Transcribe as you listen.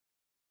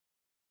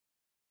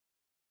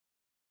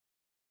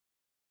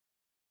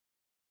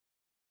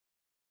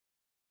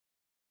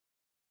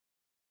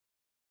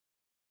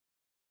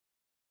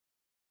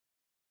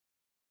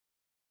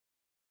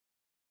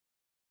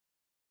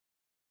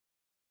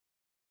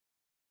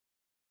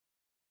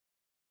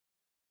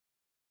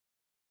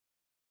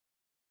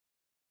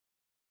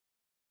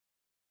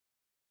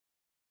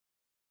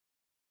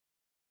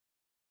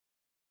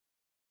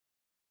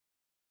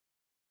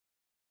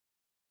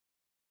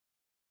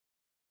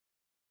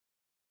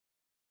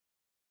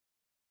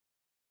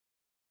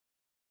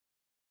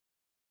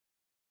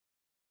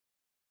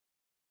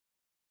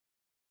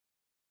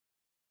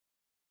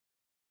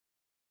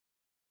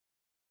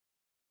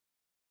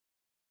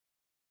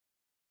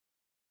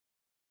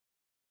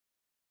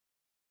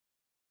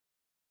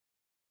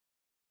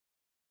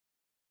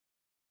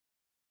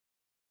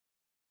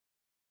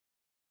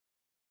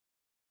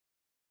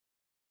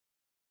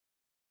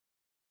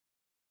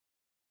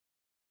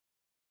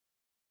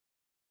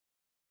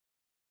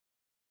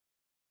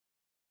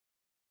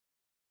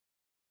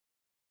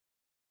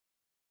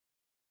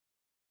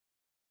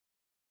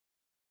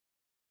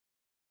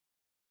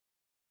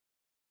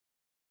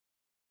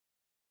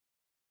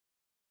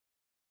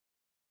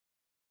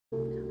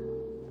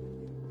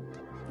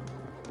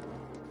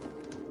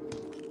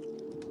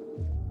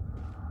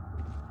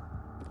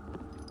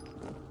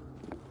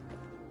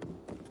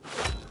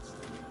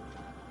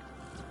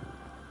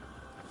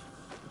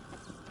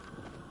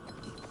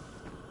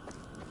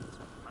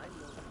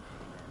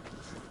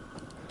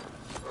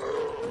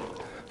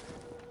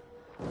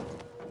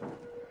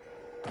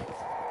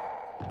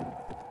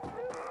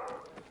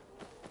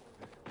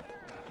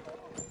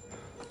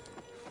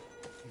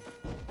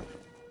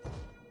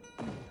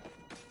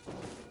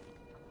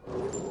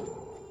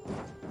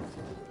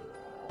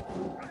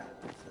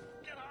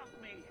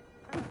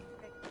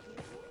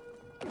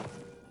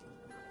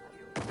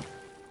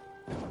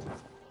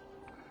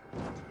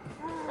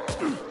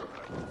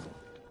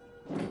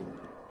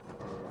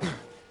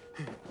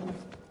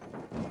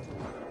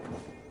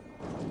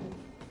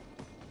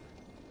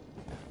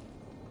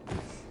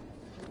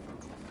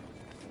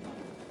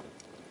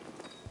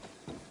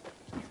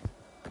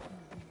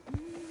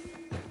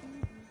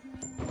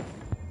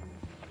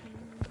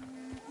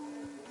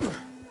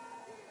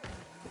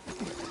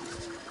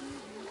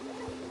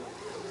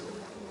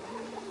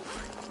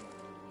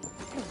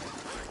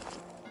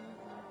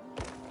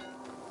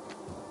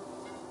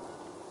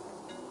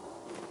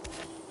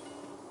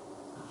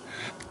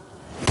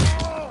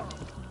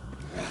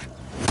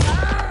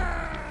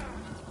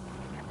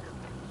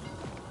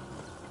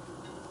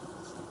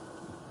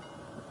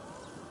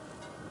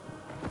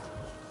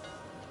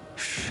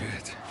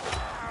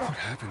What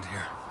happened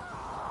here?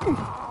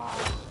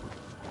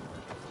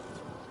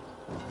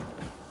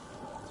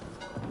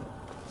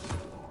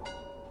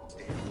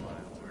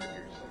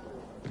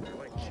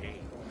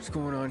 What's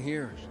going on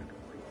here?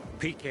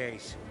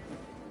 PKs.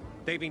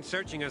 They've been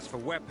searching us for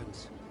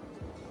weapons.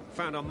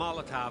 Found our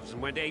Molotovs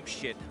and went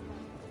apeshit,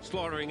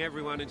 slaughtering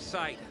everyone in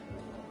sight.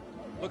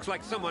 Looks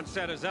like someone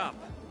set us up.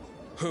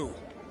 Who?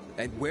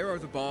 And where are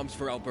the bombs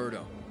for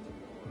Alberto?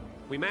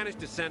 We managed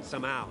to send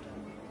some out.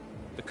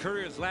 The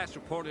couriers last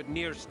reported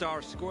near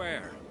Star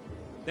Square.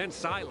 Then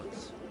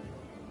silence.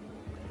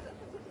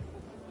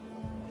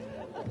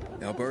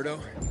 Alberto,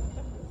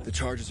 the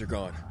charges are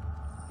gone.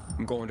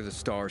 I'm going to the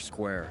Star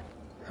Square.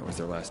 That was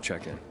their last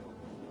check-in.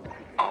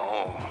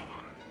 Oh.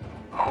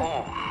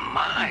 Oh,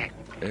 my.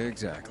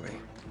 Exactly.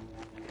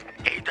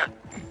 Ada.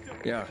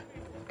 Yeah.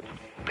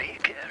 Be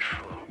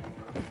careful.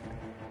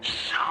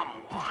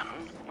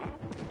 Someone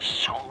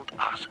sold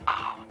us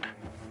out.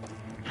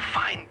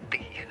 Find the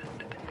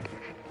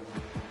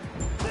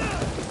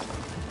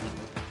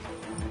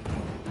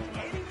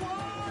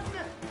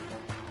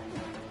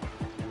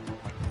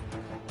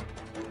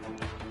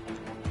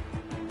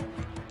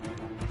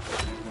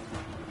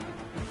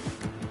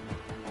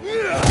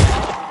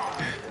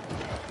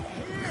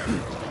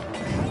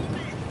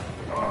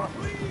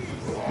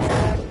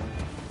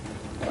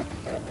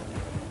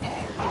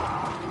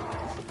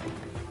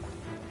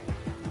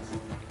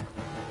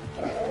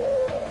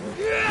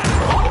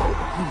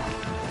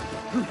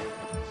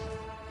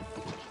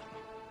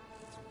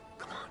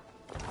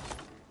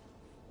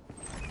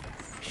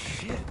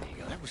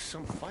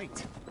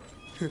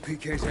The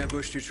PKs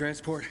ambushed your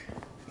transport?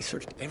 They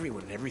searched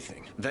everyone and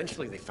everything.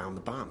 Eventually, they found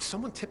the bomb.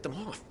 Someone tipped them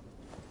off.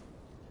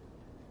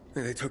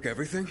 And they took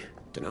everything?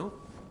 Dunno.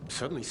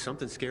 Suddenly,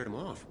 something scared them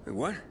off. Wait,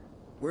 what?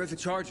 Where are the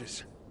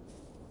charges?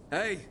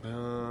 Hey!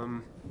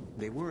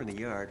 They were in the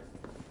yard.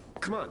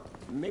 Come on.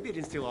 Maybe they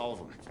didn't steal all of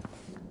them.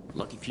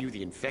 Lucky few,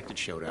 the infected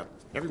showed up.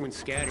 Everyone's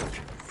scattered.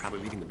 Probably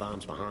leaving the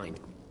bombs behind.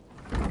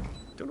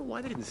 Don't know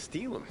why they didn't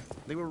steal them.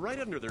 They were right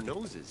under their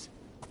noses.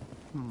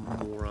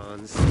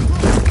 Morons.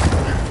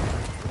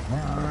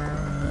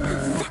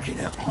 Fucking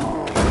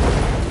hell.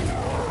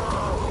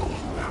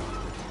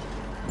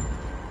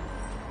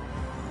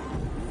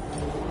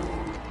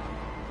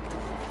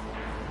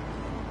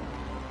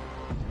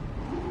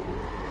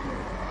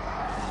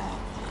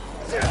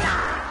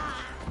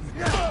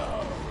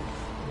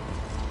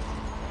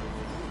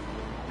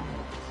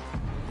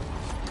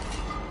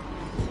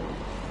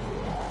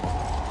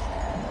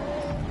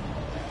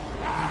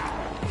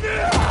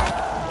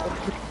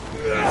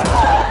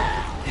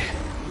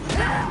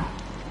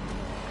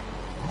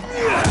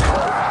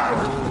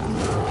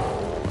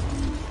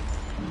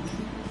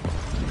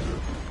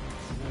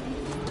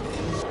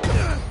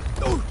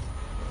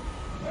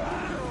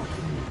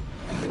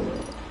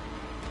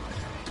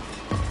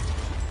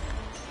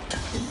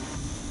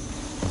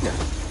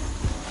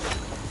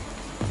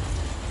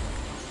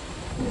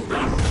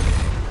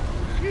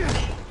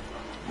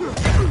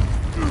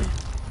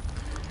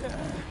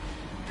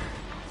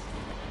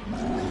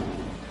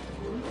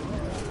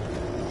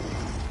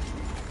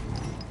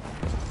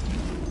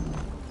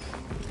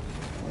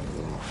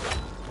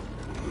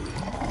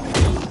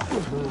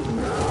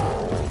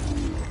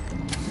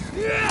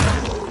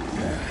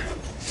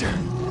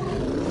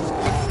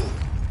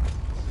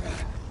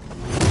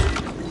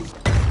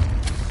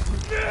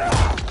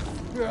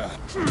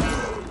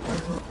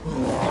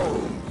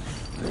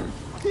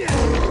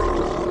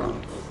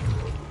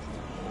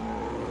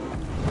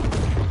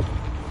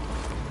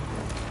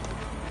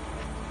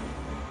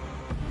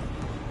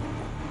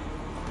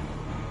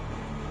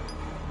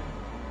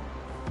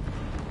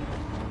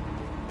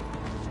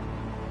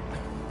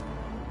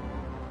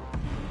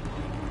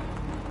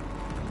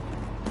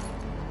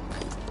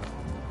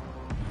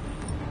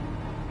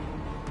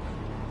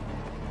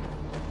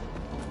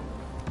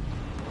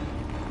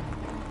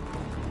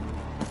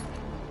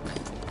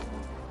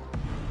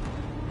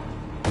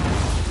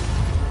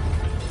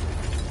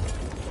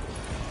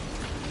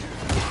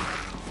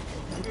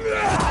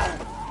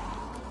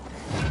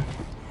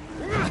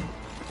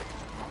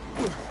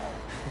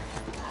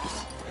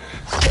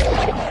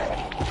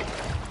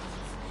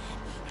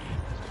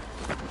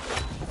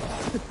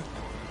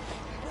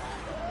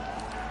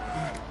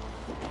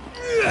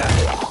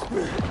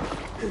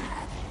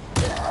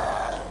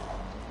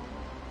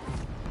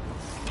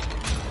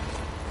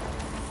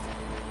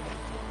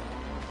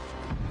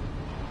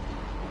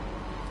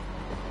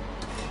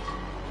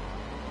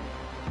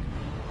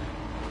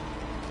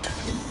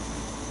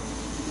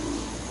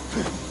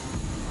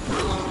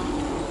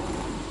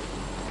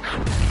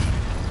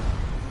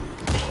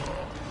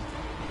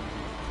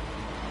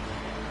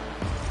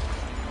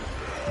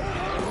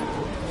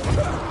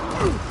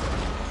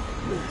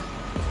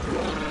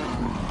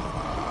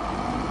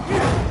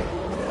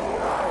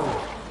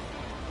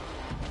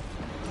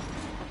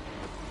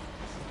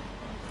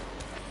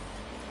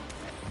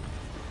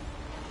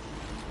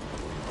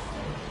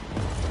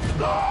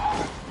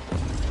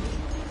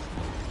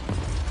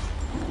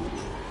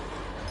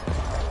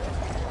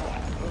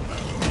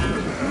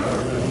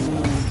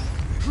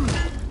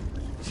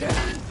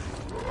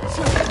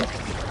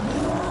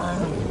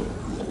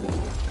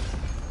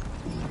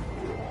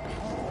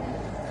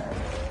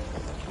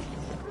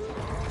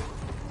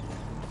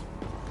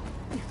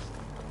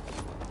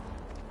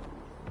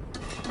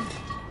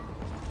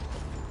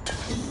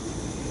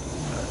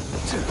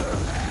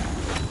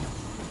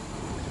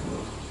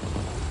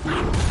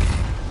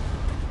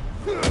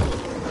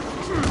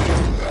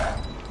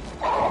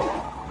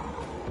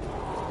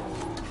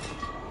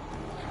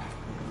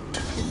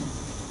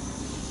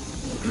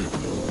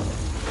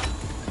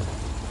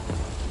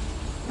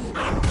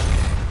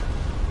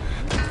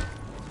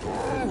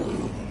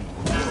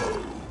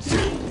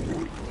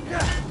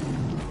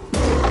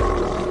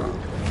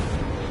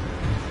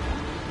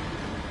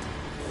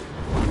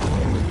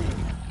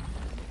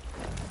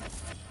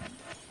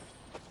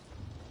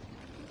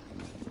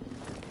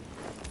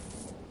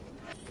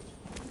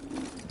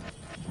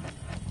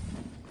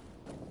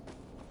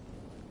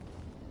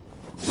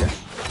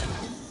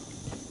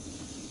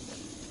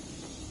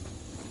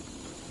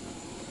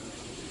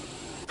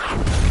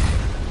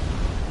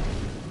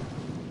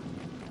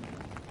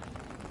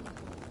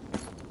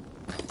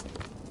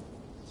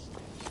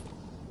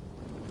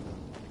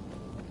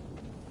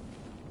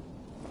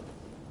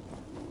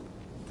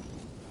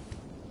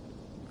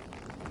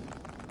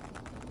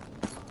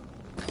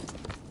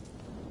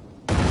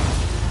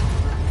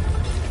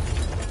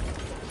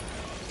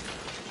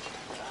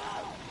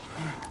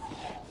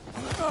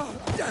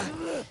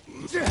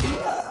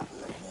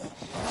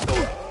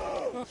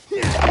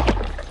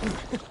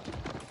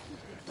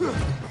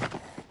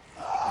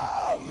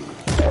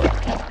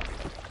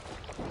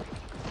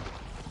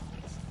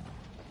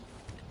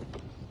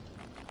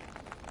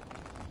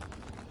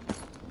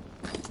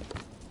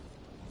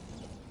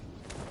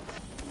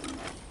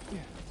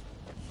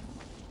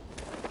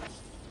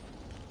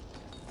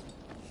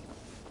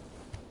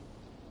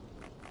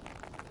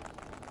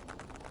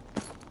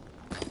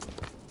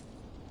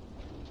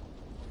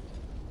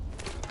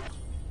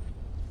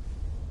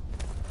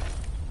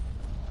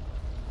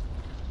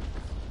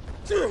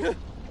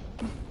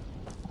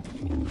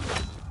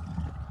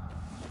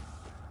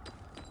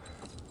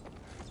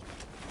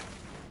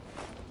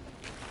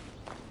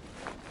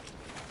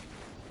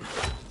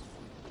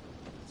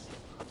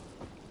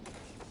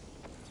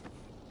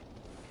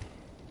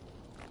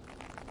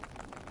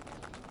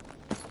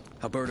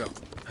 Alberto,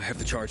 I have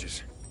the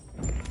charges.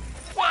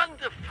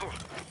 Wonderful.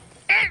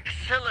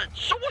 Excellent.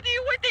 So what are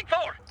you waiting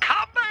for?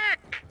 Come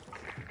back!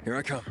 Here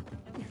I come.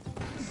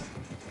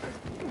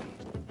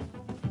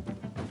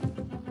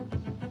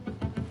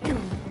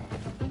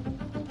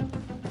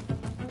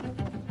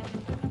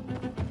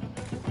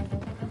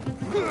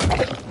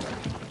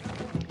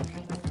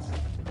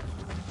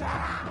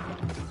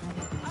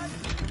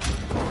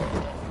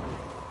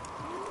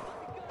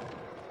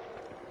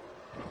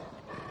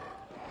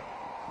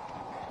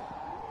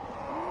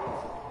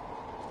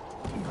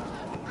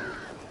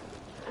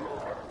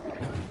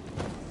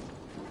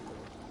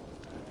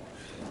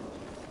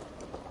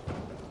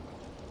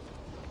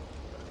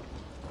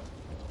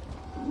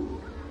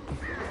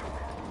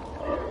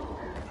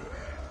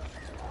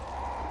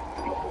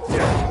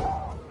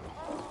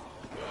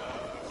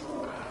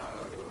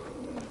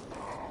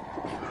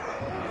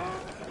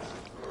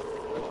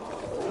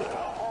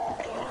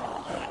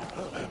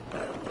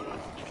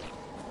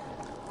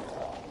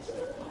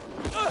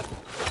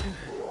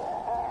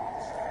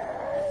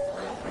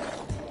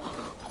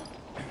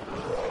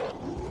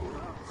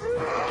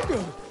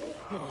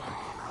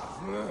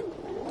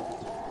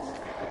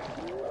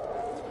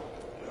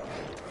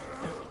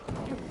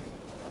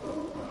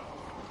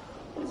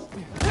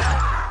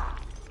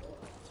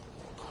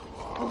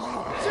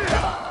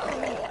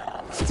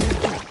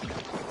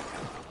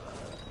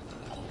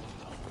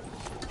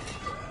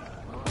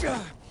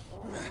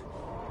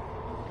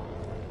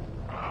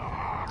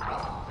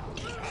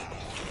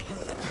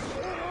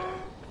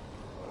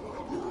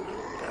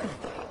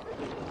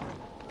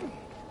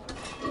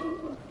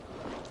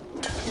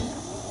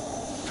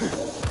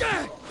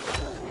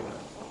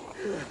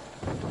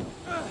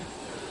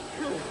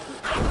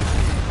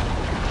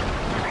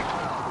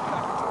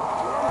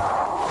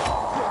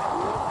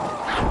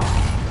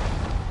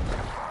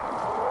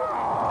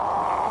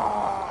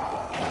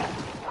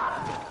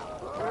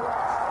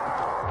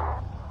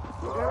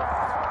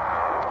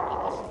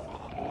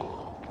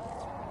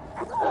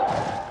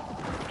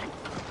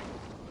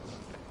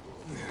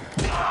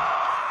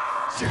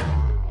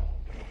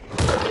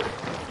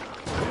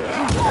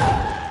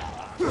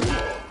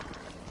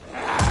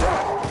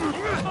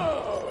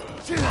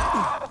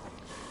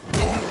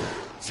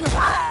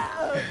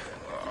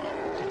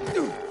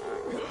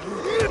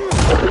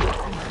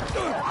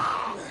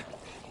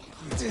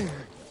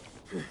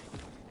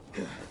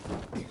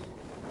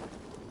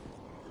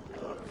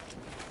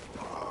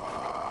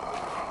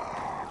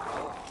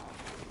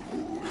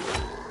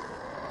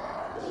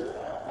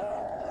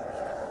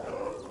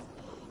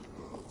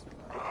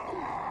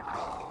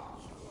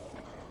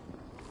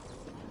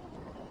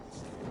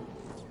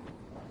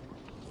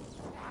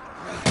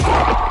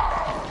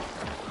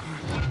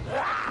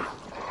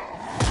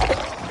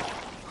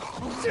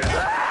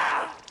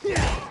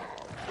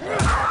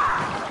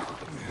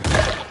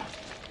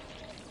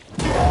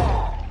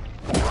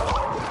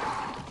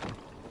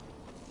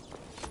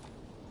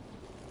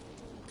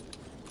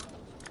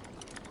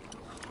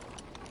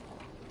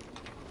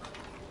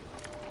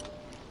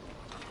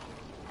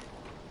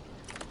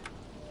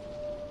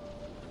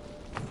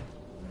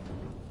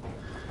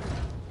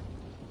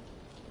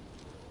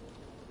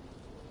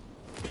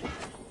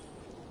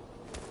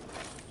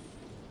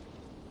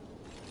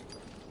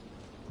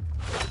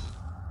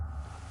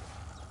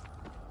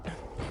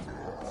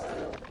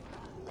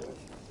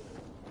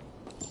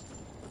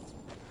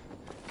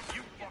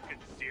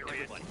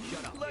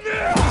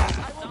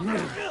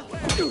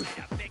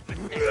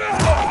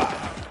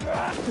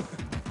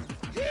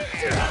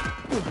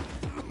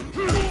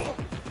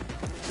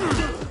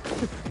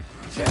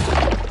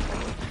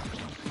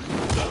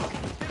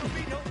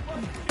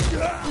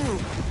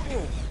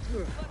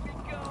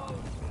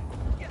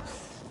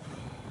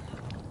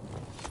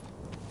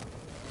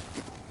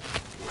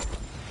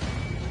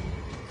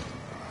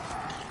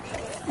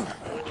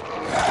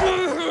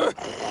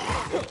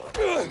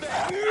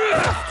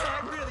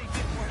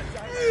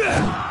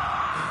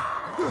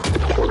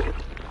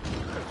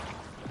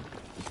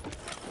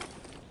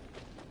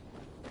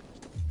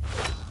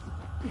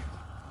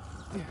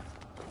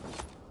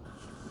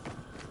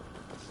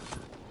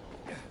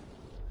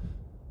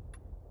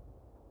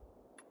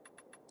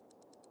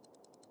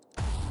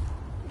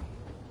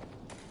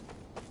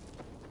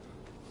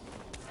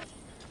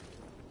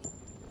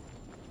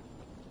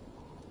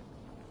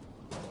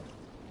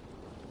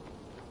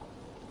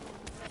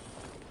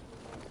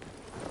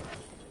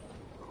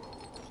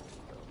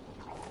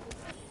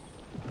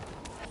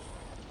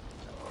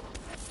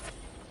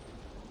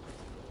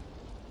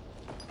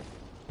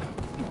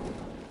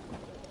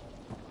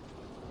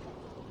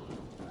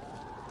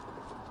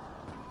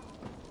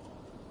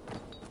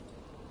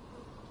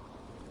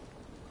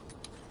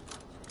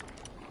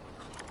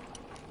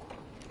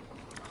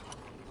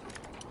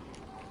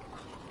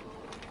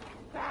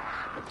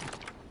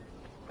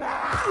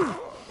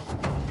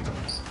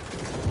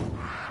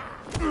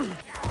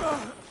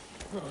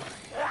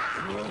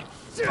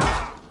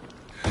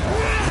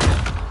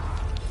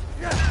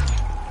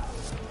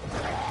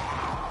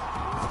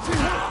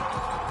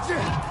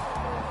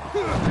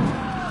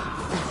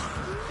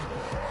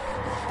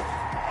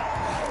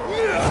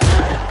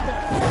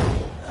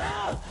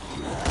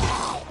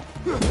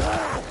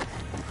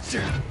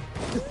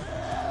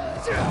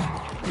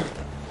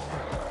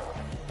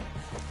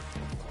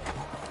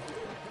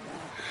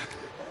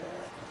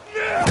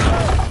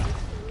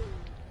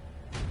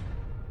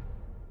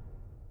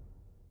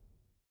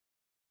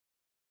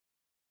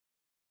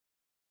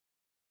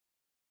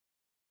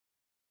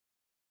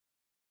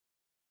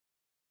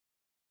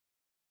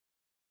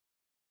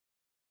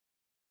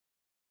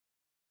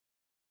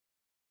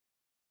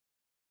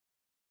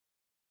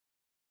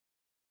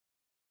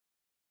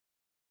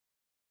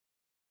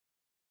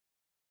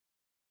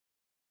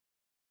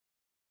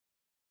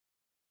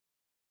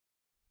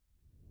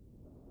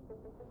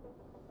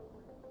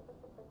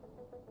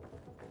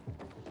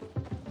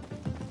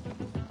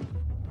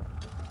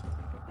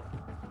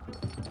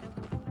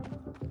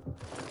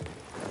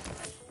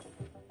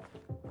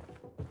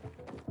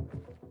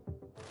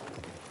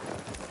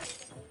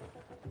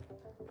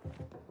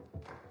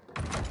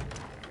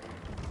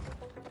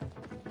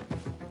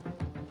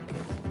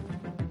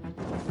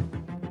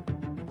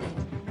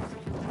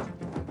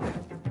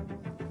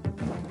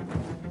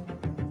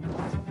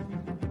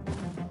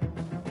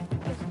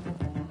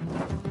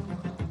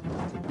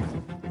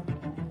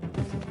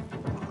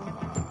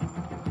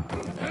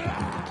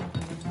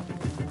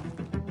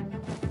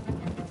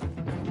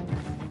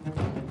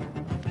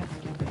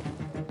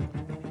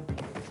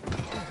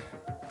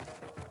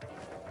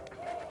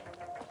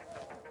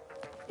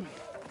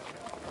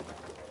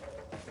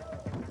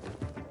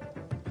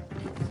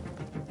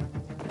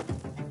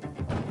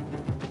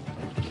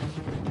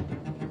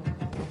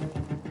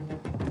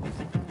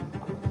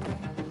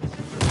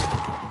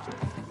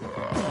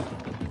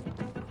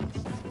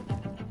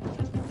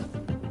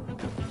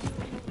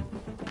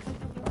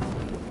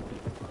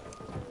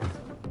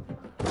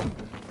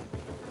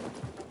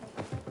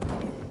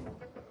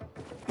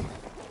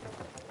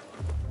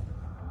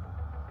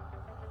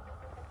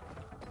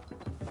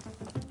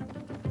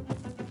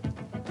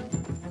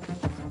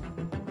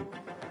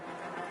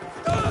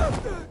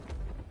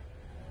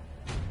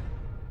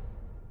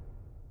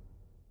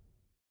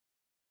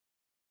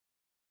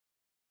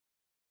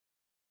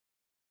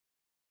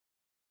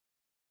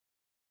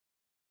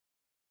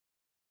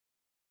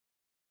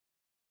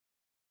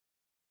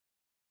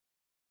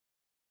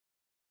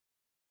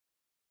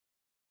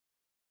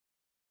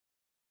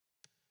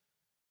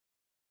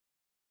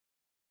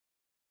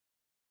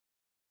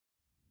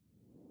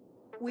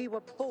 We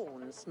were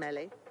born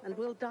smelly, and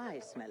we'll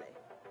die smelly.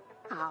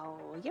 Oh,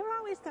 you're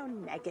always so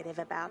negative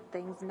about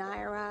things,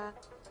 Naira.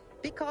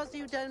 Because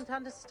you don't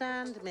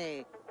understand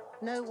me.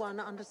 No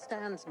one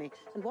understands me,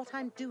 and what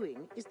I'm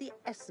doing is the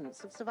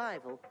essence of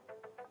survival.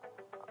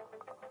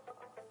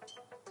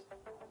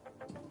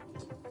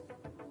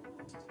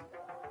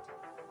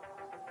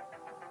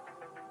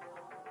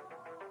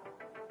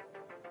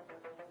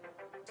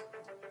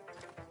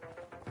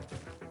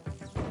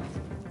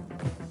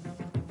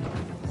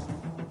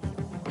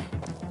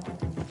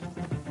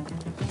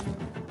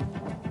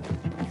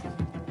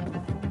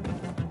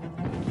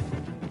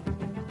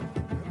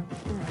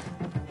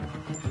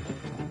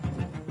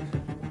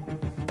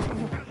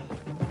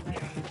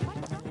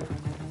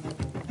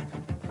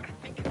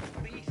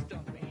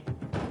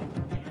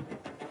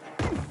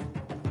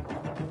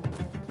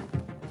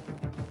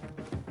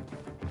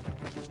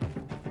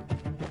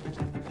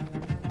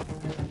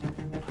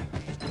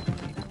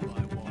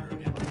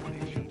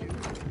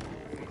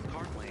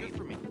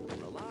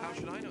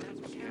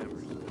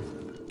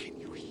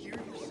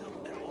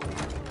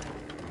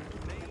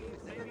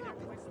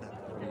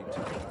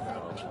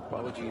 Why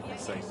would you even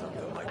say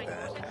something like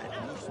that?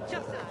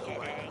 Just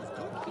kidding.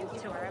 You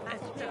two are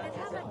emasculated.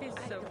 How about this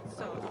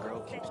The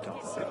girl keeps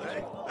talking about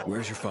it.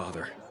 Where's your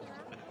father?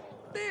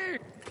 There.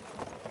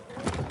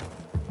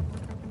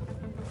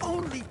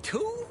 Only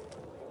two?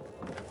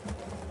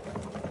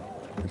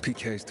 The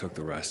PKs took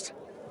the rest.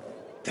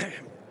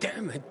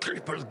 Damn, and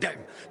triple damn.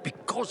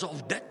 Because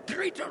of that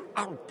traitor,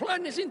 our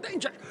plan is in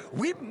danger.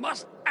 We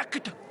must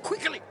act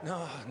quickly.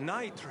 No,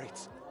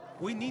 nitrates.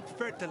 We need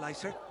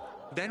fertilizer.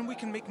 Then we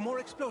can make more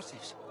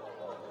explosives.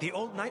 The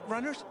old night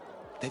runners,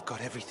 they've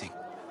got everything.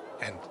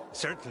 And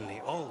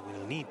certainly all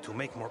we'll need to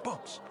make more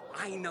bombs.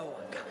 I know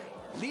a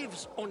guy.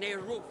 Lives on a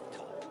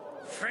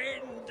rooftop.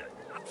 Friend,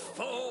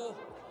 foe,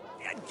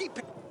 deep.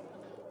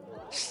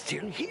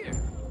 Still here.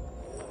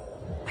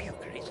 Are you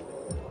crazy?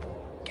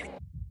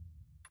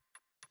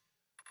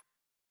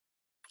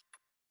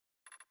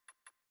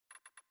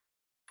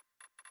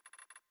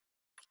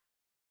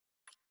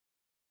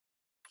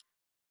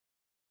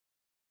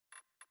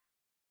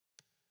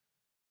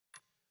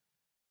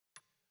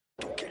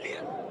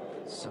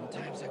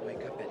 Sometimes I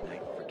wake up at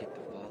night and forget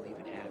the fall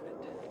even happened.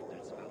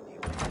 That's about the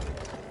only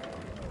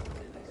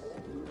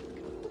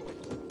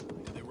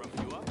Did they rough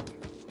you up?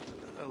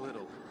 A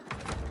little.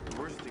 The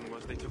worst thing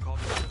was they took all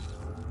the...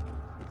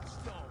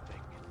 Don't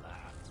make me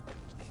laugh.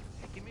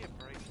 Hey, give me a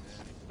break,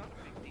 man. It's not a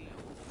big deal.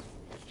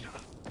 Shut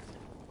up.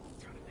 I'm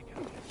trying to think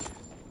out of this.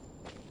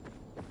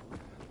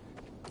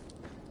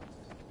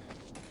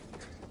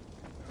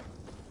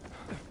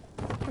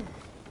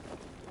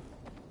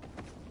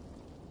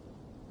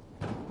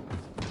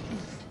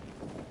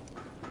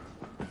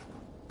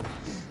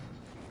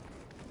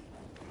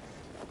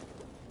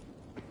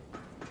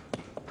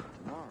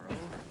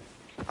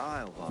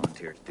 I'll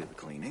volunteer to do the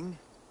cleaning.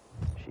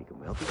 She can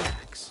wield the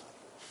axe.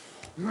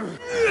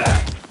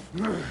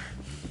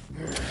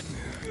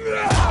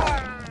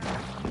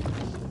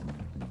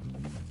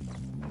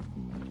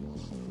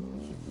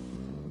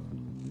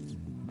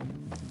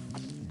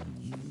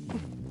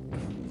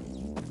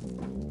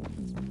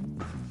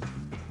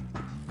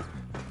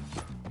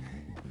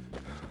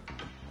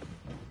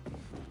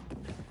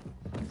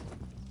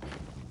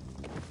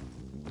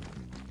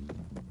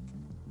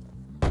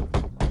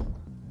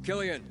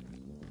 Killian!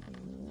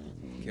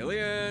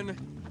 Killian!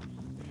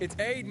 It's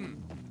Aiden!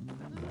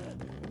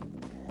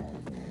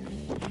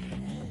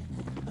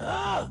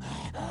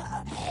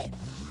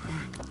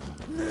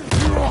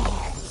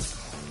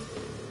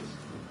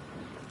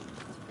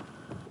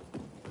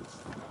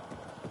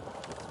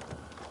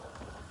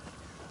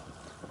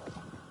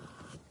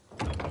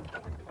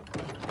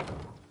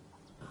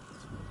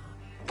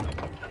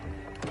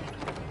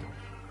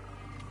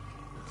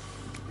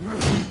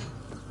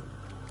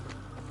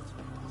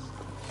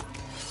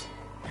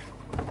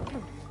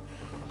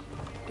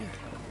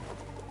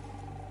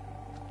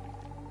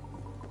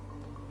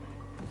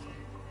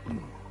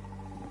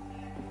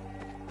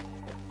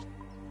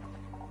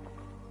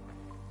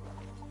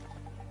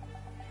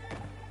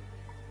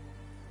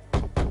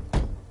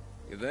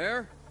 You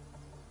there?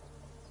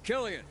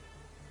 Killian!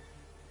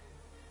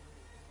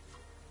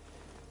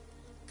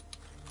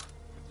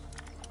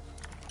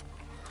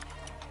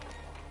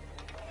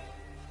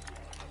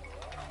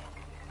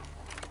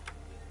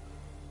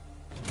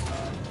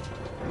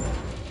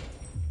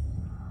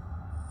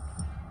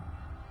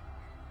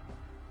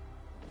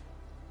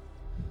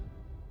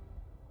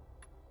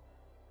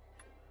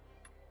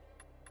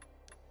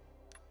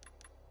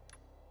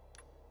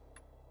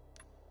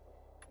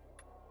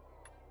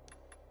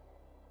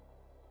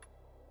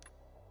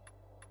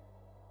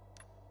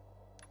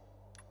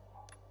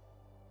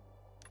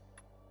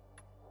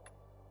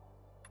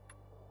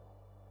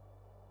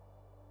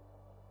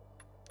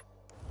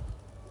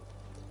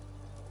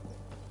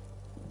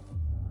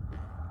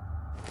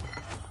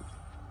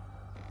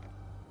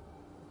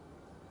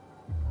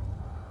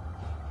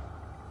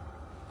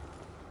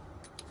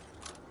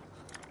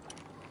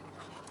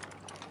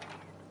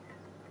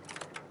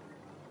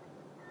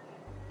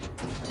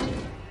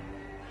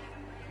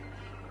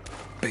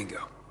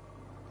 Bingo.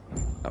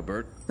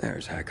 Albert,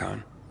 there's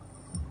Hakon.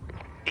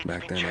 It's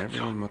Back then, Vincenzo.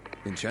 everyone was...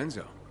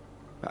 Vincenzo.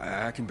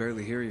 I can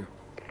barely hear you.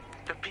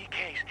 The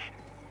PKs.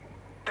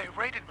 They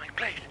raided my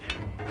place.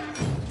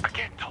 I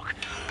can't talk.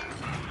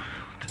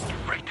 The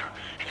traitor.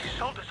 He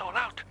sold us all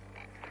out.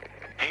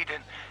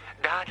 Hayden,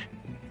 Dad,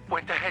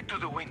 went ahead to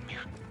the windmill.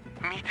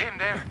 Meet him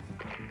there.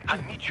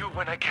 I'll meet you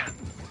when I can.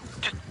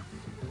 Just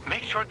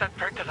make sure that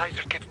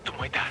fertilizer gets to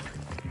my dad.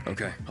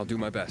 Okay, I'll do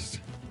my best.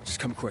 Just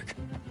come quick.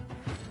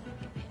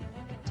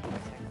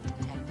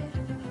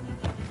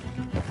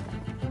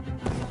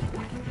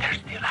 They're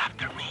still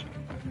after me.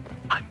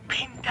 I'm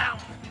pinned down,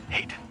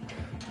 Hayden.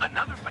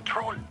 Another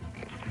patrol.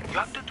 You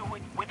have to do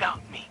it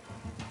without me.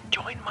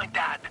 Join my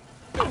dad.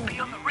 I'll be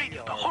on the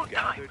radio the whole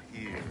time.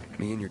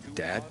 Me and your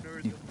dad?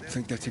 You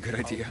think that's a good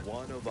idea?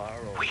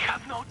 We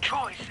have no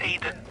choice,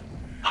 Hayden.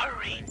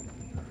 Hurry,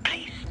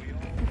 please.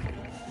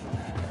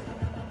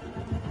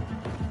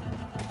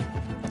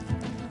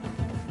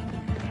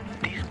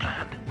 This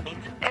plan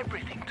means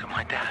everything to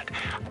my dad.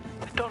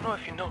 I don't know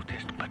if you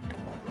noticed, but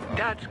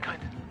Dad's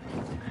kind of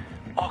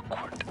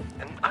awkward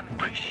and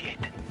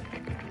unappreciated.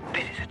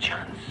 This is a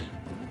chance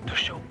to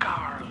show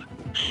Carl,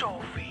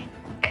 Sophie,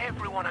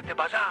 everyone at the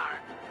bazaar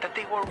that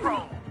they were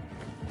wrong.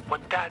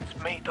 What Dad's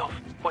made of,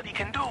 what he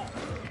can do.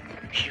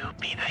 He'll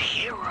be the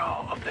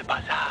hero of the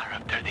bazaar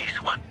after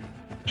this one.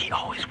 He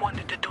always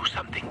wanted to do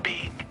something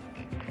big.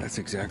 That's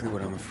exactly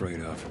what I'm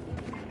afraid of.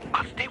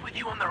 I'll stay with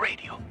you on the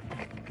radio.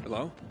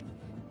 Hello?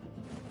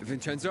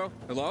 Vincenzo?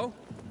 Hello?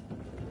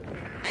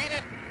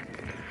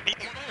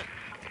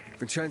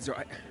 Vincenzo,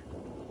 I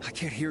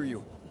can't hear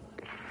you.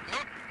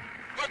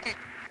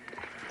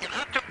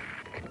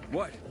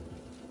 What?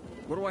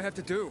 What do I have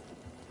to do?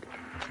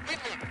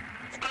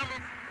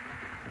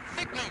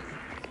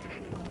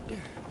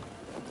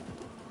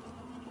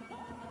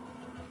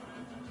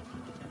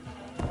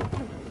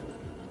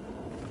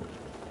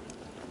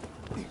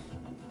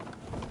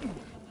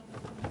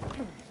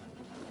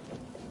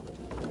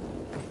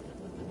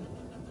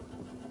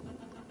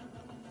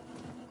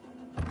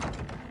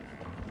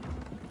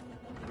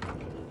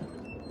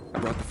 I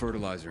brought the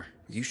fertilizer.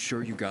 You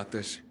sure you got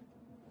this?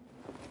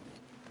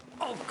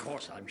 Of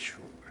course I'm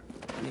sure.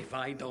 And if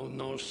I don't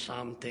know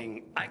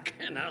something, I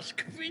can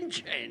ask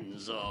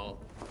Vincenzo.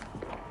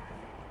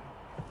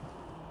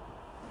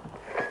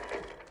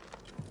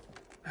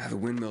 The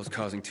windmill's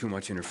causing too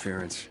much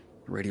interference.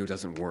 The radio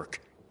doesn't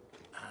work.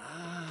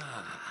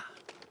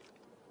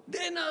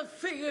 Then I'll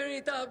figure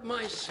it out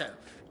myself.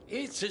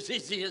 It's as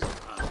easy as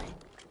pie.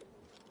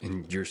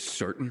 And you're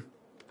certain?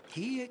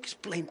 He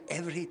explained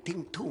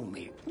everything to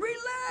me.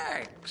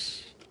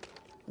 Relax.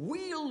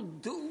 We'll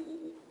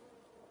do.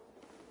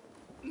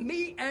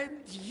 Me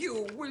and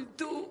you will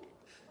do.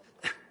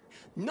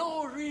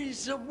 No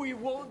reason we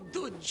won't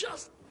do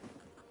just.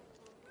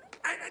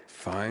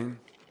 Fine.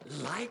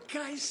 Like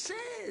I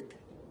said,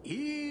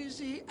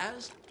 easy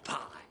as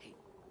pie.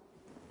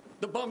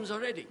 The bombs are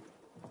ready.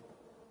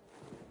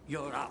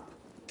 You're up.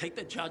 Take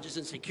the charges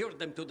and secure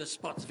them to the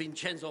spots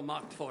Vincenzo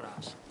marked for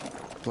us.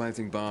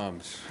 Planting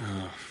bombs.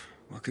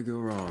 What could go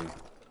wrong?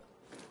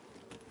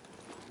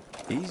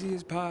 Easy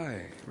as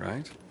pie,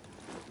 right?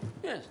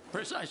 Yes,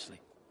 precisely.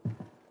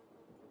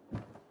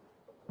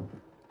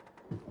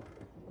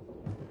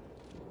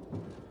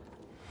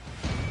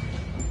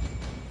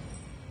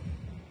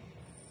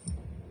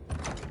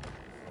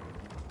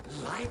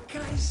 Like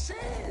I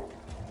said,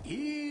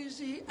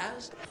 easy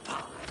as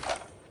pie.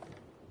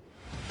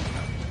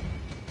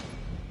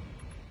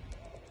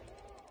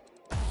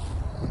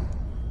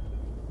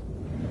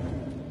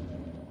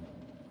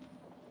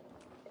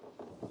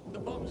 The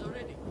bombs are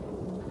ready.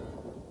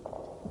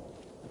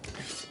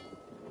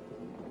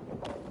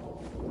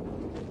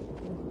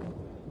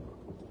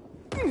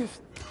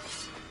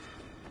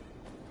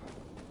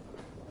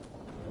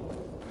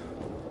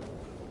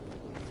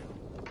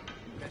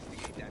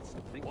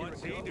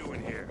 What's he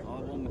doing here?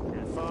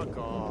 Fuck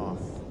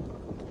off.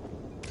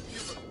 You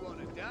must want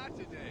to die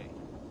today.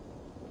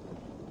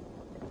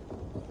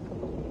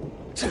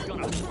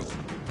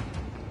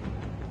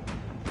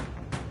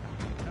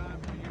 Time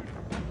for you to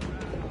run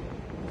around.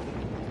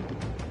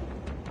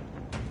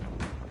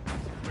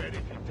 Ready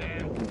to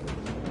dance?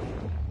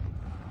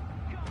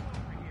 Come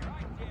over here,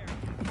 I dare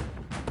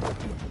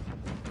you.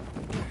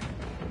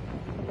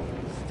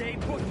 Stay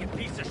put, you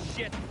piece of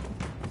shit.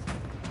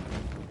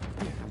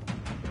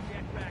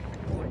 Get back to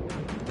court.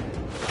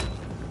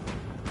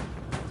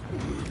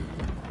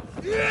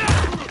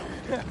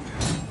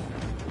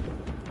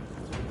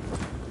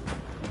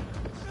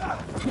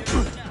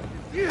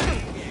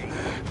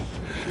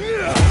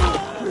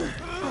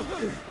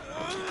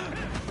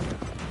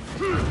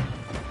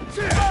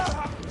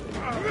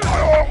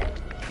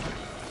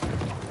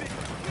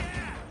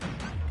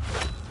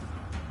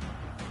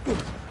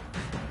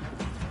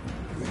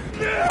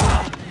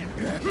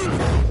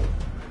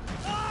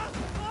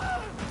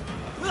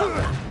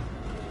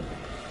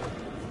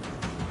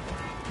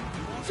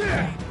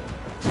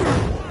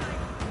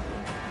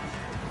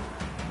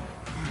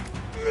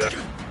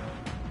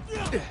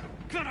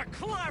 Gonna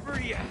clobber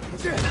you!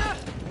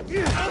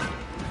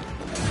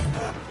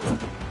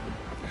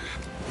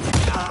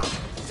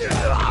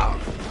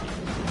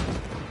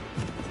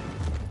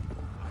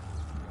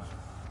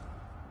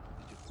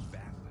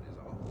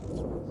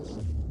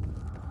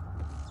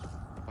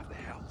 What the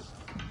hell?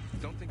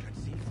 Don't think I'd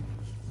see you.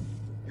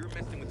 You're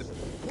messing with the...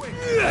 Wait!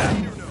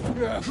 You're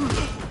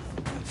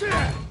fucked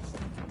now!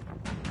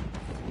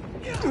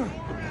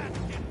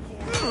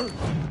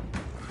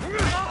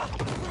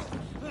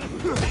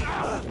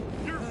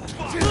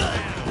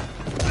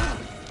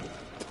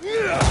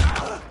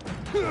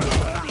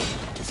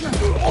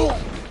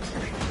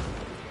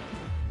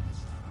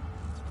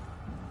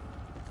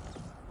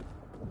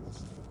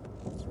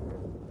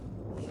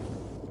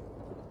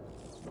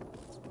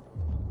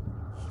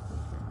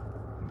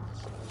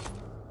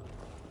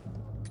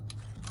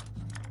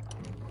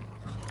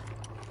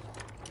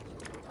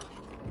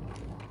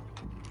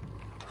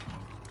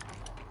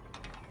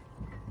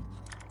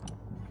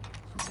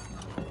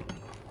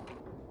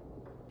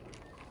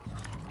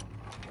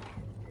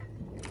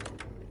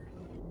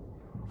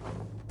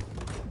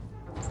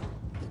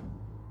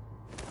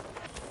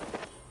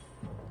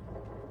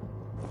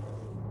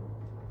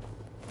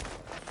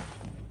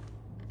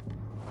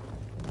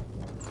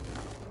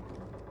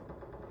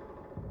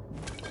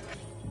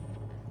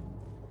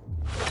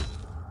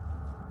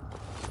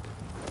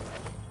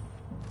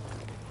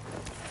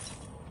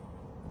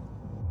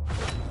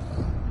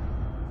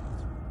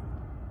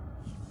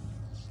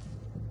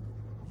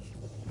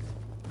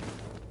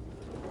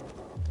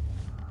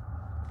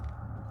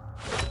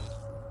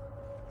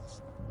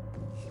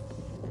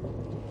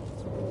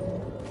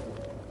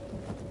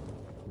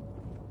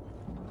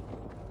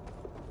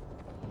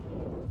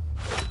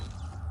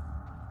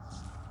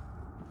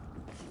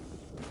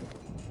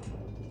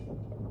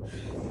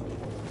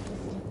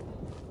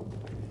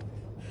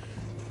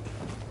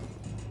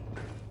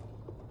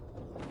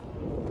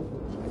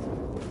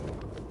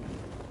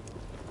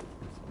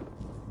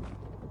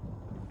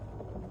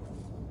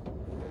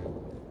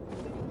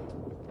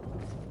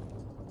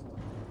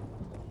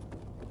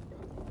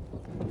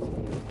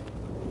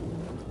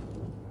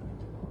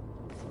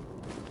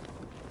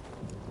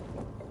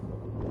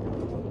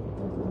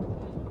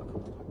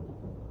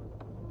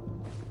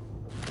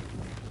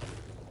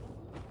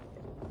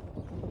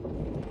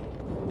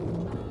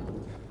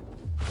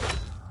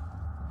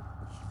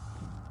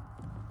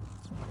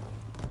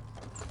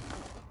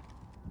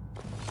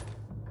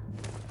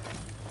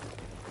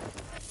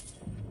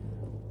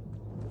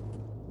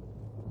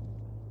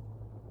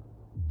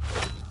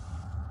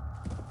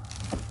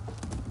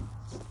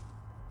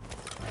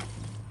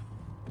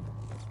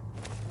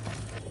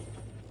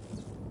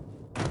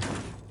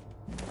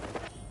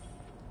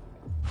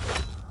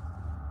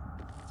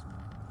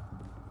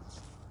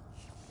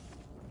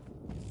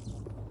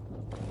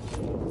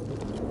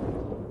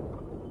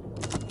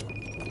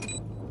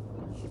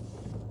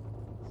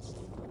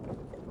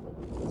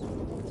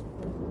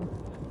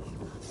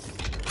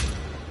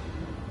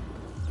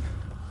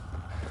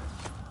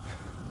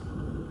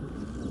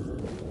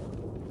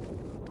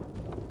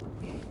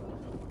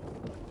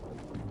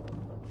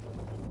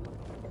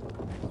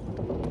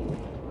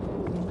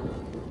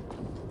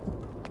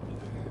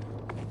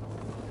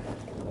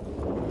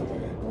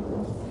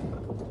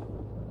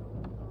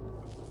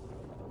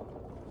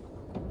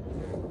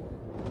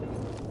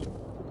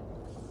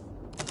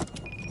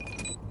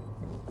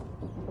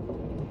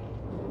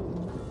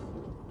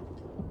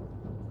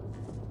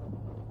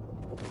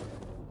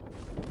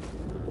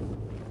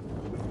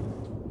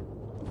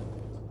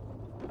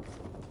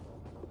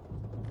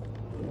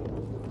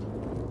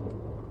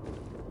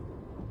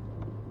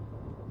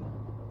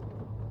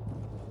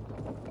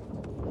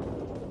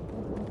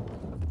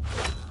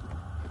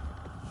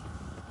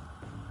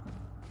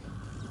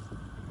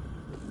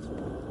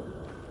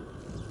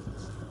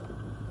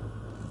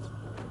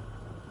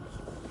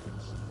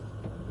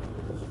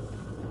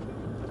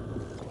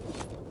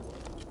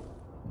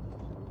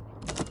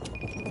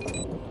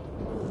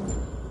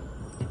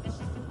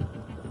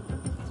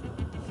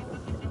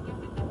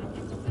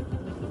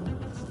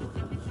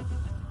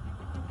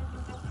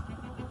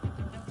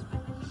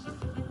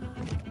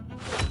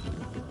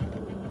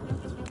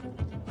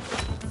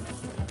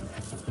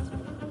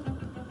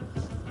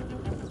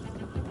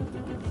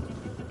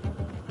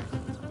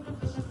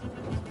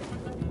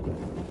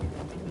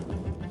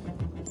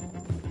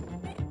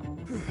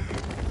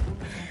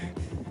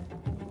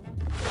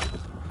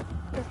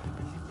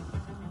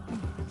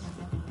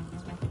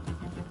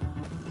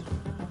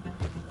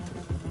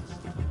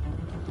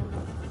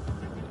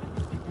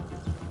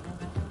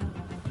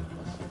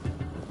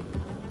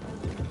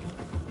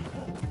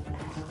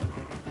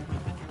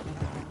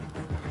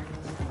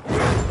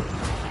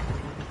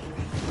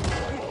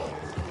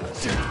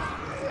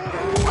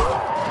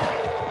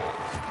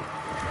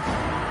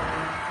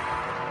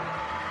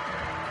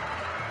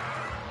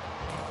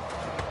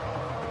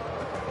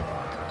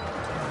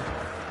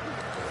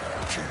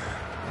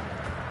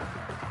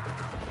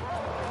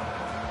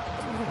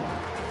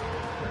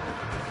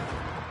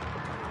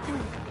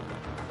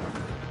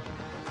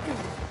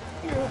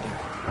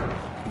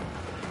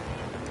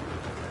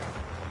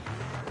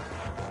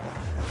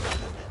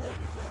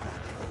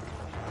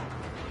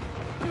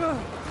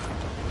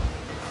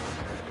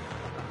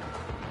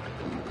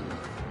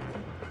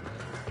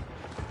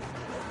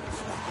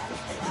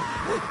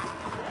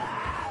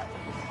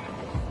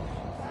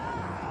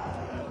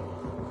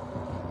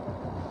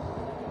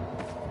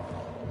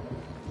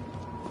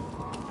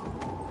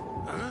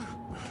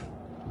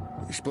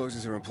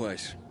 Explosives are in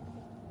place.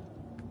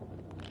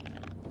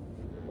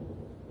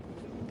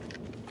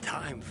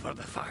 Time for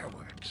the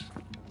fireworks.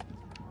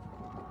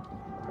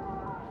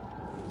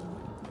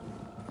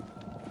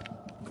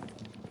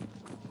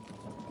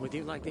 Would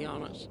you like the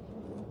honors?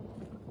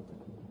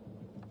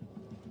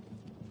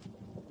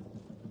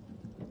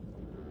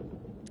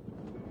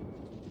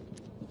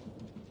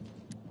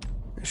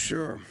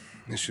 Sure.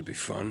 This should be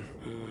fun.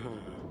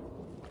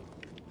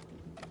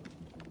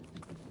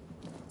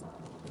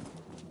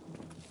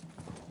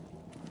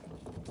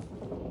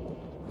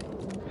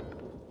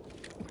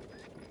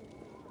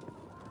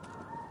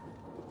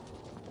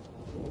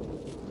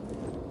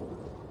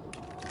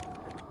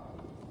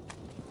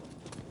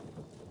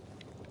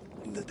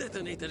 The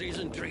detonator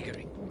isn't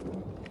triggering.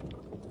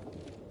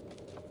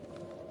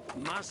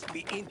 Must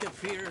be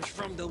interference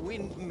from the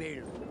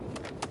windmill.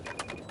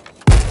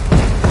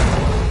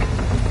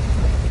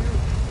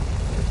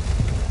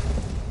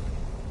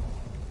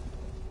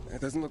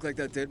 It doesn't look like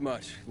that did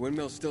much.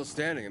 Windmill's still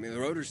standing. I mean, the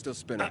rotor's still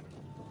spinning.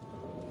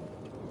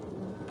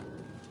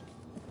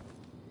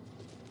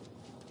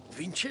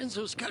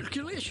 Vincenzo's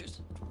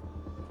calculations.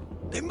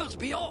 They must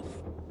be off.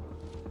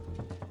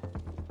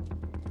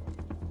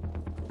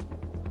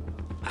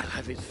 I'll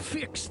have it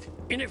fixed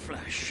in a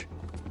flash.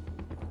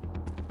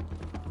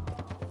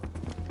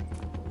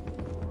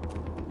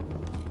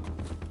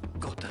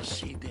 Gotta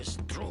see this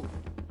through.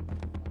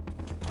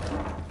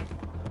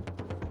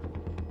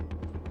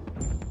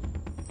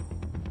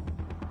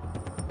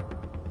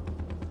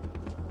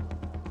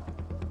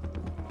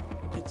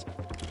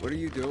 What are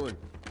you doing?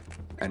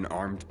 An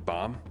armed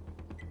bomb?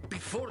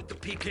 Before the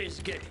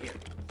PKs get here,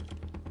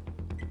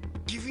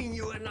 giving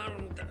you an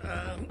armed.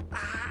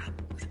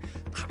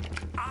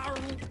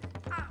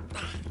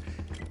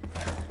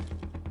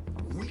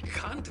 We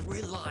can't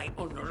rely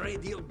on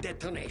radio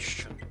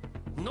detonation.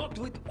 Not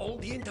with all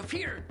the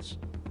interference.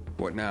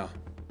 What now?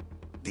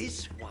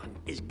 This one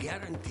is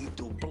guaranteed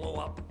to blow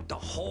up the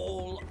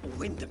whole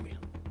windmill.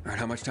 All right,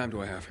 how much time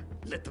do I have?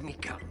 Let me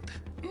count.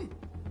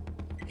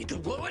 It'll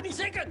blow any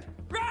second.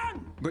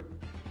 Run! But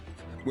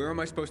where am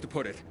I supposed to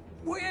put it?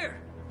 Where?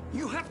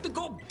 You have to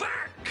go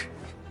back.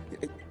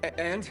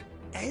 And?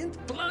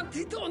 And plant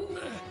it on.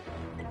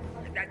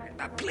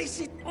 Place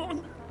it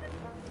on.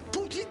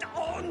 Put it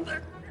on.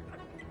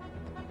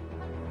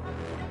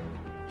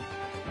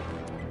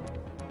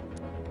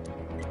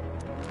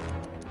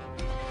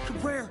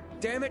 Where?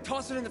 Damn it,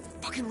 toss it in the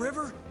fucking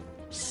river?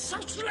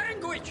 Such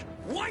language!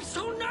 Why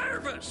so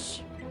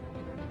nervous?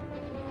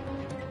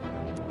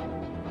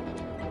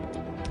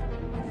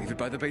 Leave it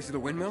by the base of the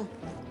windmill?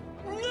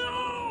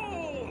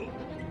 No!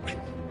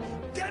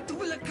 That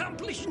will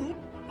accomplish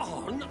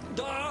on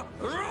the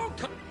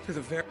rotor. To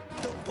the very...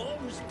 The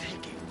bomb's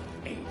ticking,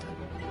 Aiden.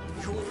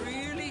 You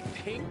really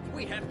think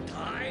we have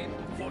time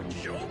for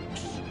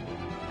jokes?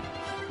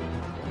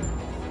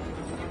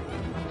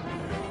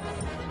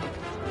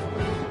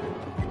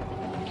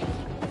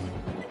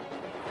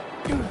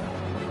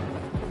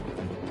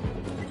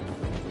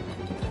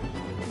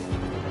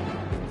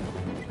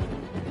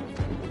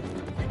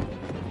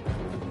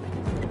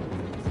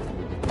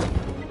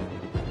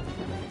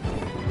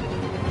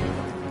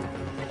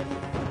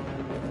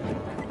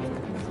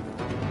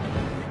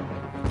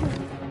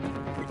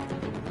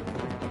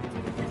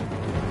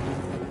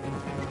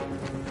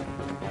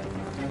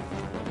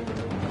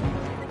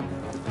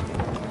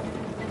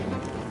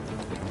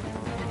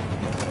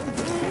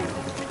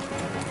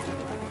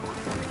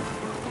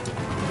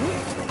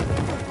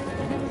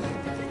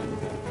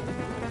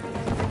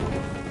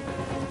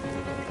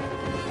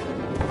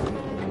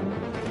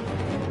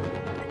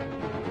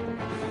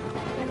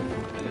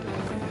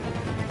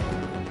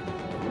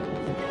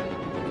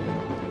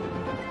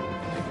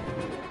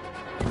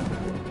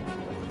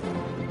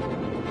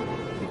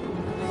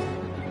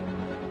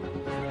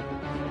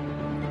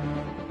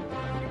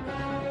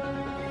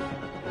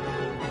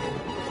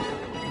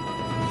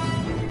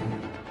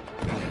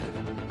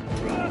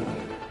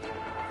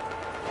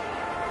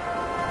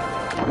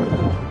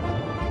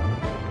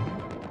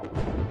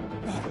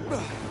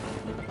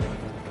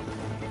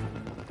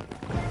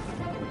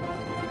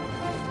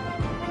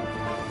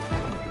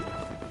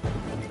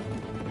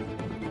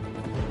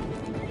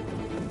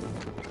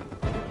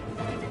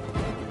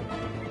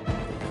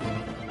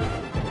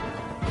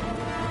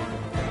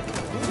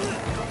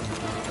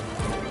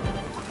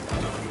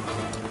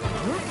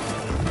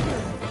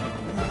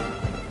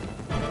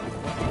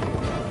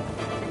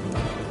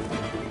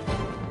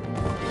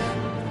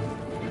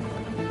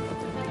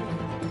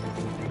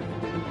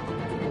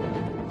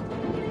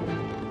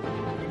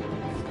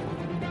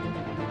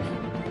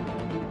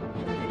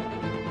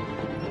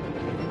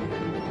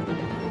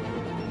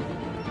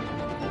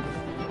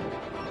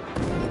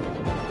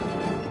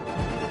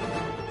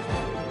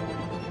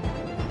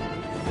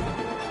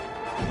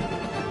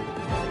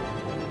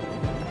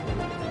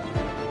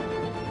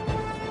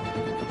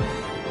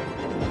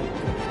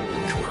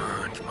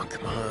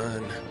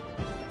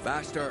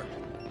 Faster.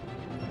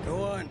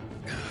 Go on.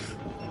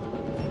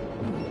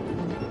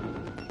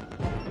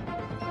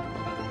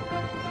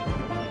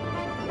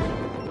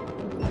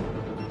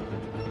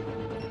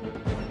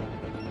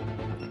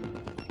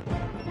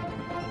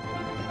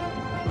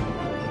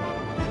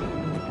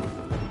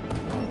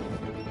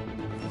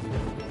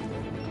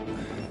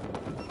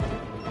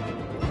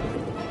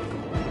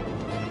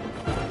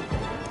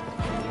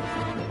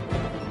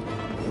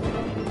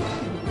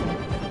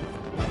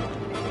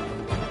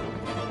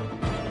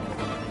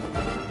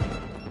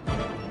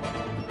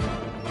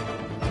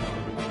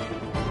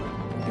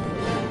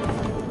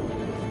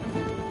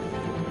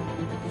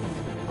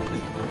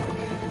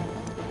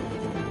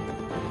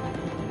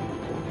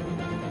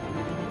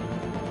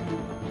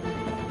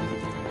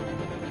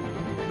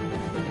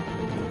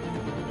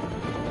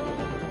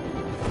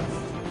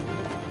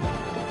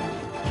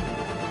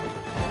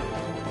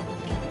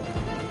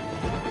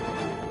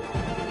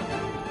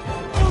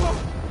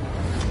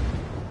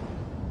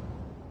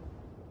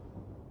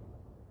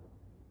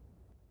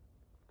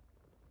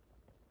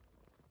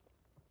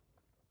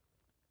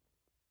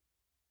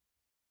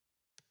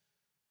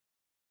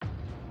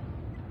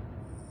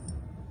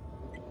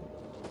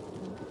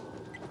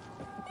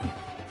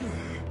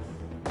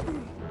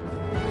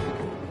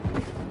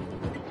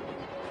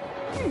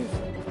 God!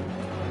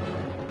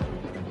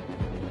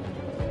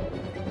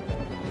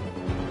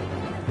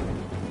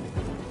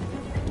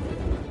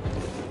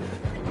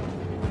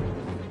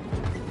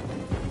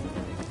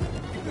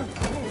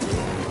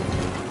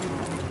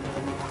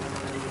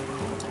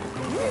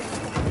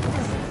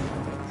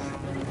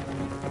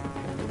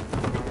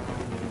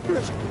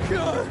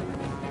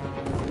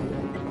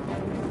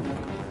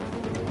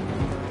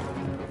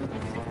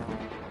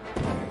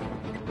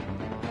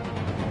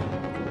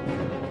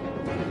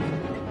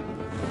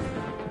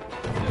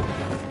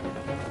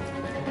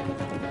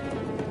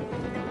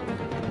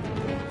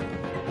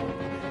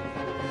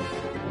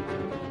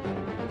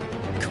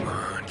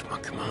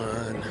 Come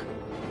on.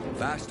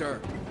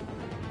 Faster.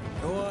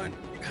 Go on.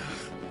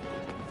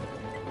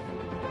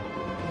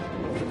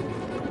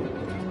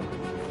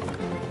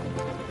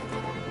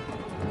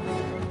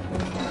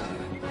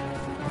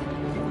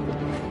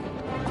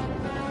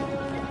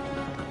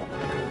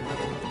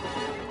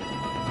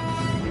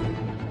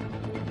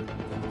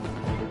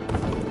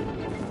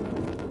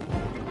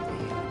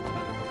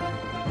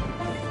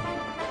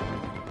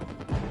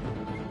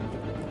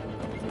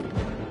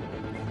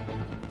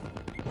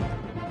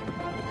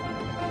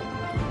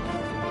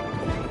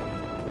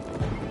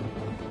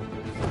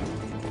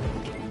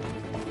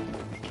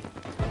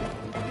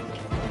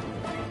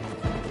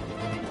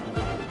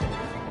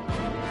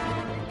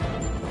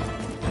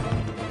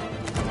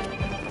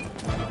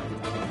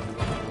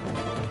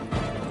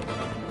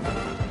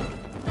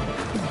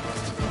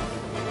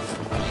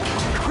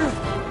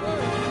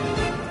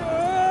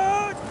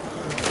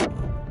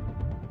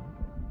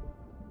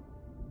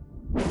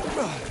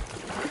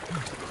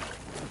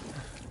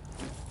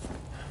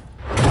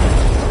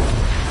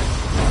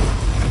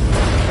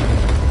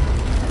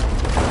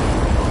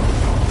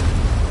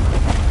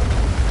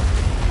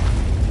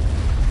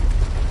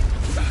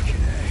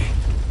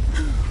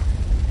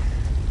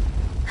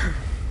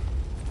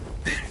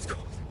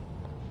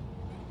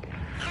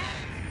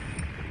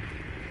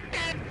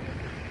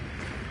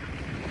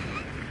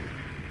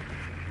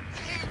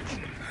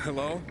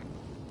 Hello?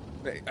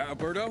 Hey,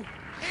 Alberto?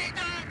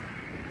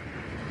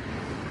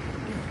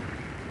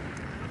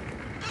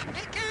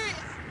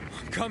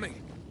 I'm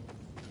coming.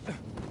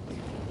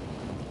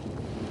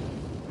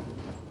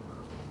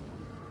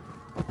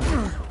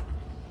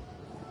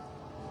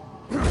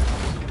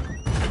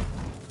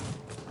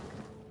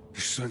 You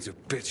sons of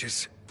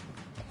bitches.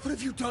 What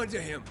have you done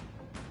to him?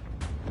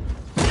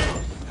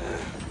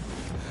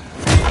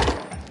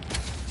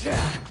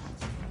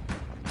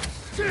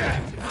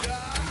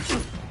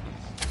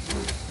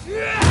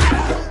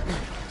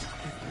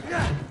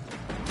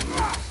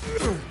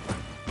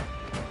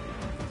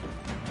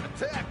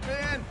 Attack,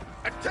 man!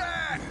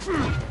 Attack!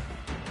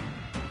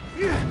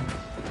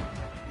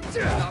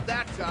 Not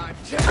that time.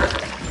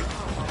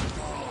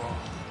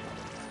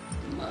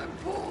 My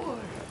boy.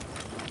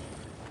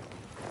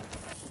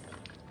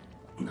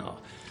 No,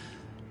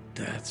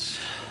 that's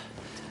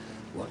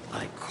what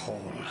I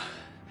call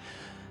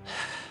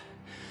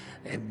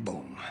a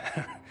boom.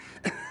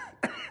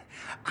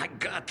 I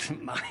got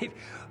my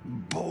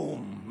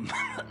boom.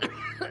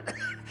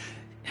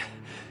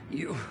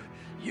 You.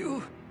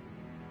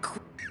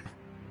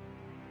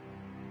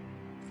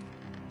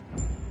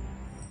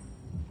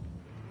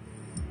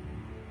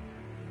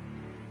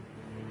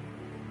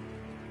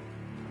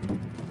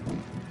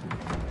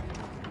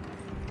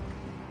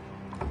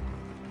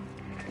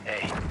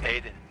 Hey,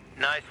 Aiden.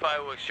 Nice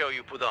fireworks show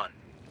you put on.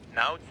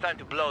 Now it's time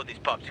to blow this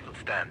popsicle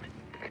stand.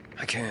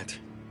 I can't.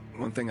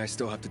 One thing I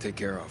still have to take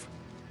care of.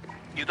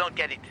 You don't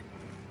get it.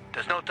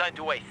 There's no time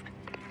to waste.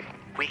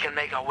 We can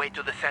make our way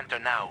to the center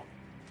now.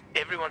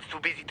 Everyone's too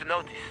busy to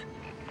notice.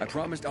 I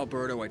promised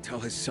Alberto I'd tell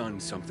his son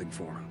something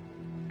for him.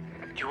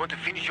 Do you want to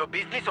finish your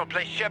business or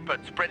play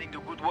shepherd, spreading the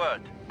good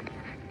word?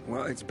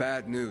 Well, it's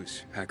bad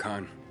news,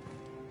 Hakon.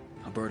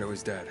 Alberto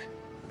is dead.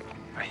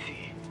 I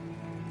see.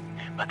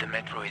 But the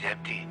metro is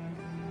empty.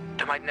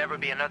 There might never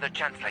be another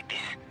chance like this.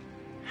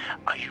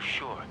 Are you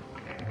sure?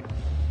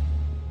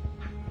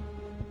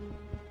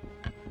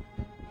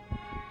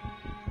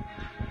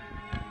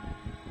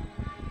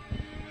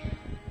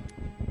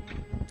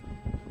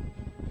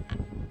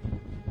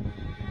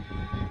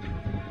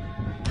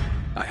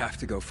 I have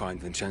to go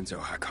find Vincenzo,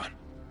 Hakon.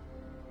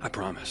 I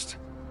promised.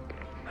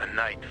 A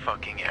night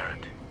fucking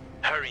errand.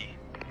 Hurry!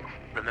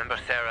 Remember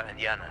Sarah and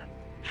Yana.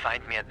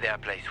 Find me at their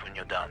place when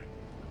you're done.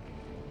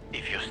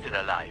 If you're still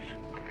alive.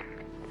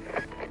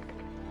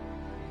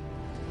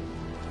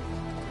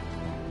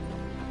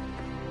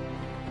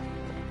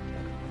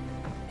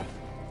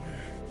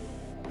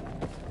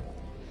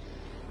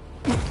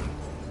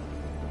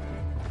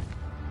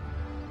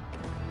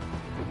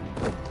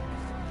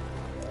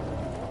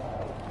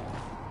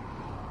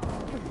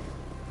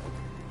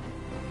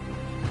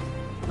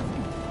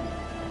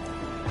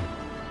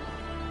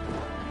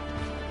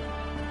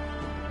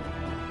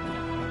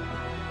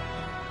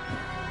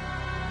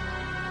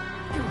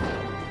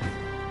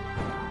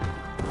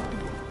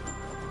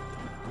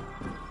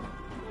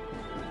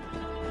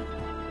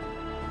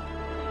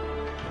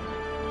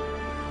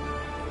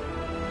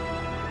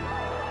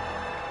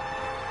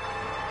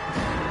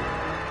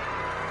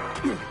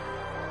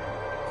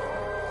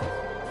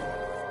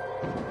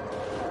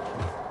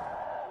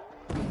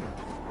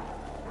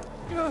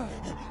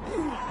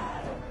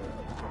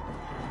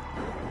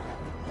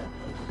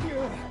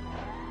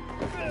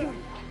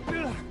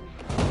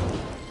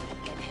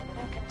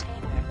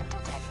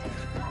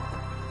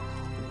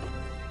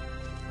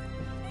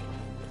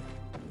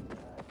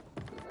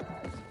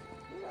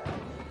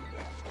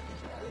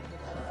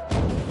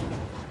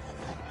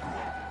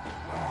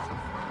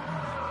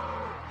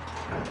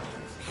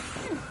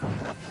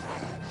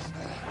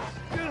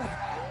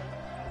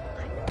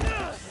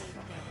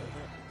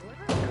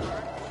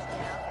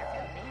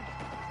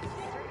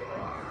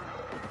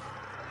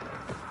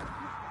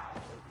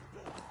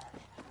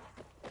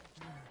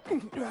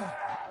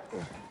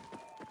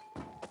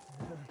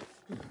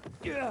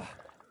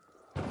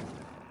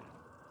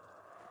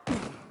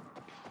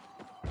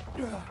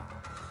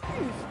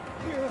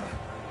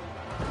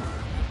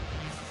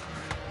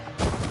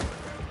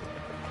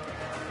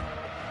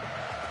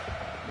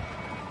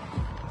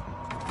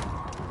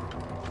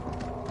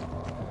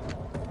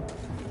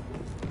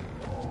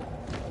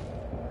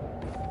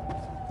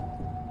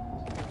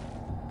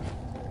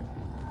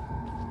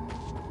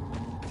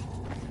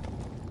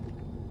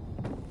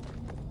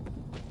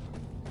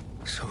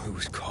 So it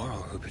was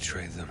Carl who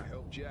betrayed them. I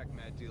hope Jack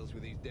Matt deals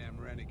with these damn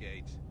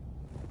renegades.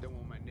 Don't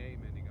want my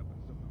name ending up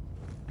in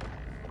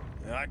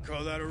some... I'd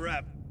call that a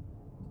wrap.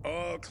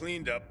 All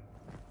cleaned up.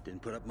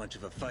 Didn't put up much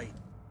of a fight.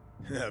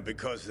 Yeah,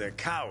 because they're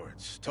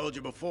cowards. Told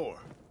you before.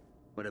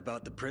 What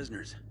about the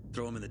prisoners?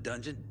 Throw them in the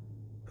dungeon?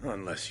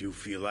 Unless you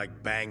feel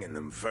like banging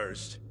them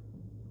first.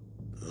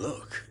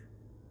 Look.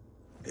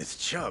 It's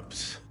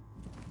Chubbs.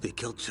 They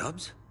killed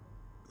Chubbs?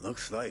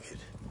 Looks like it.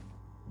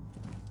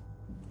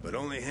 But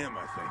only him,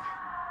 I think.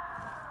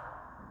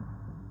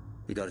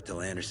 We gotta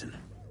tell Anderson.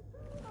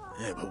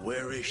 Yeah, but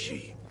where is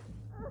she?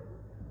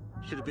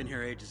 Should have been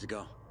here ages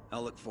ago.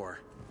 I'll look for her.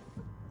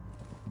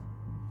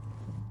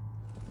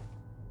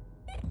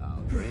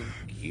 I'll drink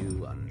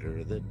you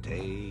under the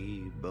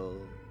table.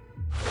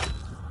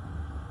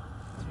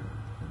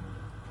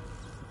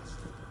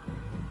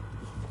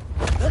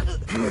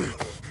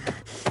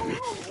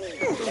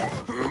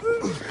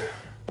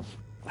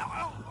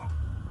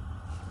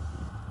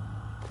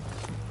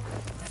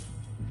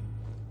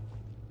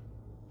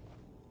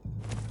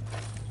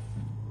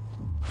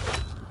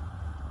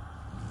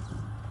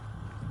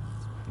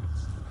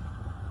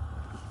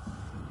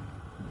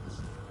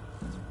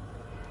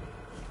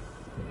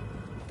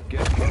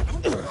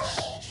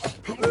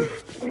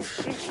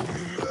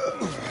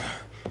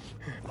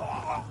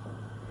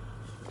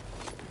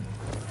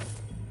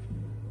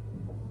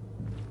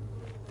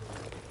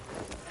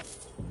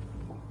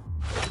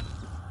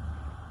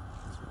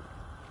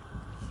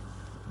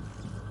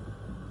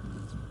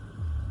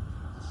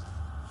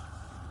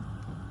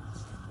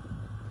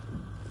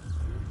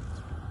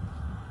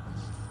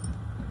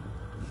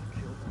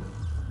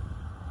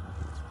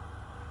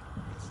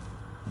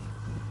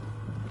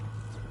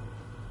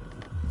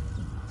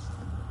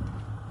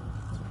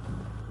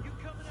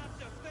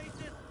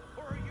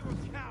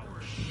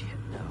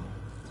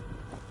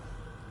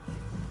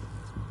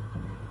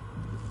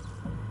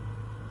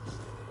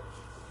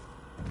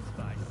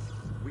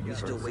 You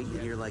still waiting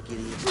here like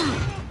idiots?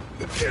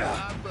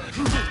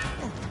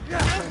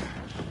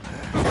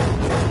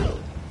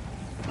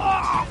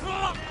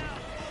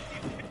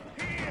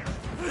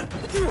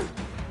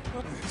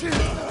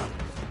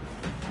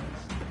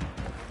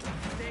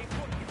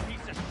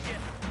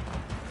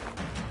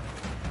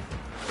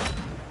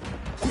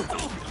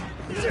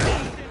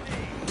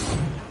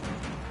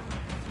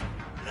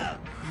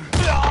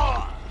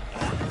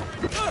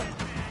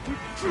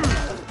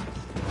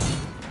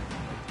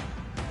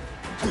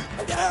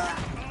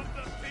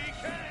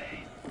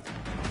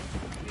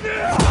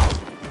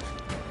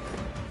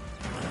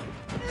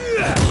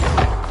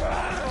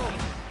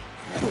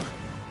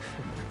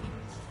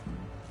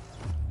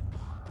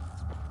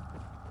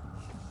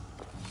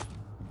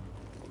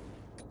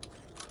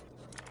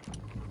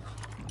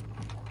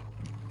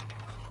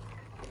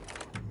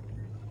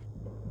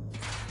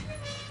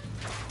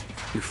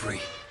 You're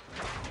free.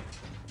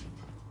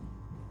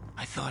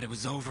 I thought it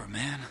was over,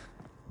 man.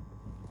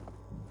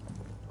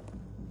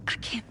 I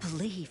can't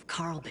believe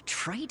Carl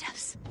betrayed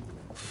us.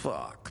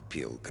 Fuck,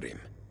 Pilgrim.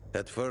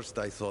 At first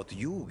I thought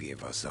you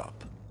gave us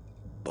up.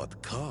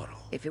 But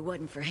Carl... If it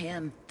wasn't for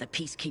him, the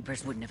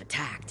Peacekeepers wouldn't have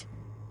attacked.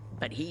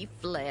 But he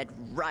fled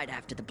right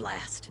after the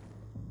blast.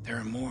 There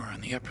are more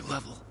on the upper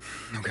level.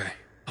 Okay,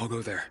 I'll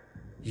go there.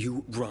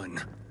 You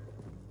run.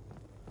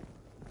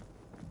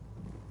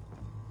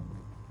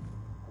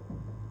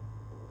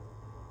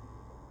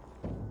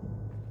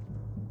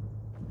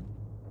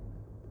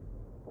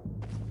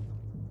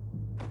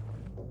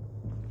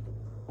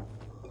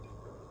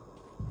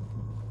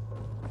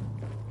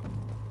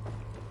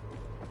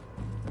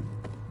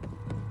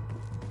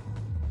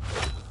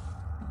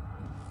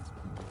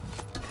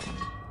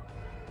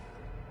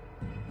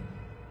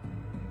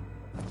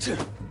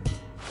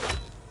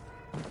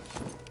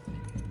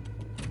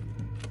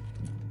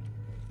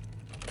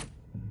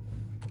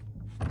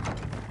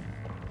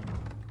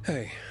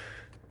 Hey.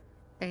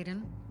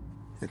 Aiden?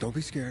 Don't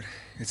be scared.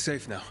 It's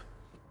safe now.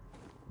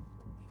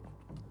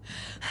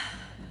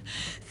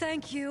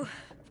 Thank you.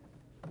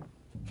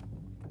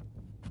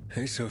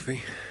 Hey,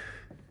 Sophie.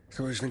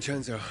 So where's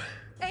Vincenzo?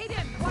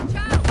 Aiden, watch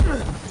out!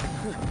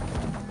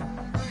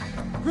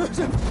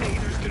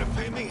 Aiden's gonna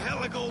pay me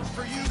hella gold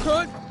for you.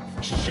 Cut!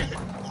 Shit.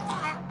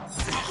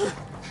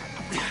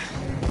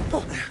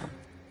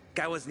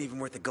 Guy wasn't even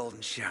worth a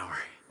golden shower.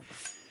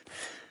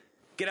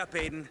 Get up,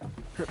 Aiden.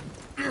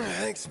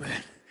 Thanks,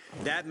 man.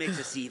 That makes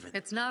us even.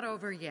 It's not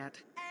over yet.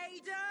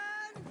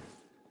 Aiden!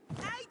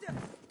 Aiden!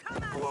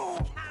 Come out,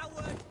 you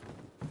coward!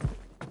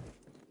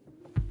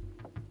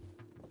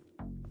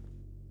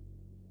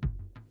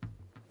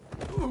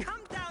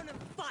 Come down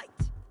and fight!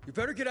 You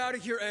better get out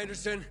of here,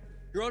 Anderson.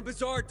 You're on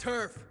Bazaar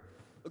turf.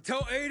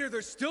 Tell Ader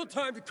there's still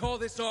time to call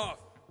this off.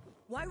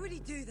 Why would he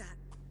do that?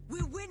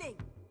 We're winning!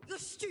 You're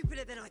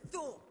stupider than I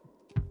thought!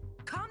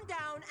 Calm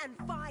down and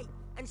fight,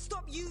 and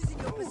stop using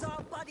your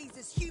Bazaar buddies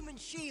as human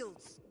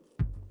shields!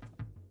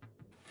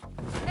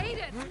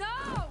 Aiden,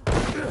 no!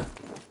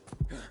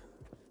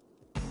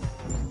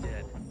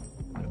 Dead.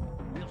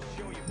 We'll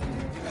show you what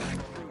to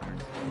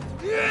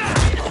do.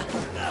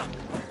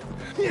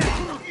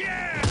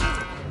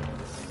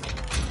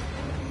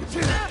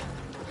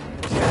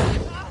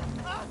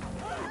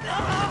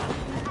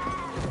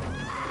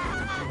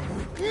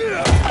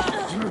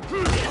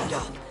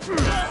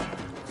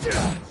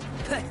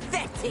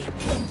 Pathetic!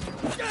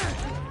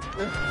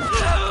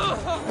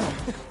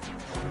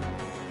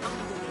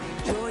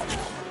 Enjoy.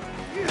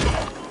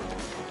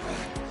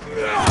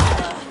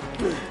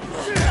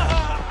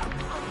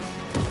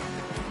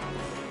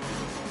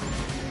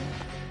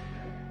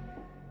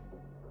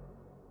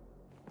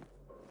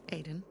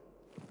 Aiden,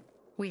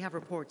 we have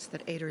reports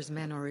that Ader's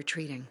men are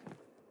retreating.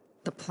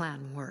 The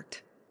plan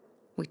worked.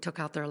 We took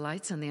out their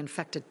lights and the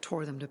infected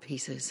tore them to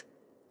pieces.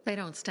 They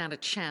don't stand a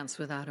chance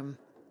without him.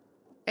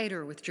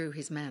 Ader withdrew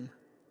his men.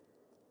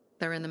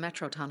 They're in the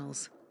metro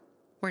tunnels.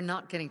 We're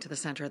not getting to the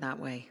center that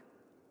way.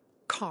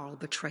 Carl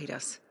betrayed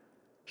us.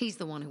 He's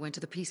the one who went to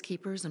the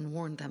Peacekeepers and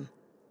warned them.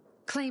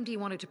 Claimed he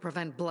wanted to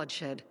prevent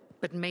bloodshed,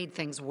 but made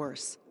things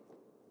worse.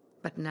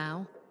 But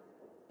now,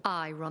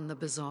 I run the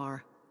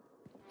Bazaar.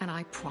 And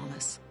I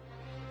promise,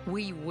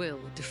 we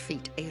will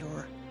defeat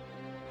Ader.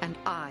 And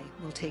I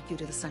will take you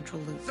to the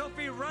central loop.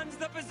 Sophie runs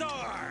the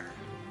Bazaar!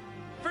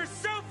 For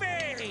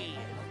Sophie!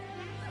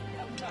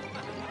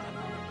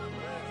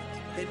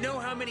 And know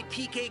how many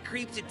PK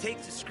creeps it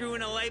takes to screw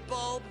in a light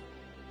bulb?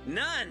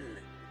 None!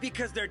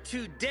 Because they're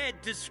too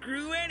dead to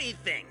screw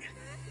anything!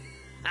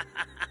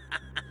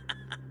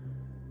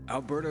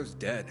 Alberto's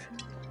dead.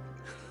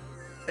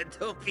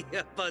 Don't be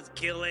a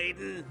buzzkill,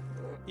 Aiden.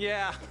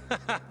 Yeah.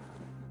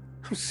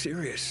 I'm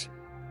serious.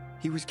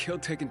 He was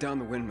killed taking down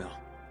the windmill.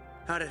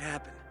 How'd it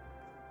happen?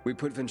 We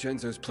put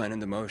Vincenzo's plan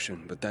into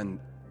motion, but then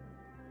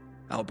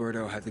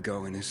Alberto had to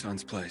go in his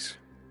son's place.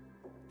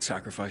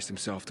 Sacrificed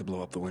himself to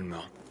blow up the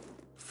windmill.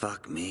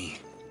 Fuck me.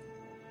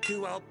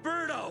 To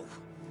Alberto!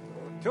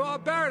 To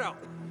Alberto!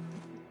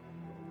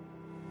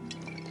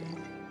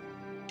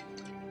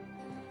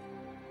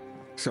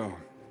 So,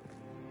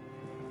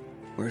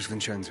 where's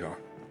Vincenzo?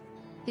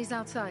 He's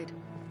outside.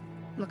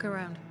 Look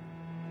around.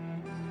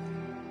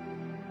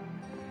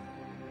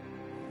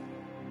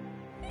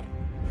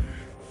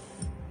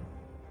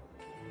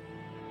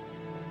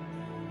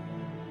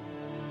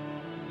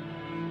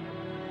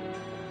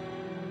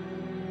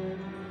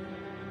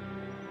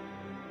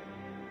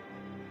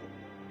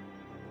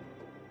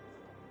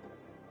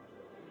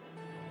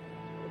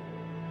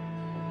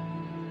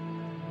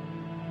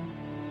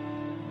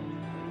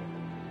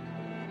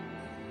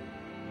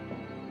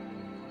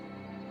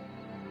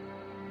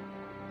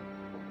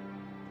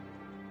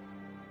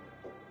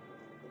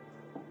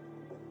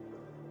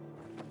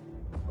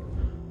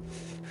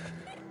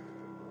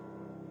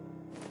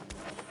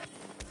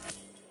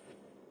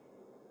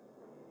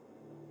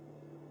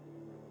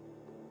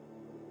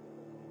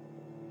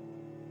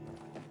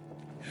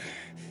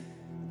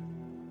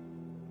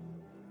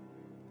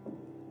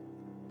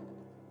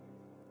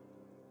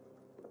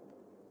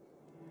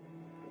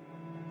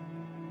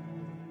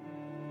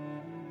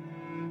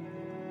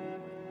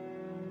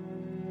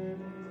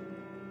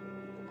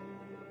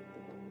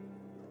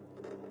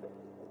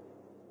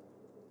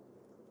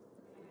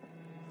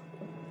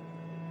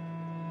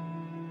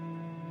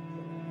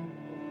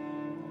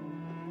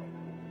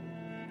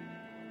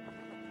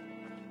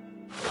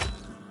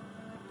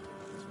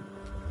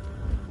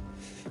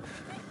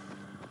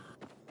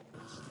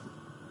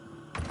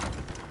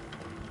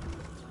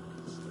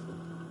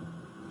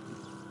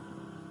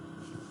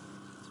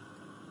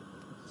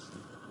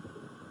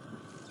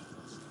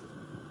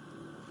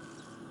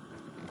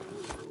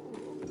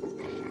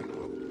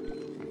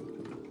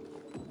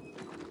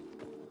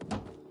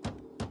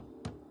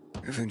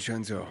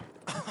 Vincenzo.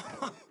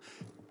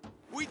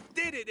 We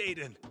did it,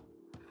 Aiden!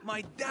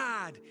 My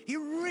dad, he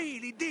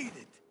really did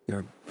it!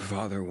 Your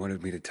father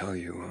wanted me to tell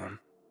you,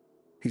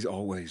 he's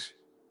always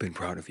been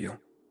proud of you.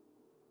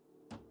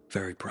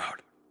 Very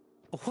proud.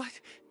 What?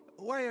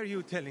 Why are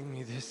you telling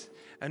me this,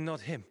 and not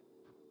him?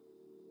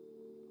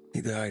 He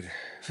died,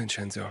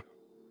 Vincenzo.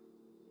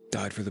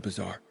 Died for the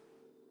Bazaar.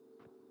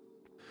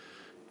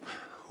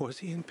 Was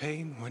he in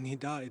pain when he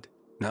died?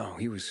 No,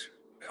 he was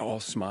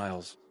all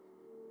smiles.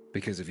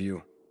 Because of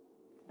you.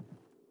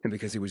 And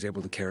because he was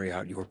able to carry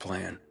out your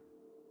plan.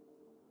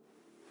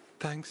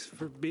 Thanks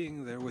for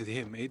being there with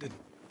him, Aiden.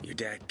 Your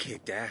dad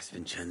kicked ass,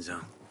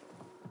 Vincenzo.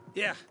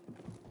 Yeah,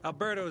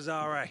 Alberto's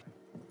all right.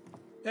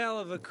 Hell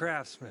of a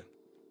craftsman.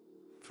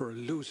 For a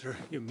loser,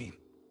 you mean?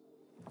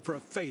 For a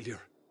failure.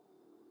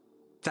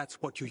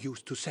 That's what you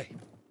used to say.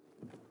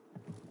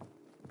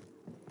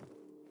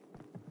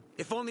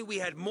 If only we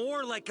had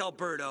more like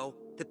Alberto,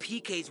 the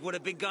PKs would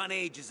have been gone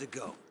ages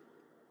ago.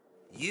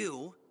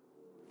 You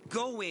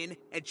go in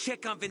and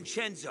check on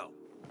Vincenzo.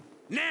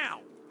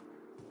 Now!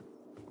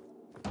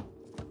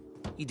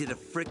 You did a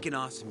frickin'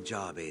 awesome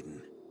job,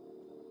 Aiden.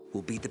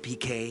 We'll beat the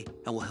PK,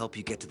 and we'll help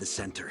you get to the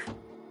center.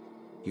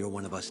 You're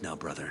one of us now,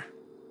 brother.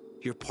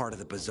 You're part of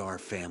the Bazaar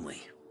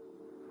family.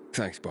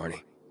 Thanks,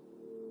 Barney.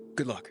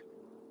 Good luck.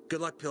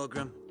 Good luck,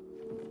 Pilgrim.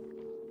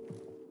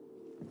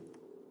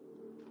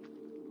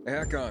 Hey,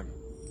 Hakon.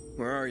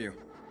 Where are you?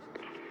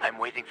 I'm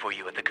waiting for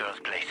you at the girl's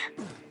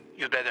place.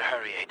 You'd better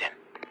hurry, Aiden.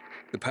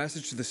 The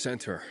passage to the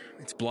center.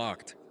 It's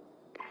blocked.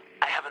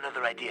 I have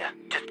another idea.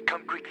 Just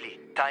come quickly.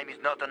 Time is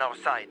not on our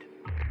side.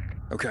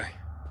 Okay.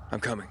 I'm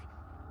coming.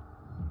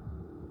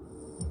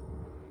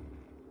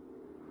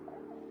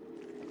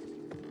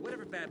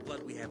 Whatever bad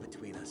blood we have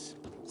between us,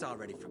 it's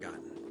already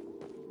forgotten.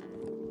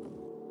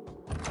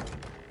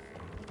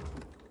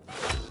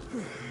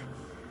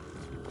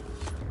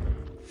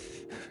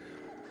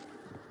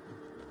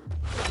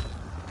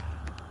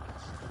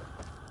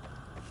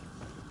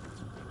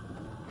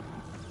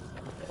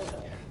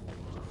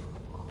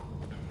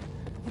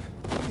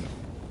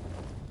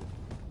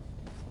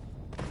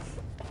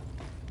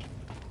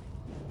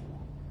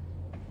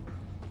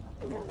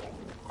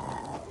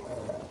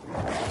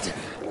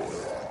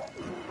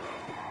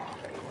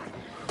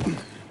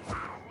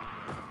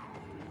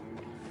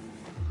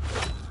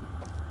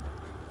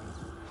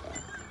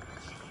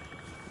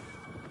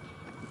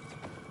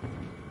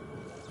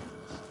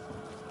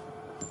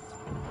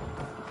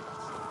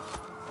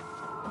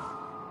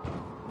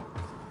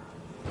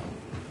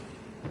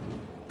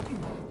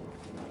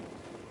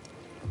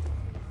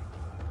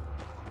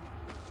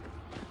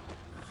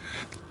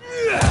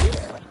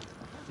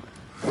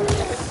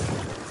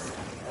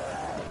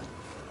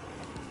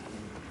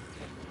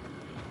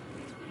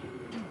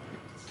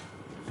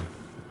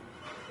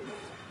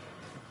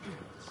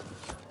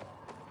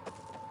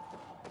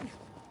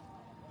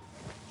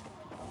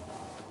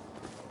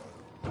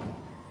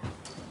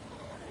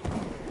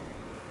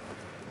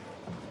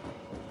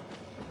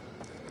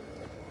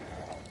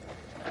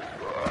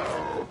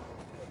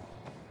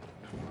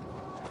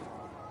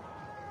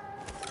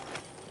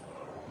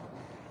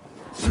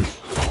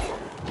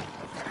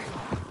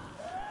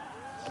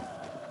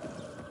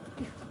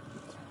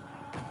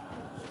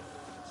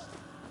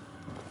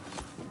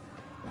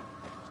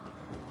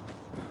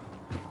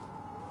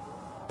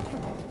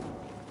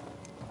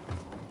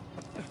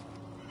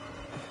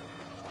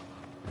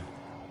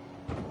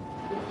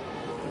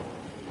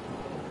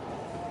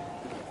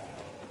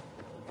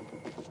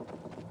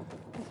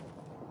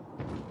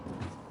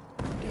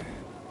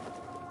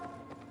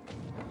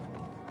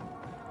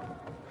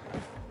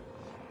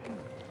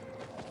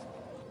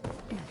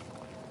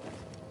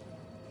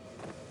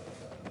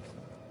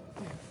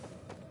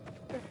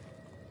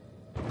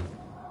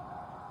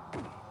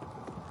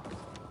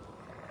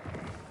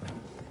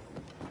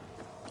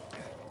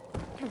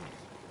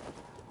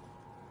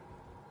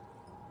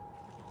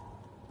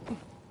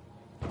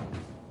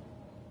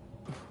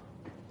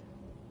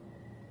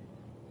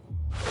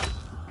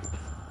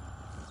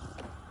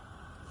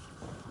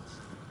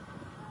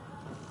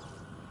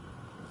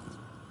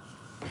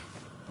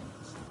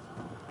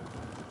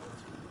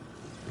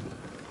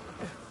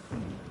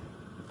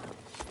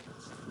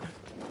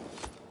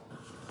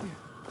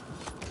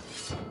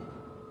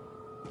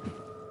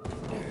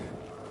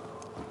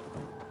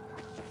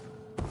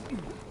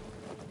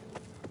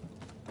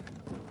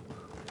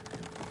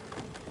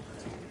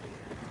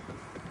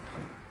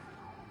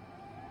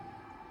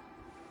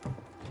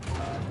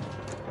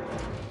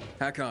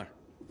 Hakon.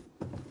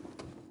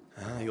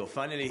 You're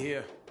finally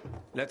here.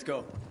 Let's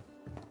go.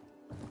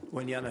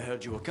 When Yana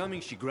heard you were coming,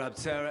 she grabbed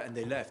Sarah and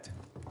they left.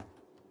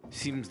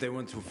 Seems they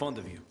weren't too fond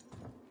of you.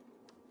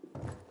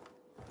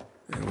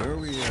 Hey, where are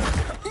we,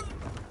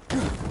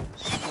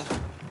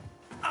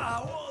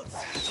 What?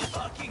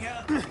 Fucking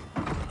hell!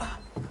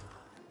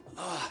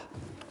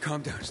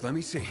 Calm down. Just let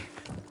me see.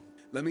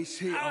 Let me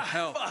see. I'll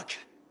help. Fuck!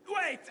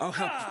 Wait! I'll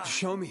help.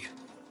 Show me.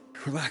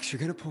 Relax. You're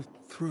gonna pull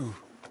through.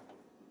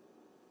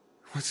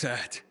 What's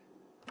that?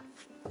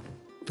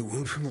 The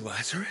wound from the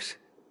Lazarus?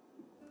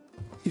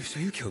 You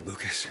say you killed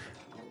Lucas.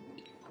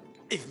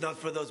 If not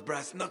for those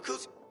brass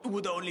knuckles, it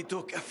would only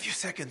took a few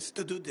seconds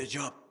to do the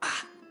job.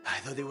 I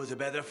thought he was a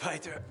better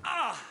fighter.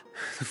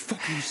 The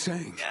fuck are you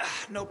saying?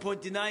 No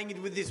point denying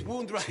it with this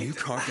wound, right? So you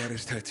carved out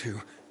his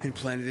tattoo and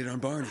planted it on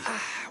Barney.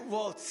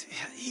 Waltz,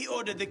 he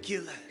ordered the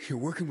kill. You're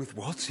working with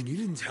Waltz and you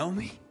didn't tell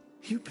me?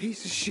 You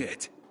piece of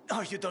shit.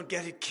 Oh, you don't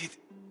get it, kid.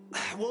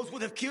 Waltz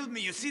would have killed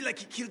me, you see, like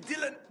he killed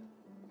Dylan.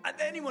 And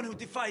anyone who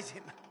defies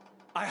him.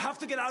 I have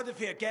to get out of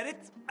here, get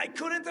it? I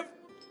couldn't have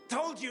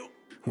told you.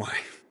 Why?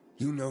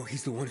 You know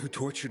he's the one who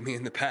tortured me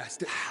in the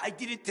past. I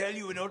didn't tell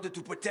you in order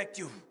to protect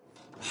you.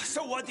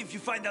 So what if you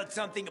find out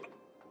something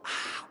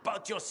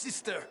about your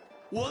sister?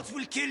 Waltz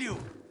will kill you.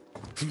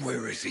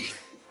 Where is he?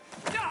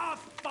 Ah,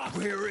 fuck!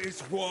 Where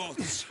is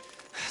Waltz?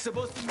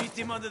 Supposed to meet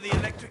him under the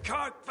electric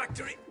car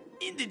factory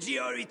in the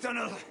GRE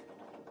tunnel.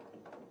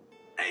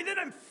 Hey, then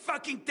I'm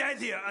fucking dead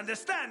here,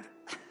 understand?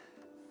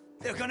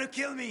 They're gonna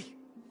kill me.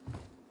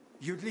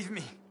 You'd leave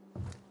me.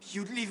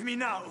 You'd leave me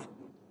now.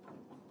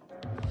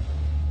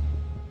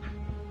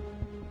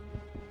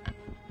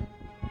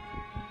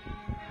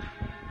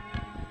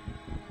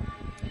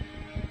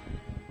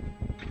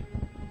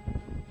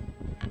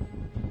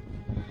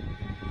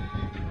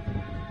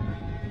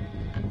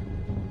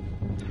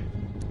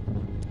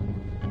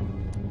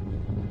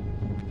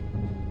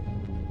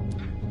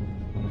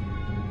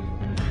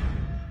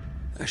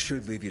 I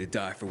should leave you to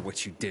die for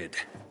what you did.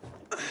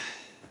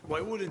 Why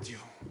wouldn't you?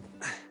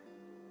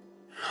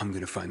 I'm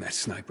gonna find that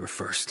sniper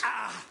first.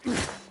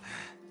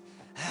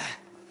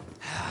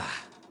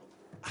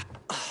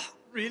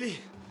 Really?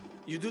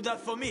 You do that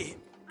for me?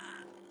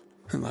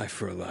 A life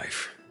for a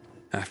life.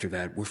 After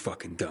that, we're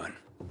fucking done.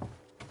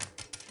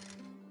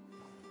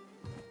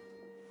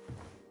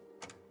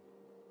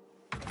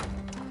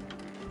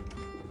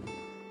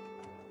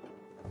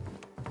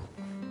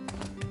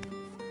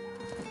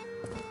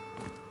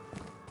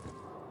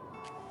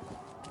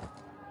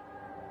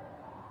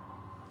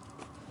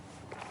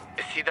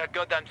 See that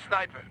goddamn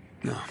sniper?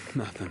 No,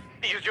 nothing.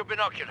 Use your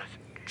binoculars.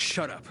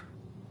 Shut up.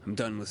 I'm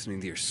done listening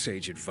to your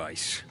sage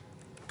advice.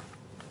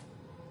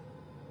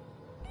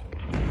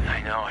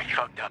 I know, I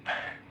fucked up.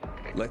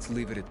 Let's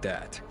leave it at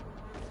that.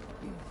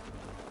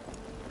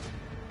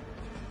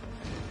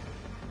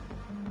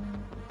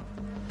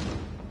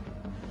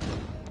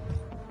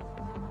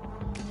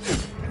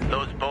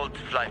 Those bolts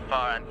fly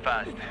far and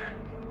fast.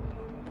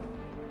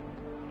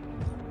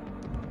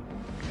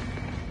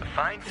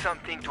 Find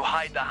something to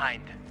hide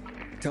behind.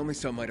 Tell me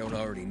something I don't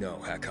already know,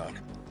 Hakon.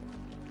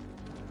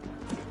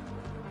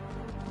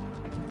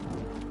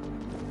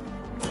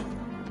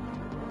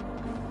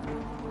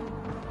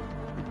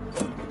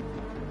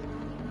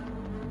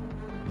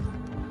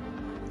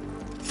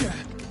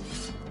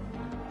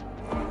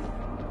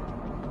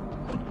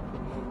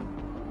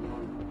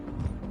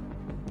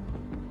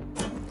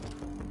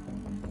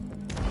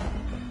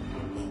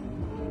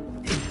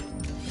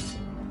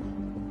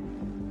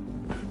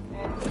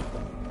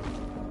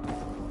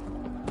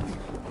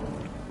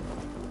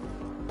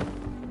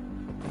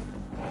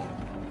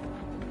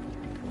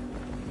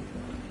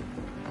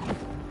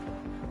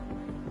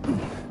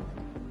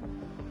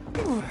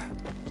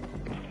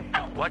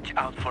 Watch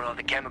out for all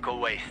the chemical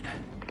waste.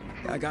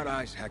 I got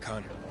eyes,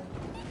 Hakon.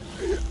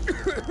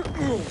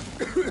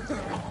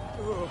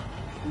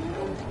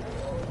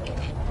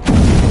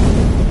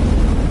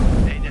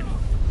 Aiden,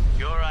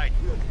 you alright?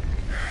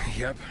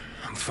 Yep,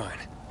 I'm fine.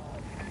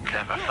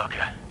 Clever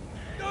fucker.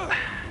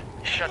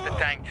 Shut the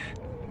tanks.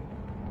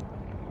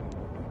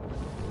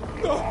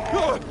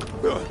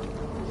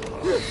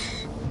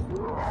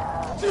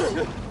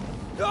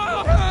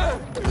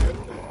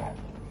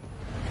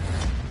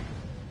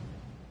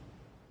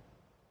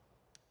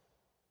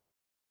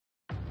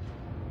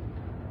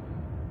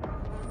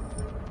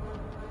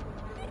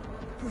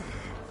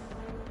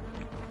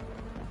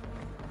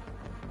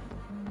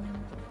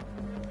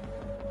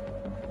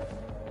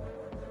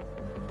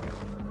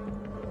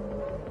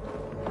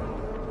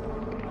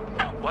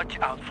 Watch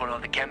out for all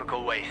the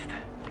chemical waste.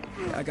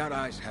 I got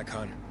eyes,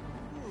 Hakon.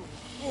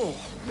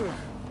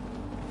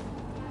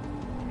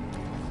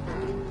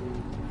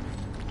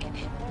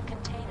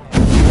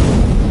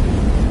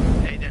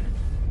 Aiden,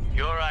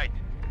 you alright?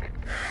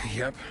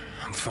 Yep,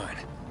 I'm fine.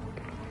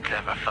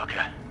 Clever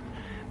fucker.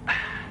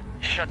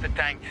 Shut the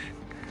tanks.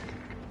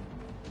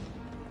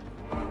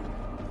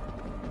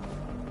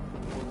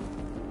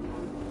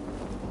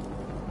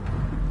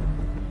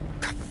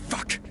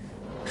 Fuck!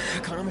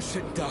 Hakon, I'm a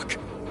shit duck.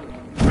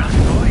 Run,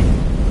 boy!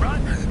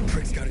 Run! That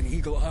prick's got an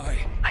eagle eye.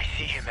 I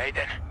see him,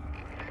 Aiden.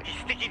 He's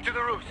sticking to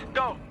the roofs.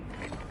 Go!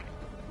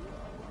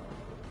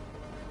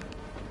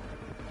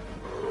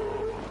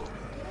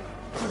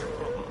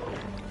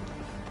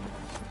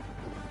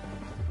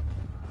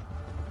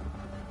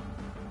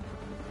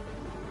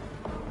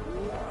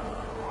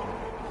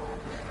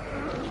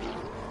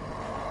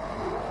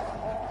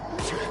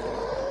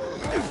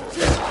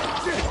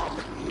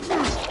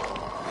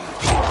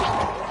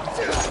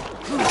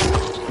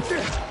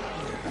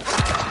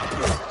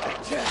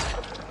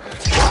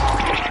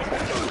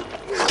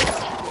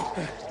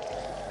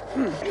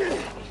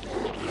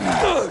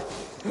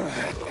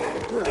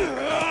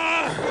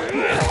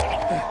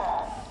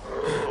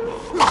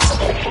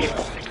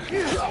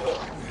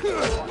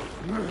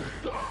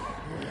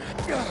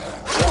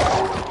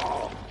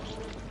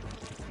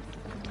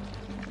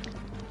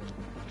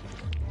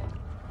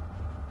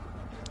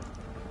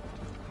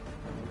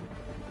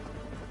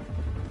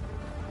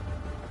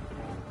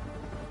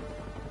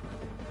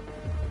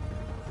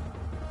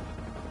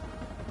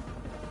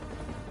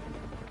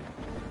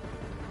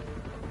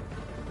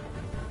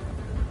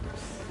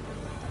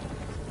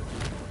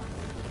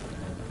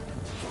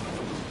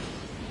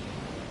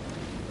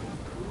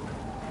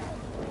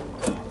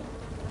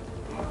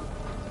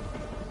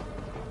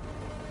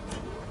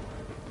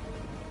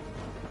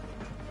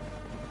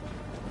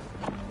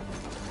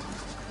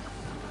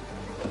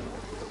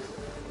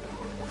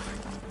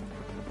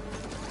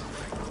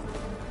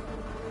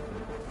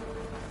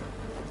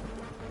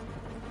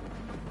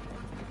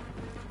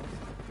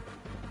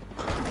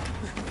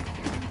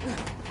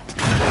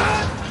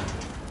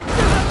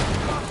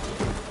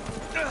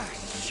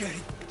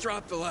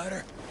 drop the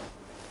ladder.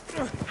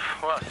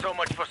 Well, so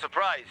much for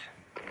surprise.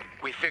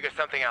 We figured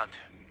something out.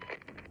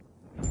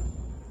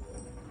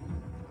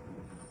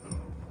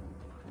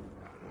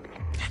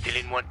 Still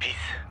in one piece?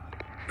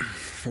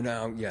 For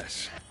now,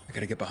 yes. I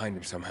gotta get behind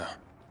him somehow.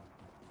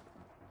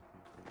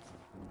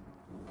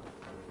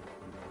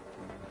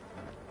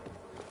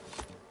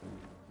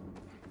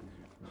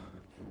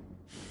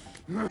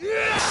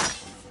 Yeah.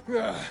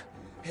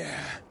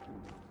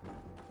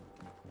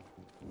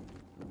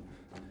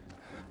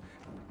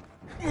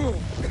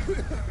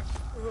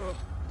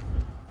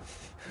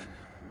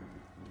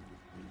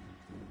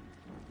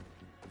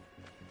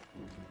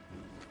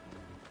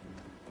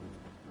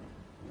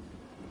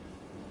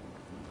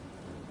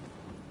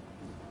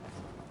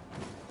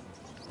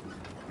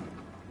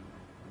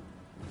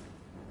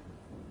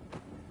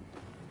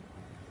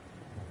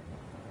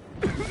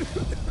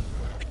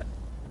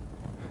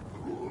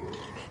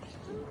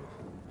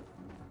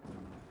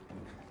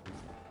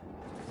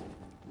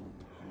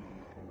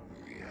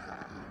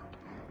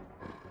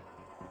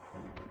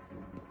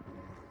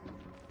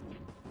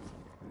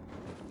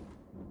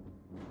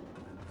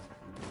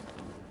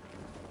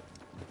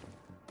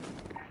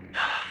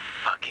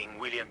 Fucking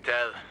William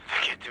Tell.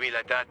 They get to me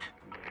like that.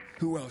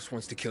 Who else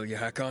wants to kill you,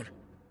 Hakon?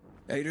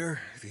 Ader?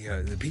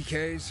 The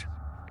PKs?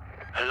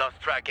 I lost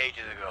track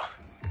ages ago.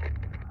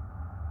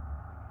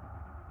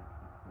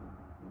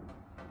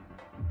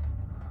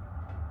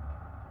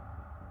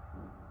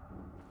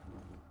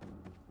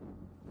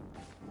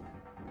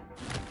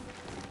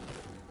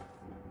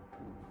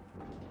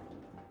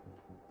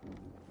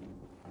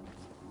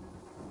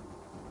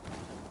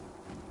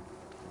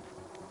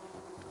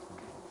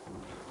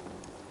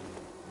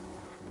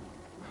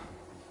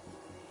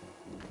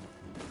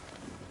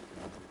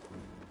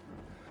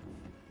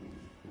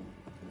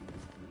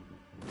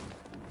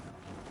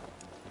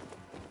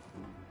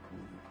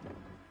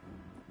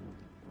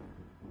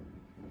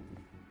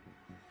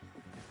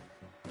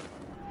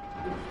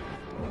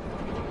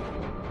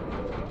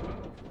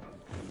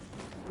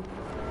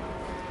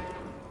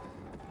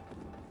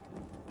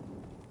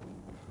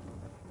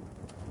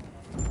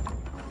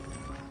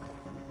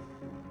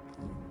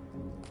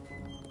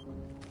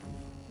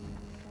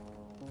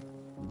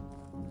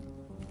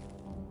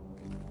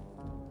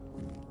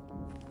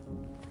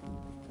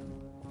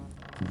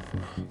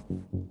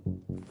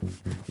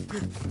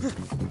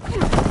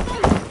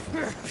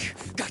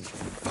 Gotcha,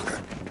 fucker.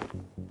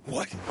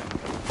 What?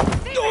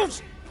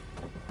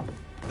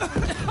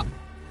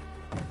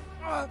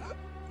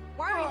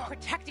 Why are you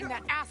protecting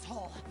that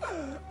asshole?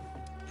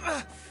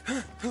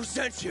 Who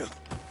sent you?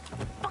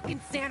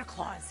 Fucking Santa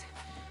Claus.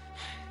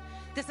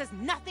 This has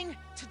nothing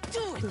to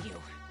do with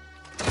you.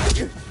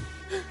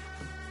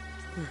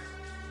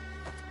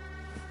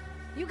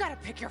 You gotta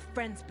pick your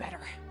friends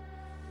better.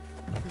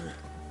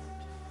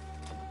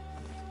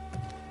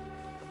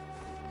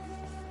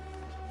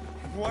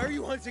 Why are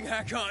you hunting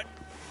Hakon?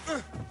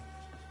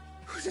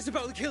 Is this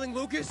about killing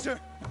Lucas, or...?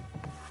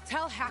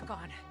 Tell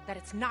Hakon that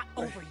it's not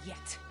over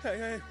yet.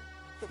 Hey.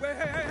 Wait.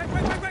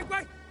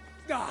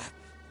 Ah.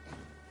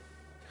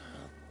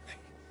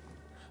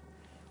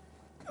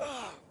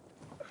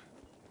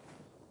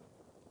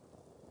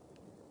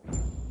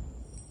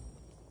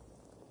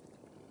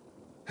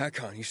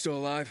 Hakon, you still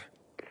alive?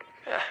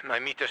 My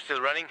meter's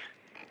still running?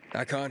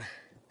 Hakon,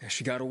 yeah,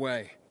 she got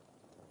away.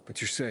 But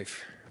you're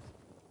safe.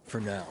 For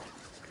now.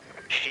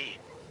 She?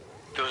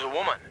 There was a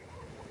woman.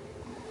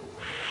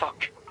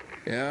 Fuck.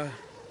 Yeah?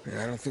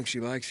 I don't think she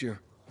likes you.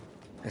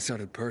 That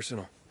sounded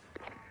personal.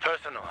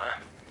 Personal, huh?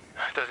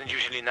 Doesn't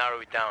usually narrow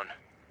it down.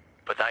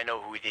 But I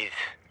know who it is.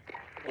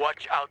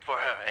 Watch out for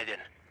her, Eden.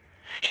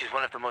 She's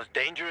one of the most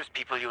dangerous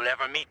people you'll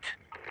ever meet.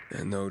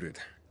 Noted.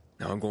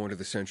 Now I'm going to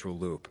the Central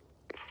Loop.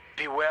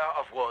 Beware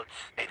of Waltz,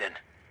 Eden.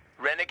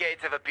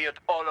 Renegades have appeared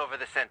all over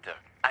the center,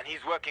 and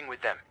he's working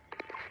with them.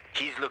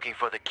 He's looking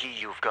for the key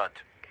you've got.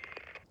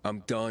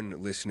 I'm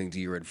done listening to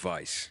your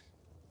advice.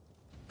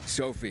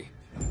 Sophie,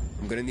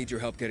 I'm gonna need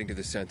your help getting to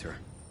the center.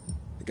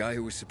 The guy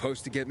who was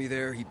supposed to get me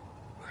there,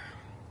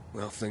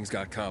 well, things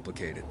got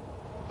complicated.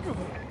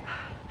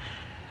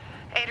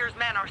 Ader's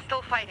men are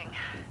still fighting.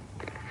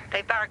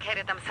 They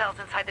barricaded themselves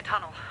inside the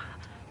tunnel.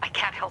 I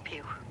can't help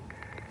you.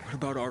 What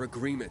about our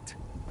agreement?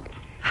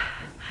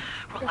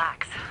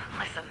 Relax.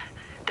 Listen,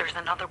 there's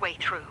another way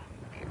through.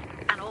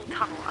 An old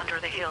tunnel under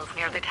the hills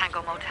near the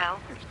Tango Motel.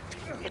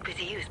 It was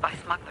used by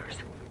smugglers.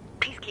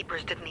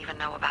 Peacekeepers didn't even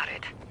know about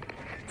it.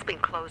 It's been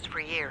closed for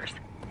years.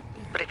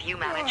 But if you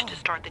manage to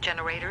start the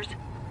generators,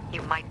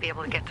 you might be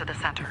able to get to the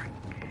center.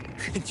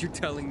 And you're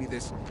telling me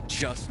this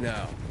just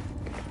now?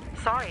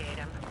 Sorry,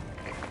 Aiden.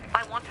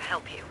 I want to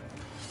help you.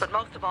 But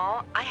most of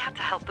all, I have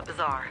to help the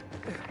Bazaar.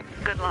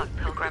 Good luck,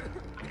 Pilgrim.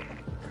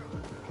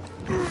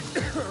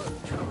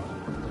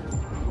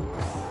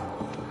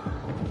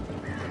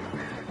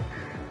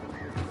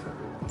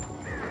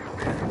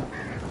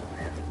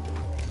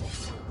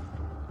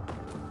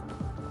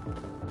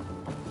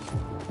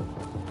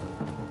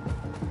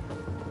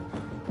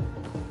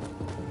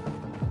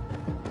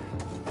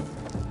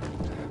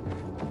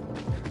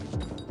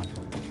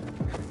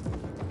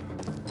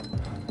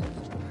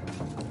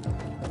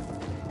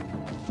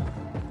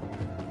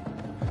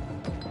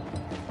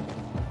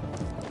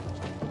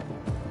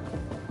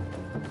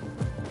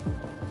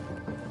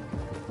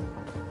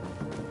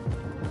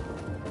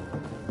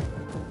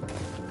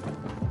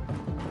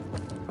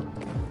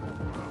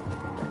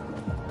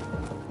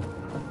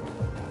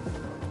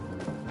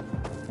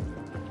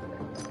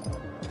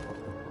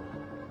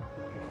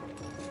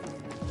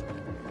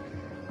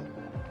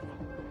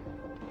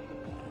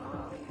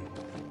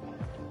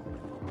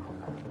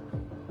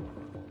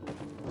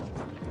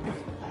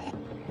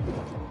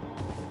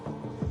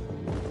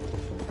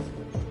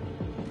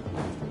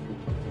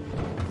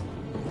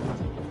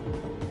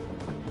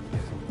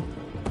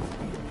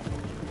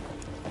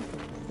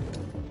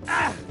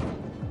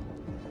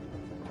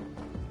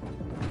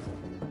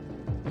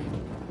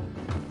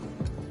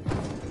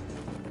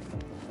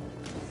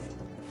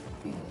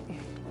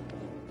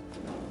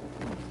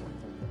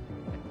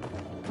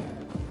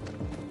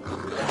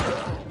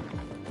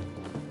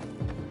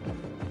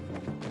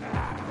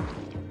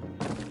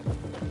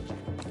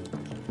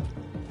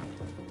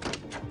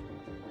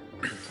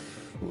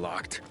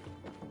 it.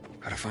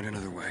 Gotta find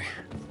another way.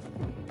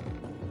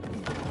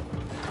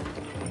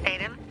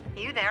 Aiden,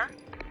 you there?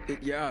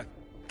 Yeah,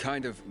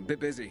 kind of. Bit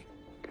busy.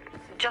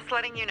 Just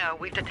letting you know,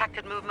 we've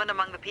detected movement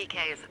among the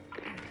PKs.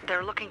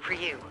 They're looking for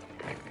you.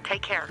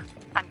 Take care,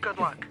 and good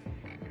luck.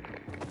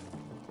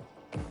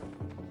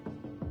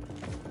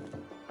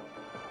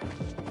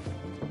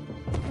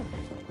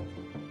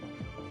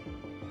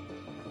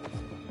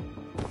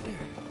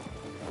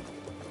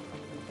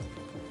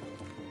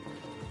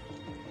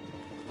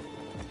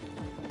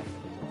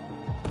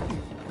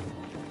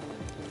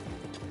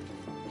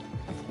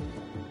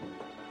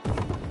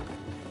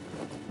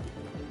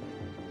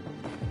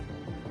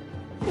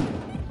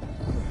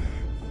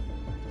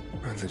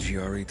 The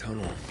GRE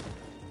tunnel.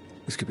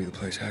 This could be the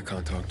place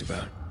Hakon talked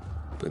about,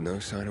 but no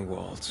sign of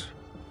Waltz.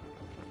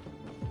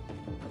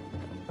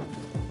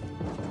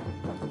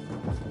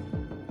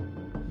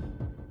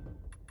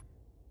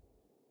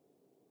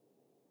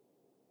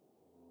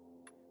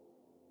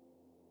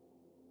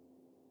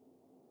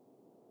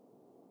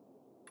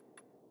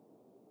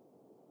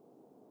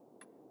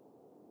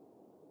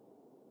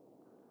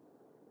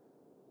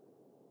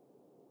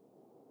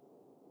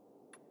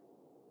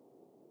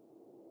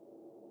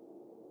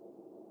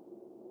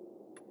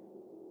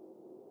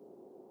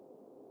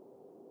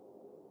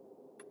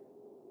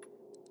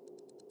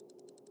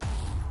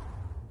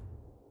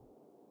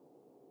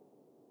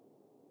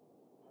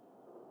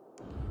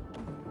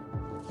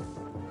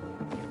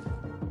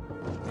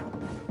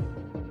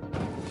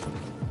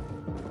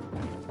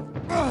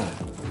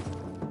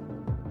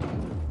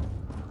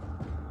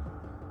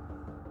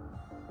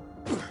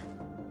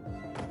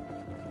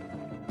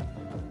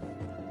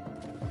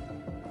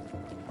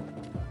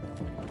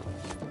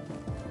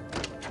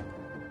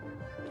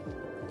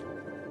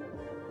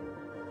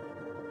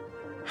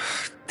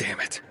 Damn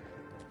it.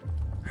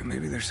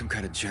 Maybe there's some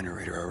kind of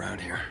generator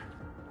around here.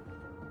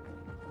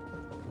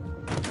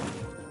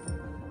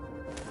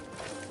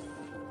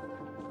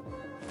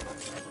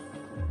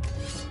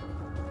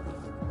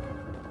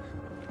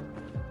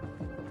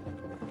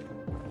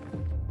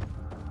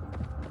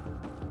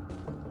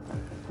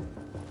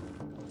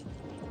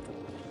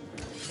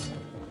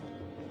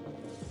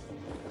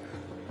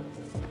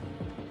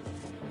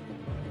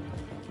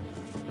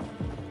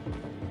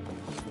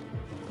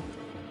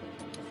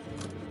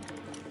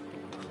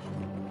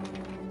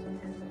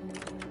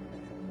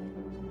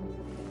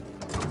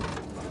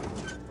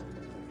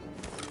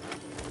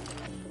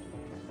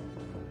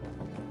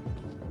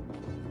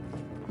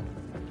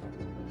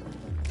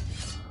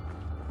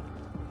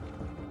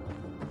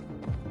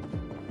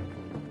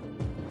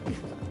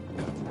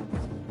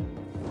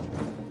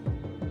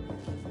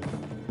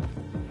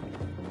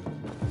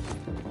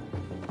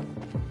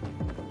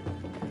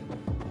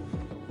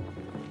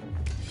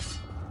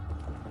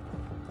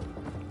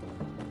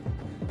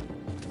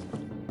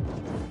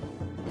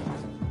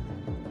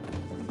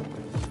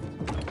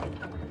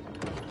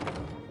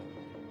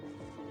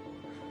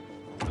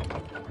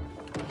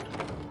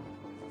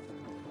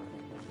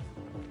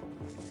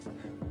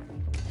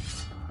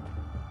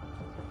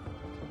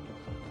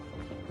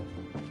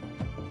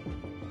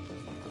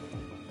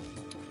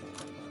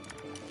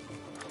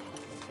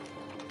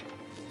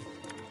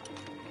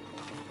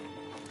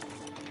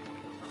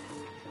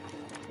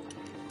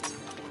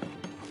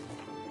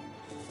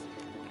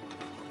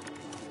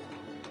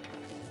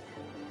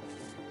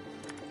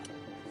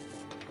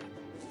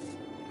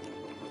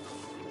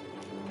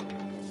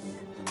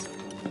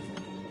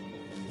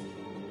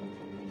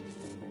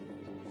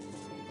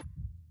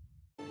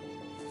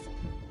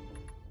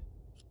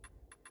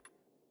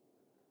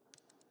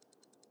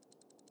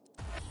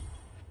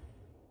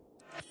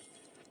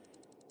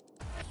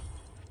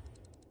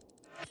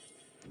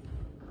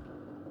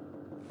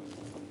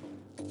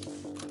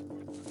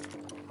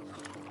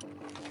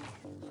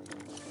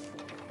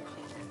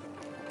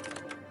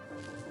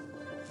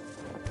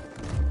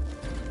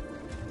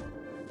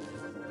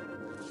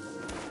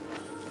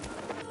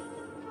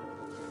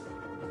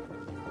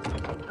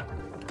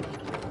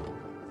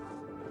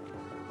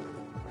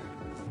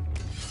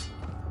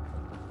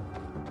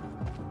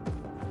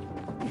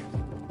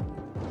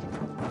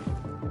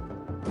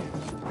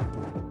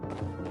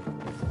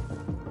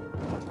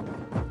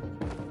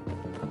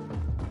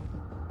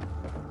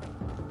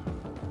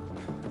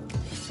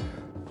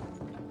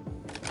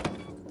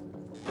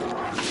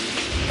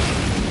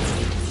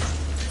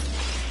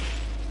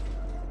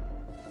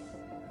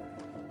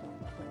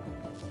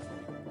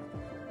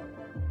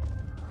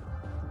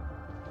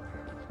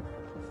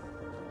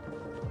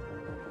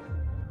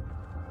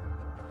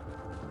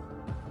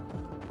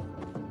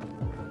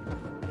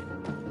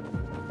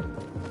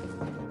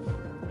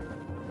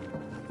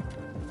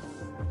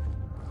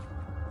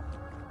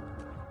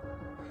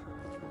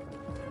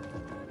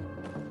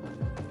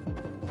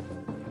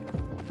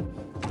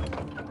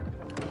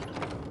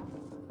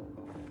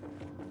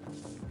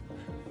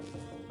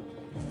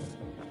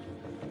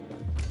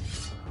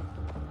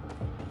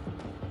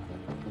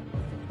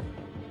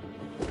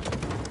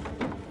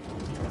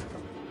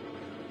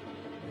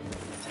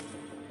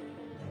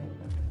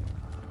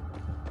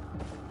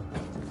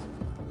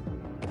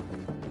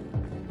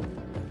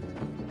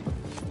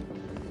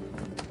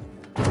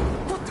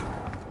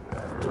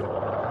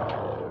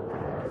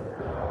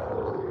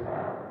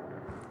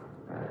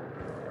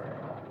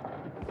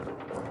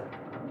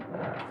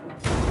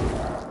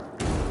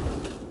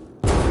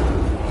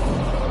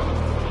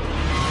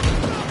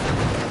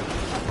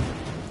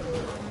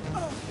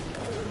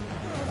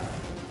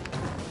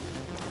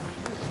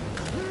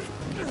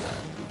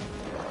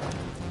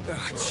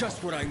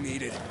 Just what I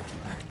needed.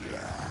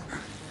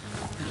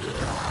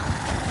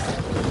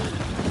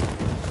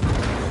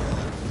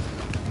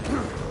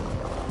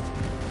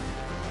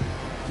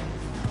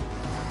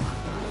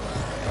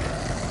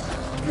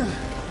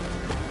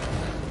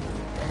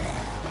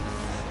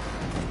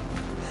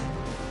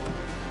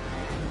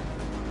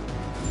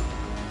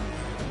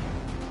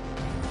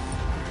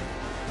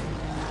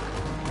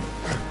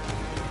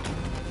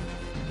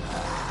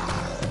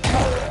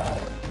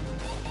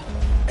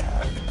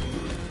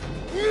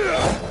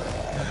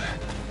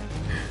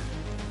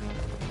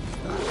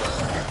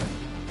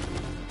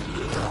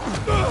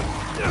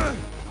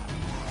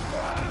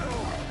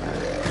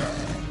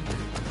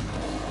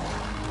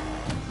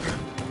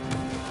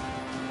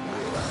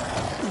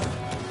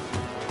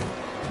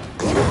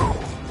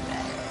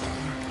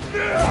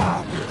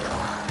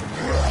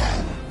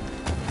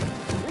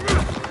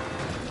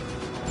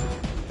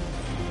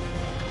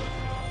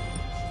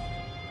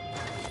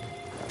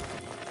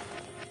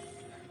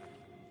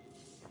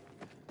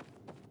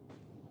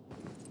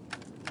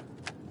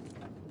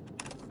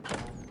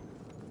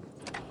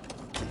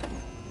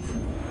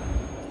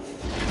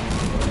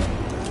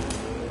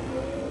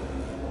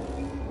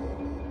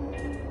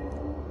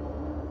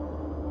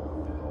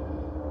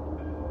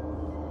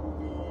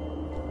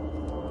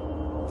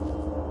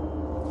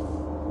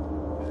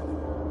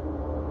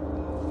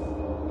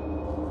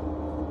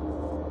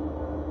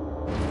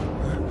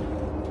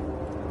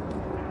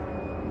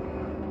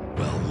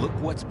 Look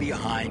what's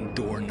behind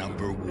door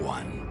number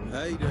 1.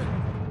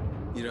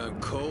 Aiden, you don't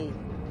call,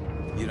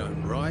 you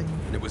don't write,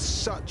 and it was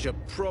such a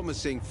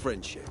promising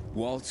friendship.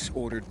 Waltz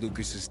ordered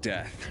Lucas's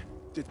death.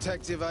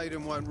 Detective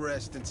Aiden won't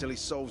rest until he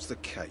solves the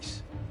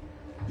case.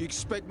 You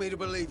expect me to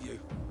believe you?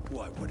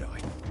 Why would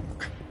I?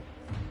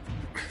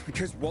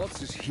 Because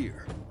Waltz is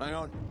here. Hang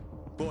on.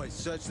 Boys,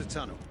 search the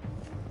tunnel.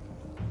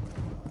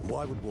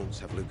 Why would Waltz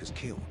have Lucas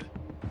killed?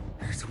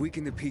 To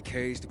weaken the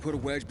PKs, to put a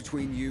wedge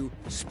between you,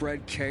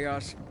 spread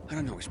chaos. I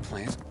don't know his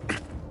plans.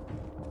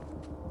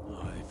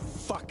 I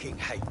fucking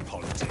hate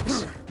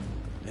politics.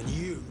 And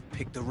you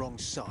picked the wrong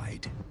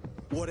side.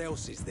 What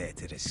else is there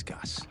to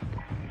discuss?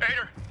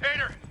 Aider!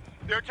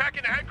 They're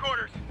attacking the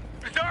headquarters!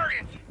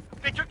 Bizarrians!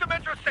 They took the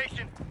metro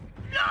station!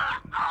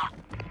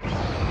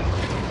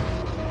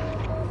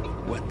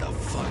 What the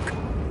fuck?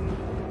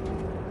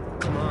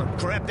 Come on,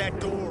 grab that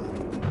door!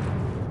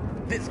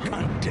 This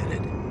cunt did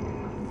it.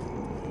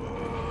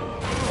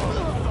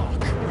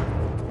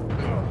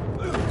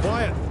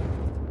 Quiet!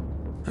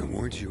 I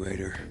warned you,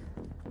 Ader.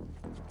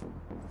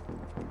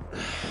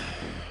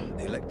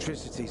 The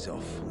electricity's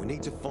off. We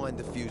need to find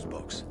the fuse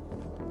box.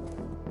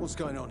 What's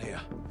going on here?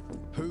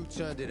 Who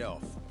turned it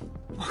off?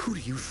 Who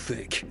do you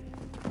think?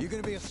 You're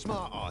gonna be a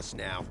smart ass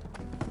now.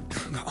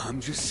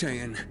 I'm just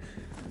saying,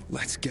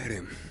 let's get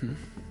him. Hmm?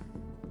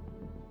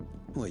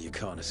 Well, you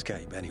can't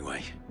escape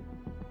anyway.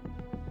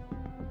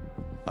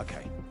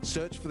 Okay,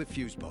 search for the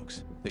fuse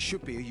box. There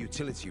should be a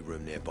utility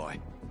room nearby.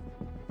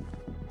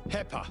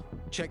 Hepper,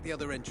 check the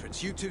other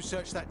entrance. You two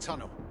search that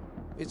tunnel.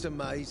 It's a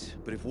maze,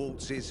 but if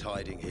Waltz is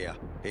hiding here,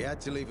 he had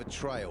to leave a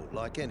trail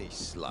like any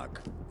slug.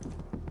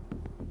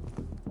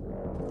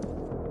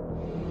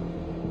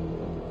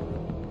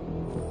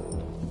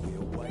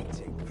 We're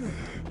waiting.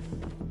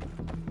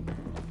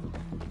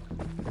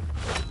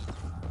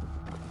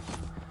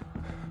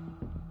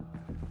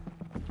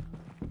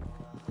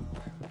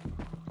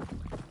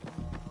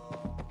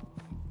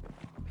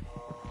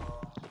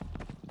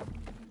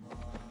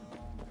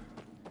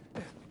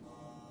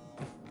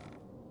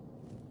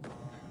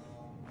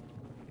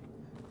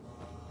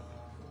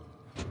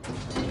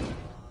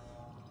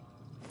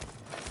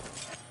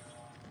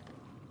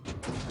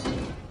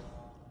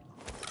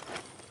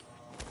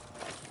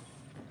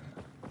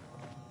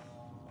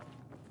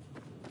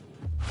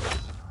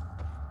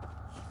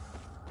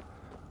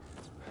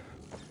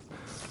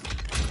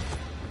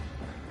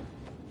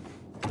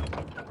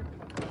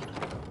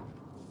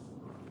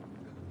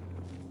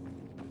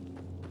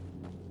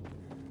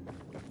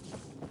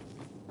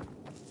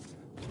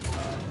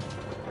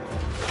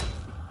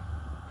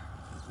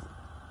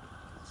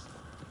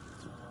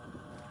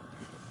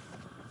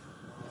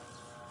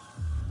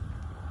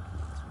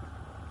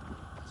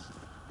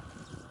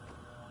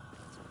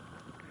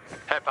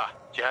 Hepper,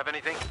 do you have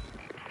anything?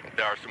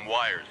 There are some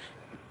wires,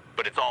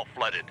 but it's all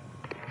flooded.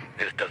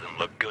 This doesn't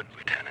look good,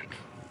 Lieutenant.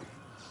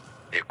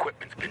 The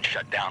equipment's been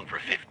shut down for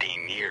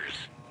 15 years.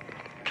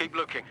 Keep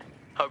looking.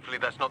 Hopefully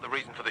that's not the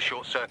reason for the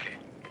short circuit.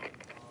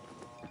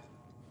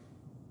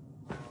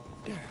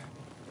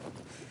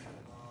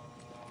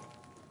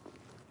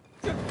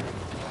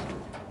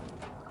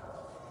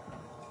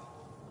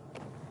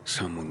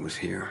 Someone was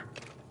here.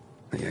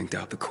 They yanked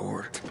out the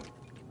cord.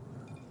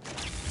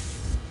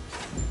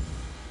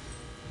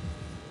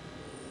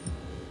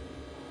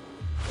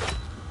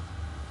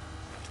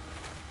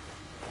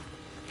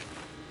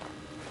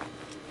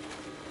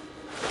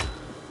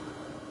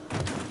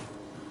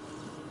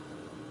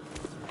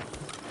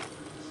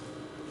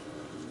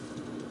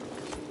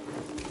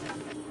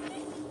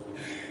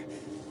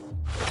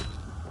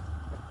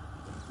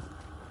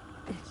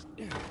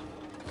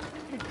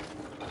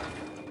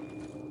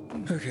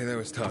 Okay, that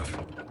was tough.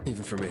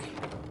 Even for me.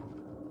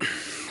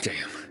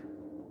 Damn.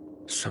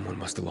 Someone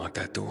must have locked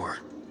that door.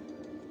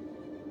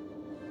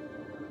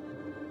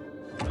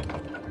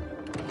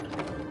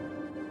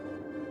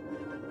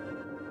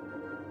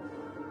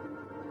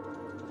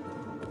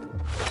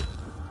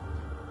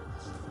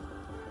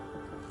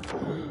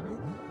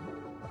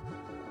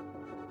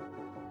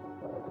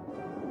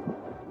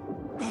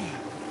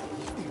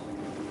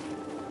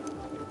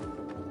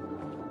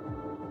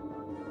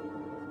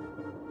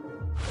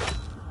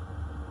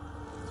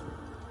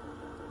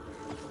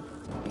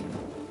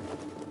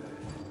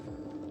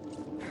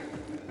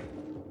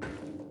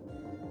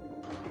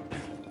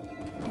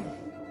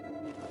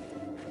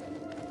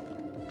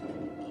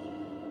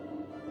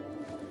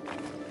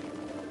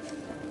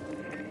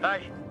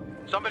 Hey,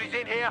 somebody's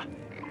in here.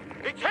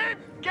 It's him!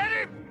 Get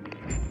him!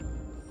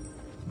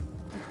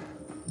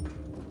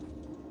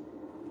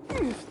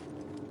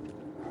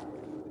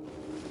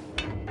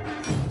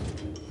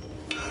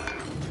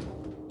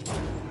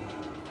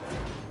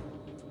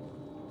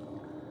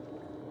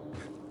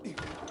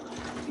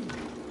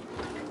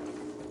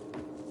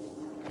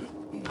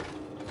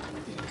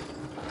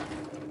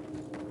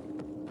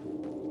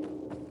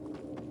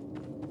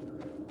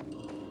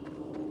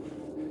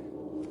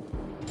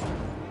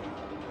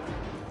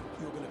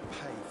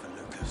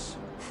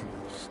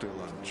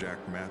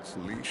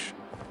 Leash.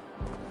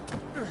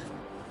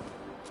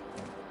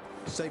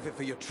 Save it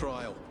for your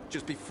trial,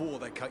 just before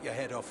they cut your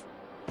head off.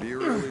 Do you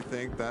really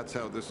think that's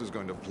how this is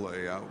going to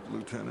play out,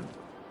 Lieutenant?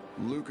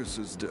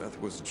 Lucas's death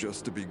was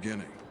just the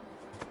beginning.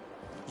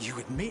 You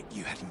admit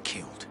you hadn't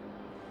killed.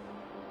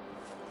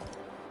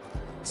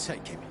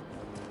 Take him.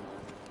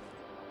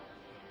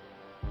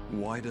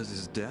 Why does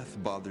his death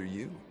bother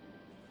you?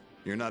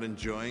 You're not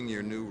enjoying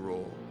your new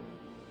role?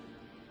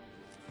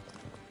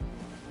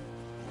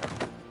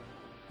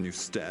 New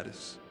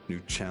status,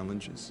 new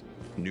challenges,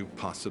 new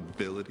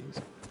possibilities.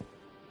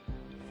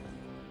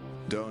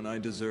 Don't I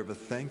deserve a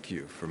thank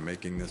you for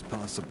making this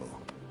possible?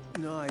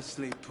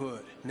 Nicely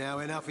put. Now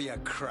enough of your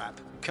crap.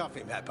 Cuff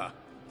him, Hepper.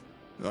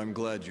 I'm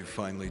glad you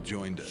finally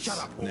joined us. Shut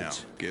up, Walt. Now,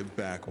 give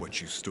back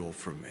what you stole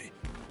from me.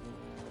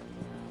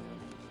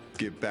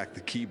 Give back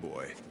the key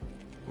boy,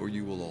 or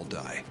you will all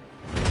die.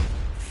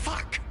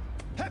 Fuck!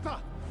 Hepper!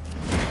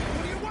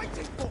 What are you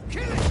waiting for?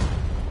 Kill him!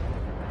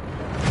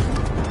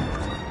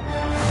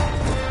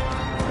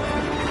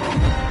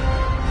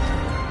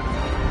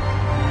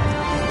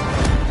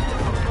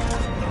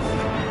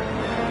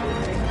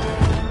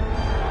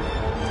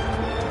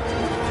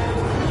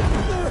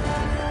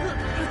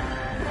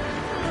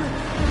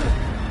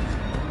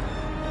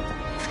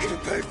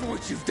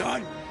 You've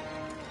done?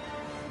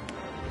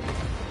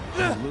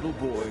 The little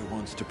boy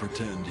wants to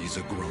pretend he's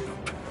a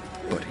grown-up,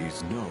 but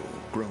he's no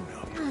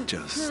grown-up,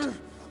 just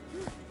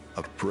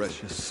a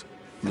precious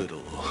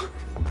little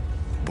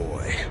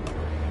boy.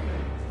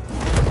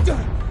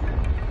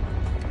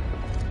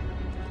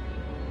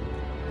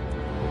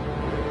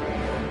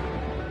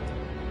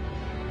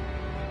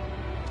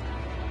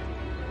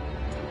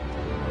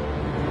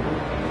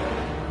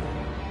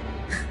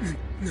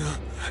 No.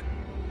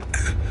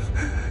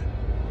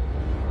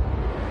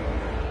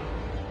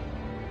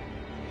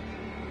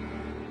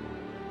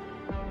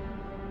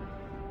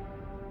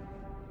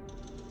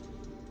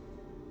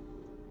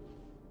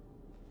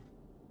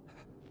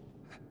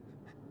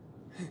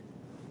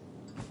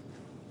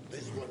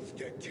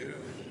 Too.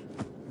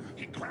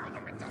 He ground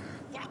him into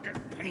fucking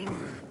pain.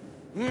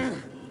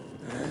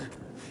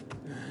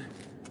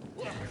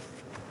 Look,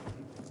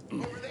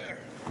 over there.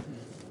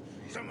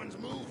 Someone's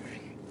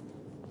moving.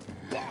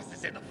 Boss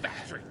is in the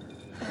factory.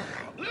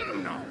 Let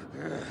him know.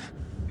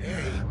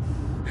 Hey,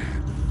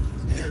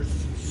 there's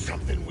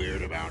something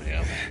weird about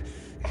him.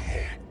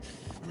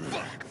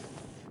 Fuck.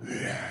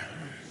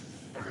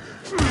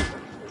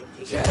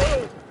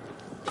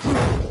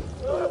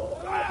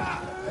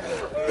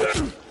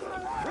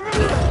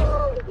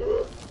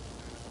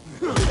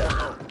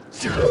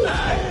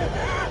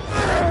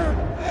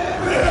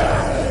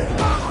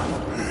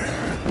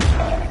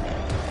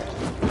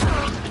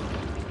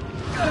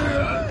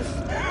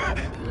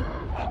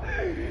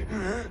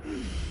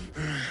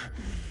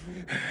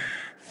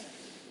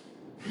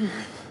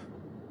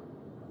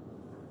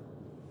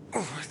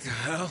 What the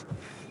hell?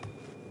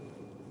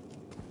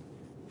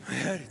 My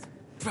head is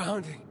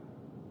pounding.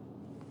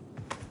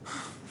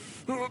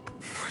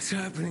 What's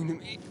happening to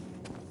me?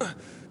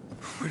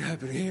 What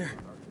happened here?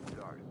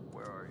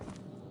 Where are you?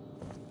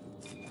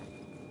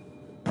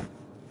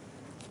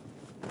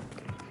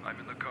 I'm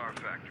in the car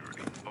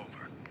factory.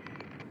 Over.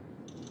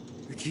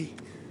 The key.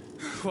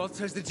 Walt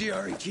has the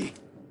GRE key.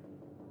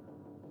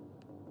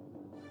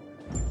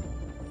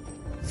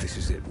 This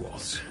is it,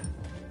 Waltz.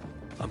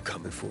 I'm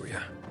coming for you.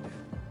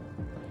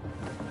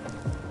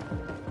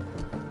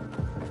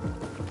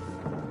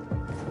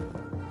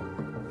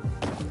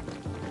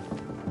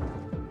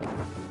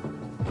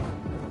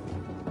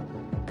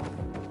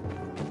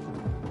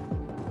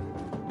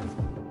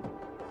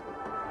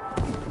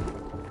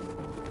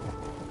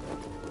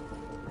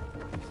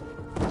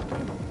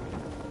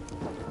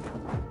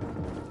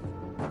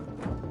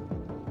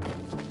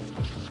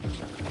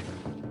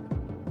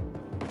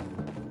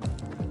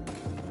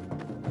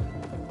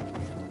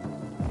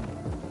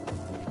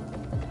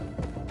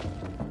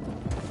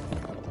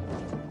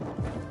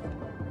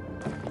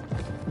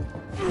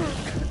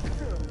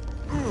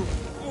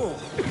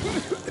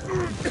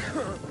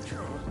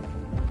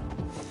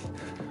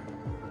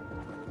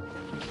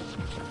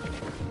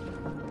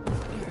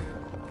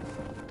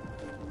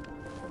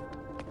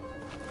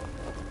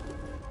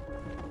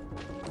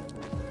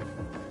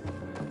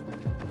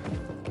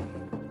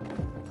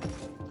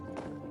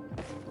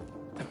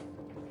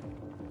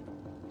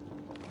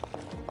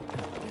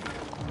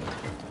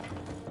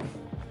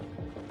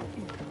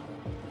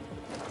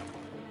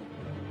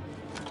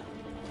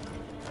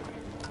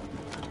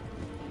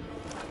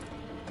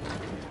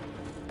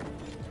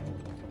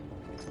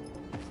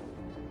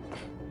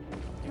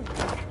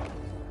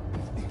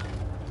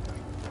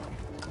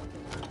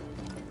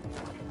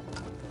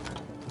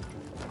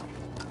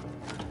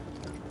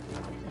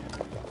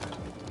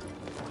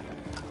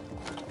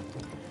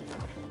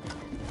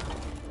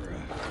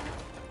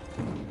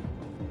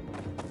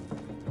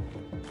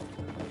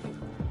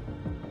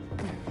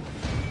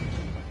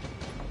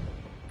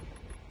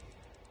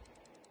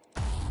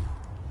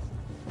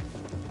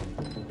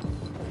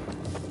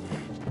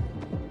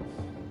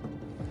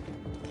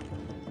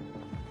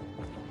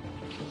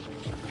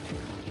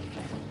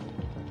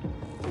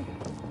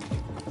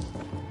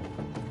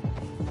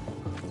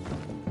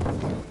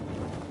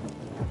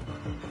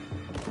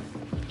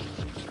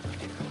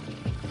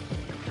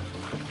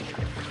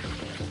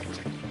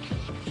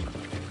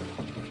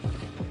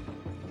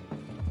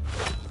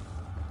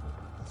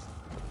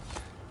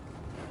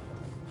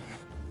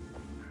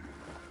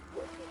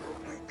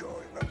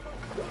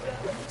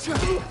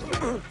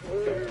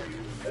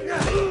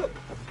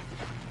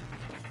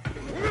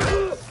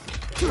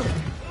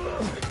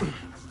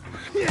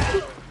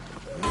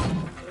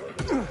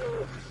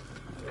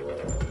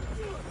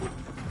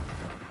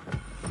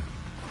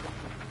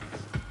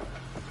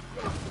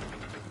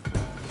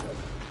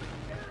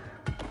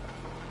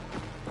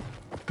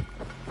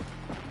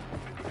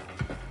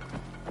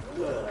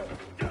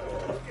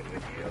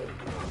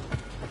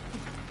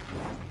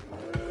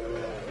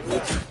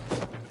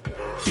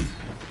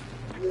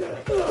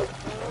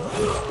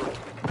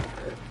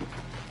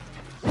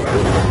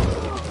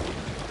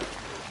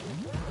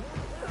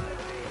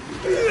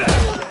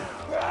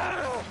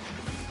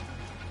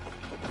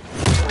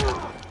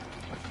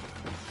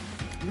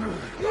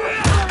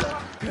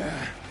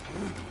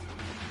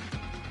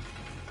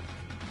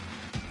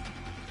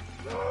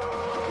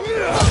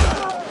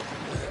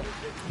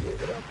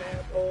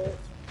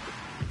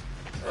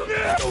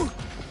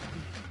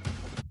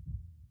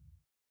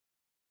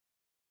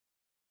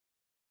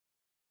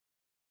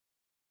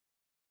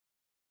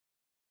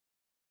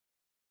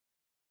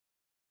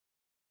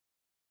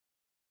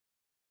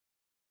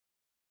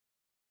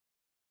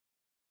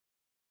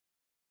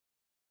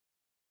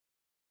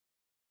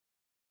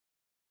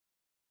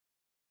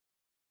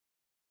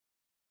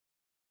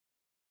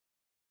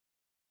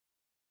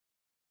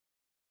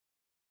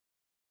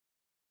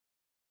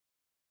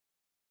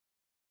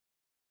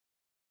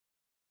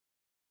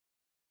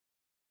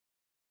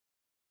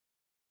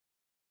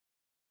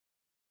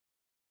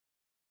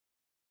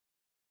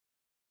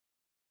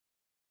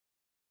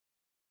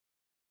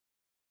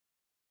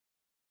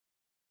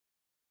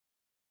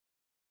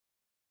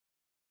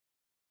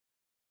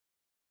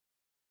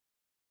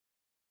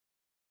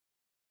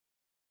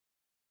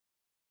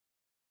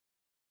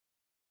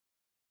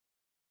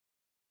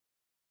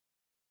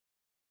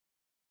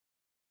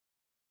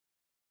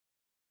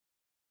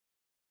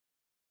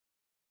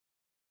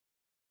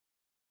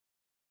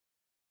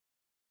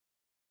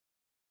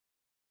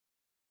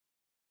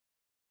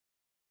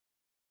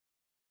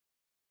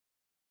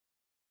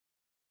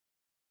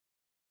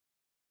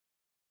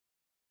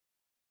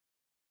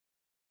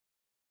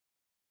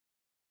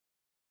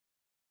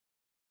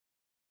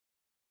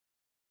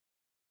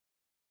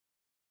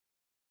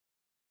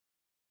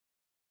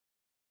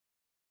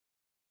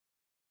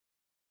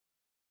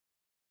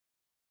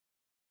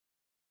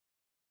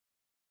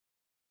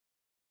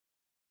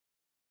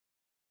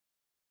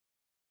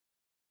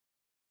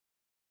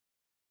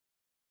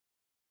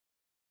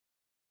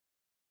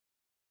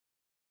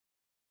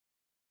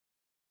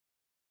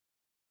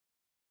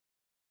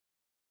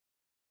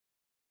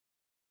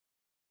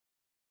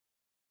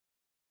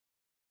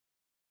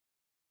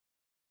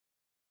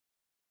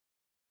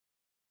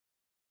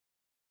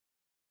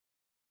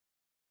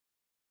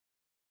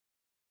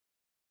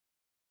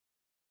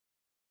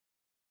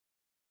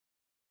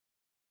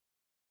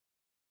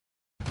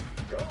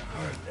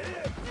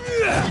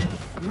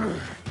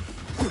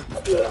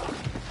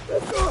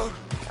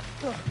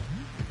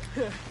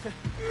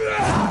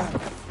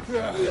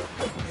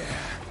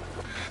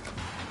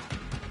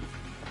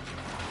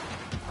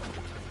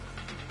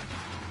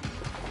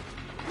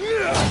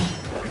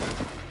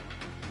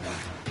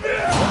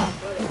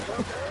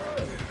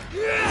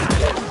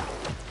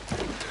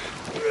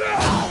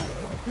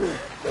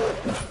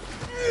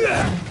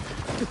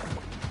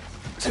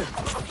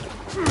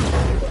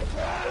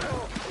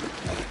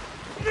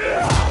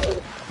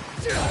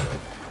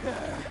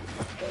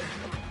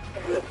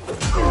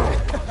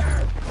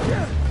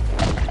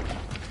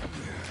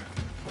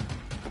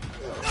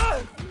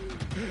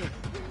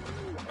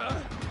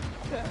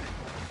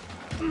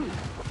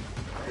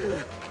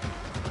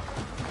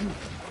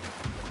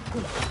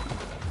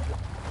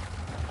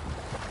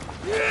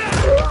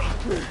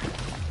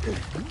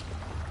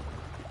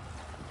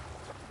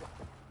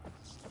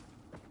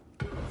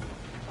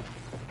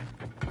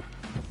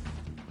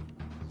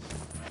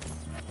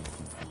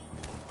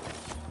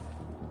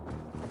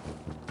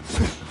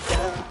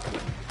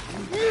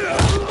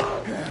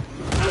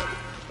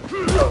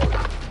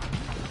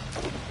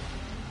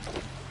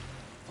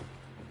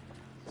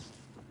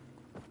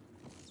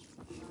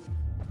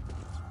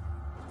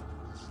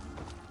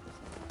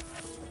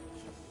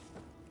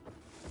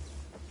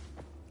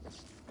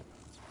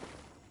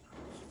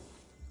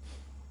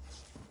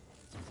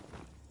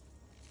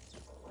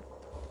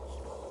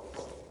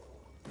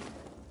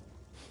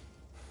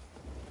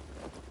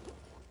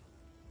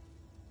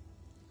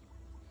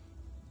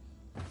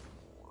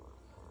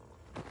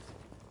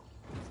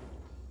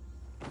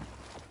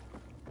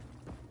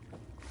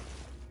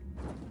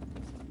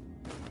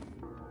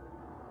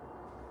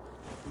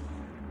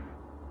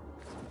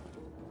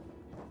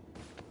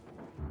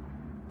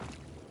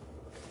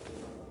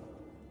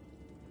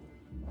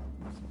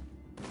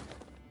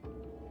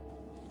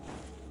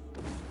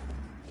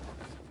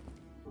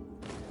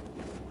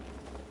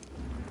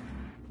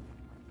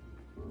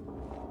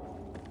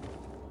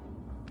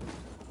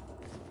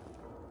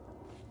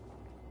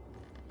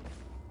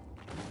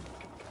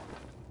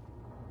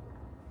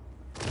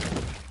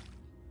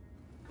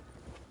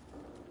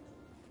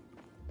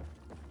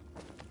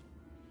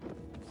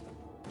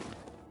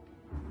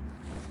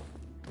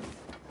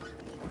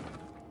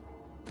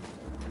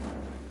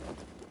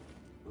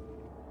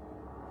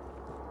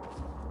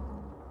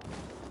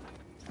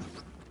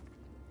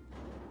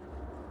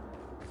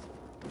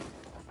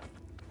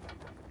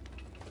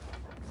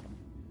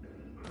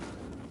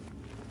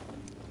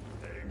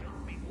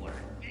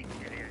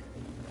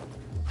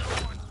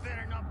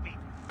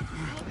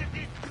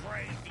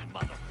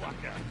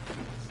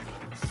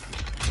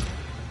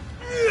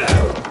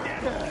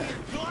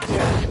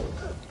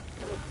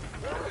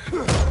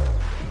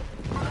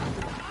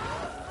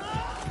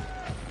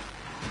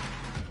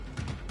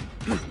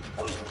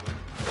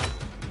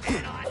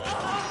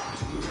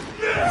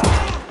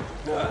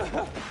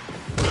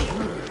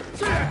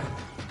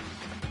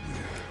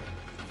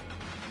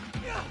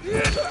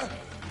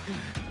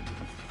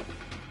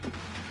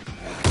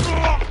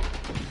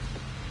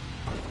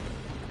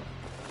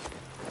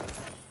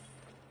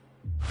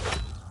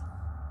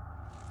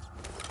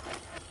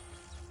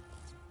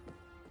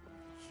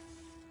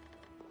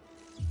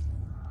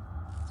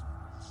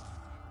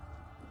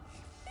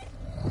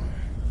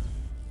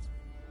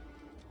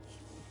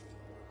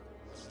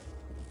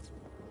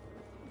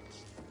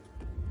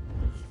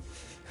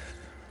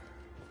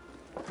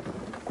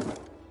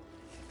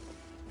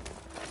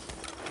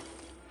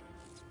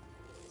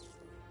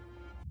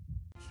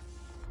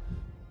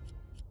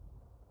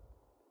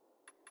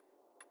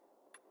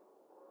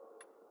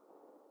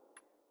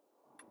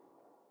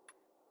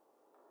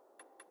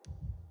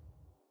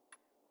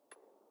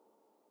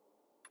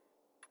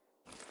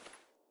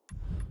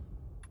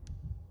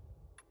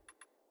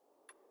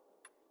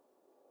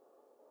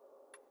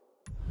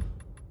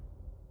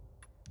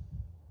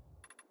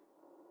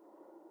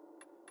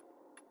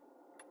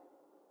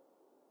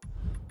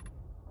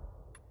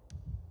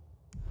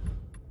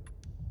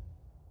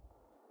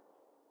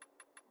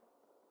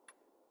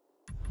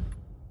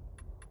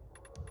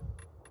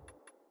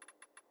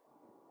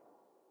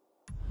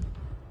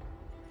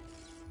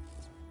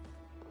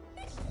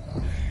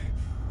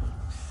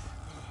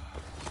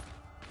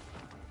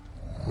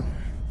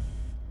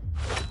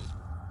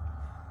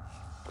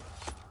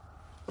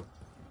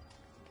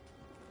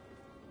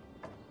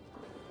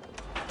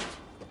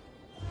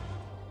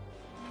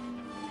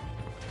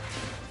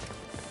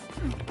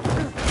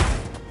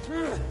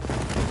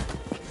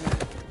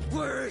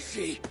 Where is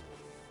she?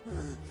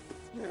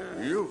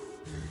 You?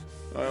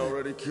 I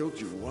already killed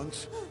you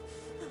once.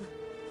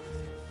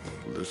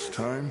 This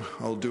time,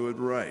 I'll do it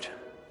right.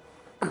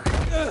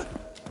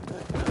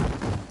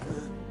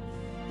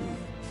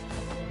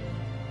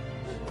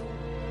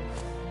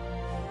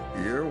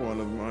 You're one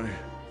of my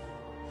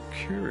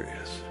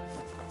curious.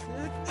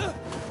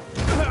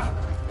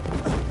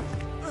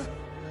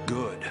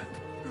 Good.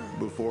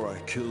 Before I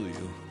kill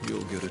you,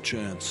 you'll get a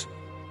chance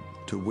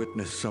to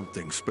witness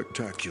something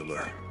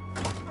spectacular.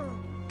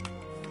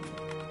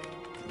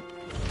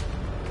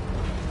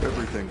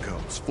 Everything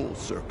comes full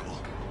circle.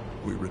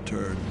 We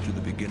return to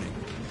the beginning.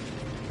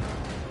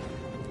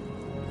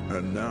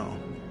 And now,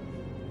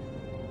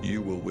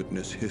 you will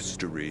witness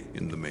history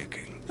in the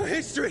making. A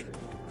history?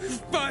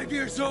 5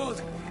 years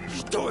old? You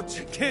thought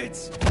you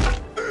kids?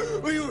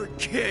 We were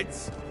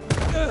kids.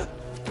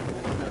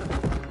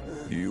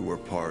 You were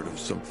part of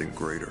something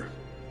greater.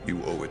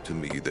 You owe it to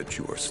me that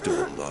you are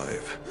still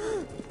alive.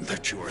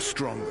 That you are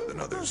stronger than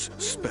others,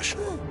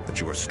 special. That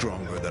you are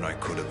stronger than I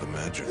could have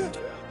imagined.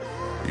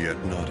 Yet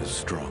not as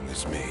strong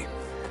as me.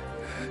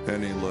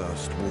 Any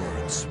last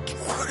words?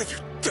 What have you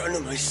done to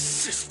my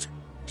sister?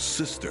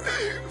 Sister?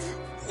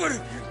 What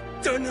have you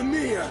done to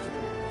Mia?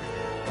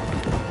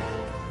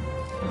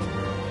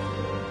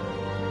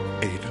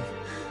 Aiden,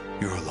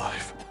 you're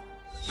alive.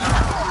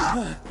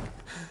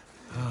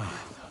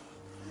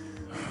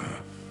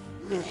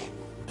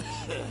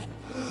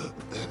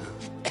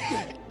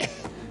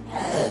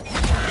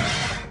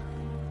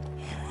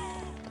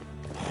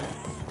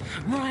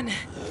 Run!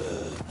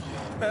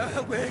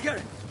 Wait,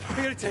 I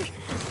gotta take.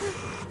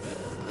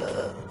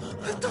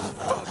 What the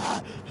fuck?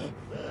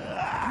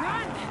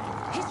 Run!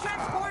 He's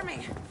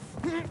transforming!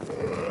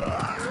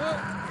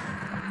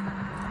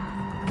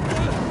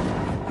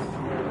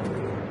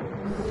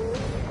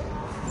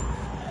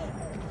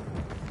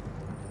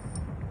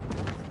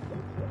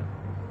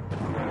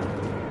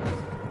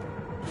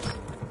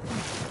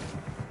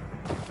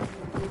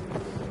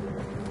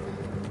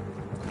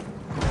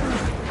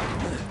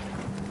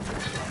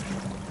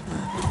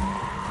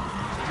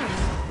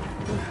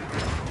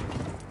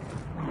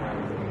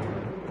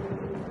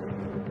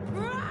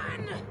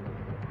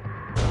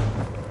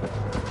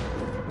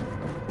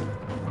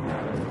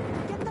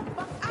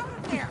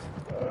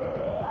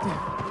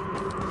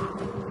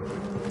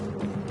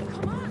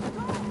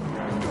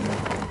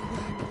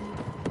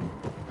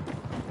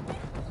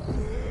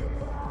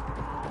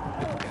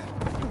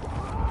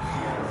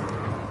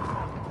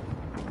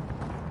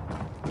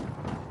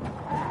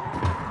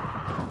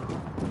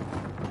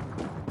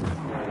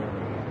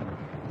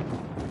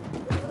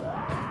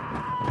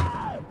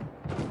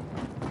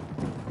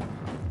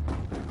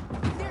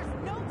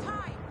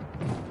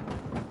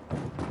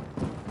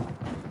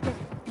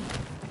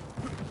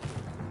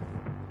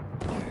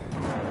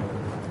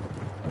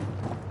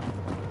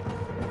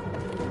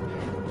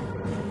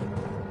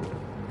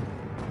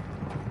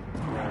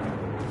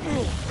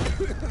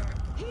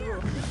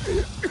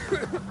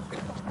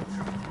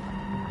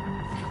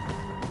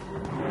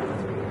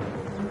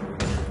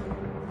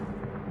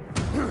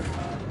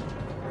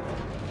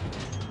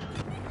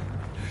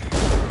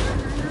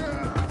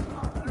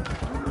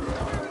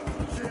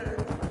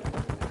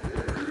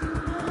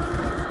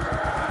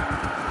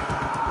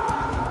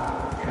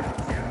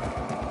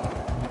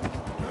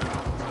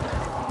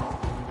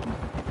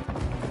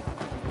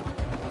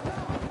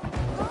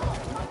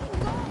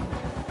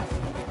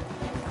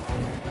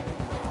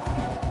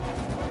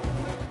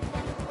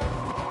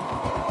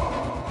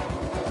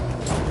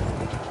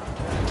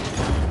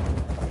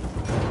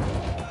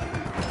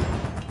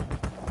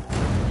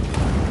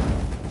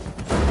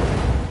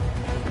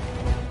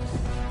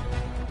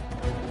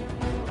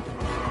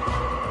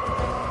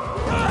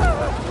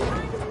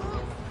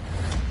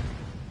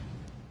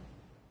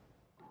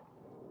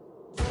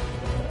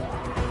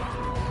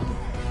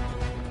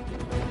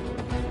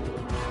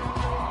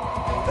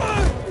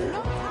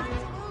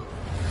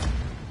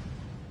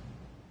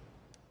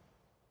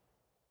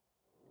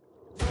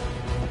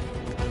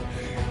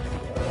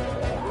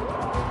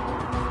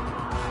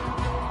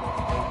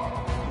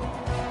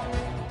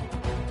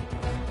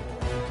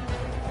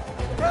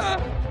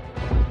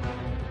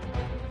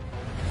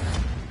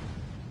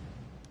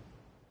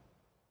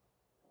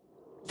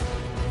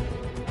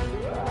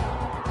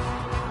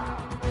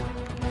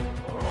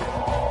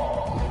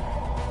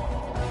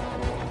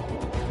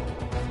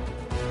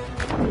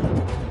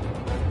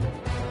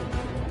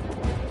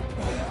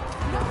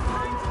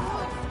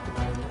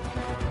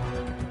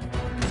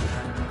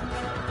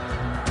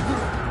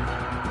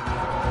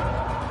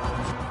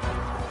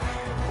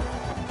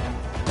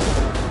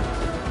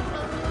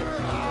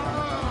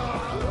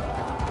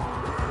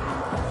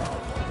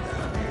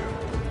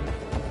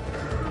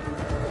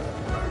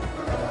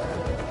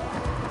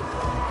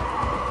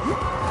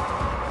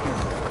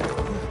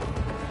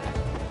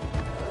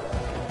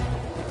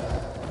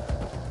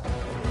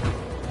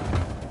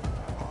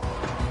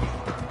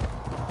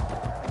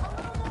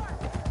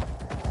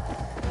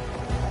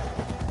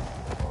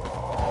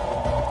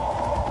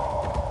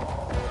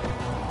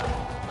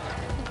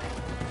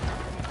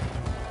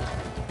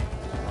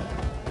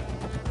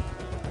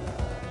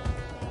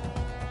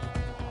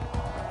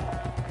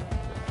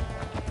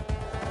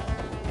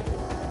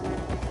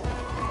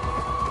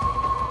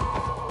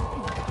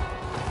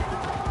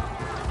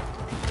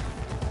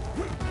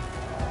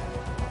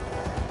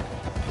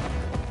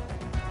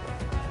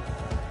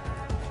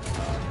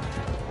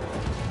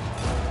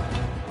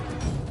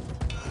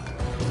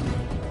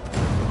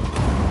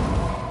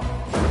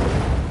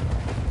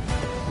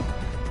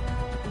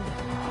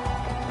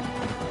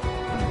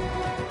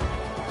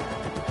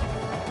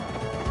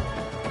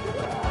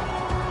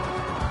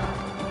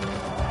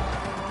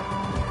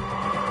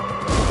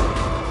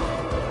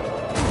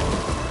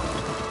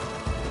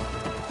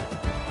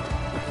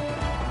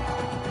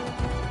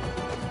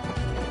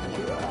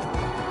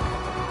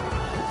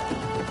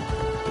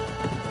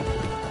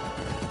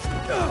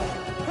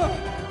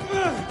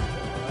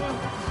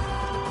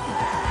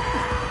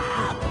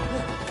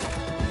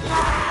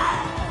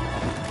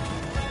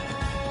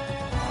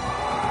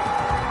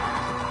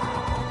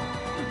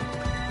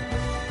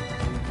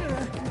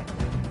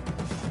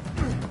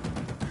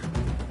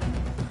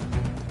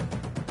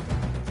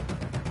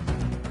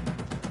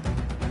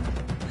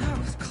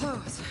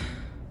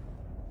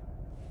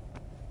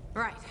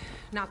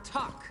 Now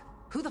talk.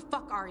 Who the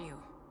fuck are you?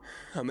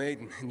 I'm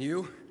Aiden, and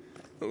you?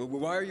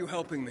 Why are you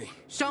helping me?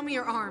 Show me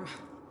your arm.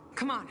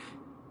 Come on.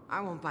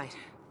 I won't bite.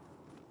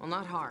 Well,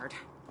 not hard.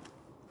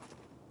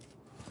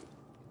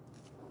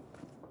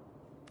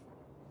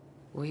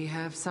 We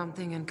have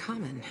something in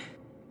common.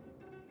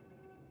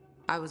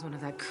 I was one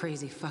of that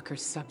crazy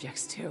fucker's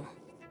subjects, too.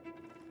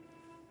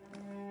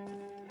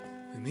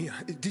 Mia?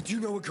 Did you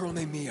know a girl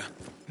named Mia?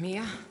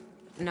 Mia?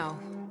 No.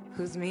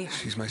 Who's Mia?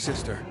 She's my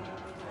sister.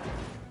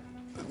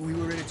 We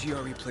were in a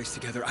GRE place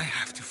together. I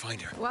have to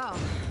find her. Well,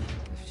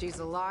 if she's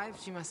alive,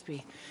 she must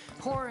be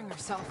pouring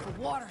herself for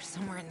water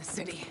somewhere in the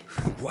city.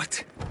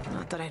 What?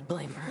 Not that I'd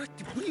blame her.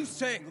 What are you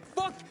saying?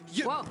 Fuck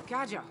you! Whoa,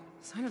 Gajo.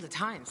 Sign of the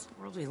times.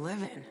 The world we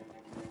live in.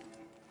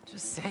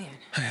 Just saying.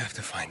 I have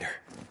to find her.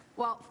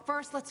 Well,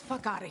 first, let's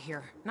fuck out of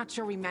here. Not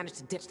sure we managed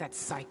to ditch that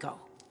psycho.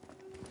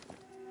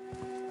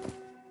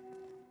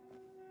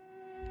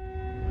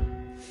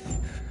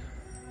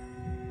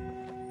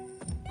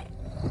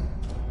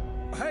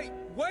 Hey,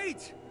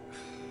 wait!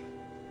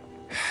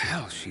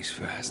 Hell, she's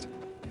fast.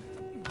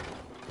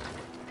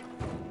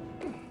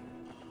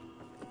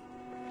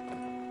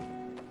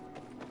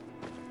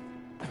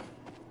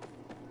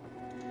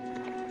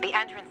 The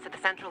entrance to the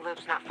central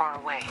loop's not far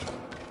away.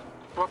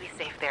 We'll be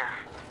safe there.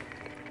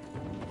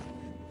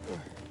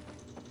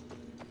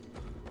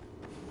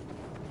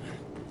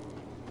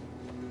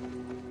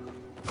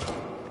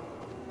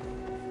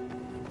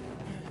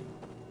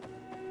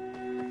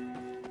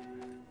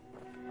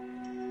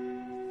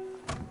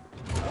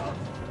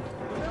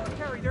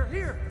 They're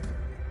here!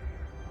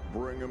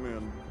 Bring him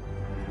in.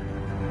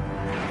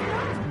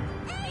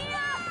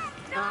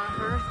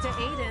 Earth to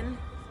Aiden.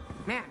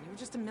 Man, you were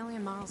just a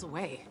million miles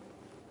away.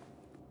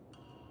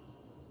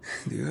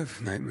 Do you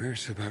have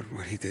nightmares about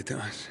what he did to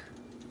us?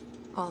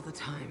 All the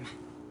time.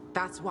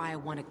 That's why I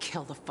want to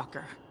kill the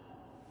fucker.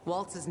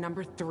 Waltz is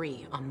number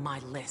 3 on my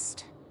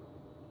list.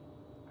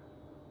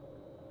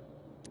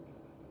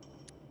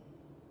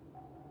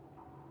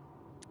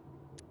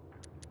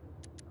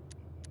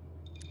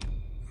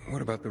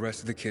 What about the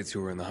rest of the kids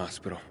who were in the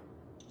hospital?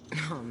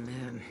 Oh,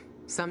 man.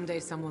 Someday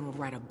someone will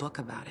write a book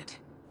about it.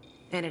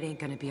 And it ain't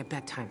gonna be a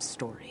bedtime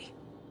story.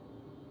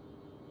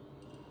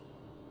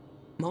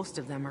 Most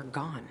of them are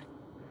gone.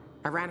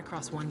 I ran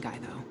across one guy,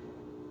 though.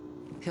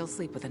 He'll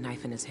sleep with a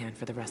knife in his hand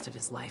for the rest of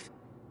his life.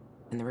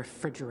 And the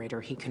refrigerator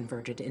he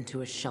converted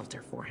into a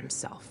shelter for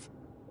himself.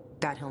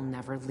 That he'll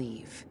never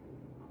leave.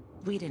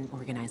 We didn't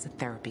organize a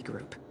therapy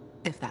group,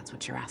 if that's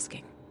what you're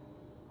asking.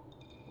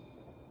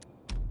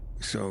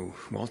 So,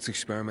 Waltz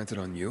experimented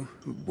on you?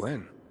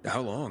 When?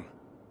 How long?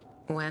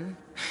 When?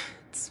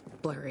 It's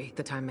blurry,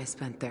 the time I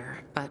spent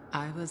there. But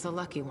I was a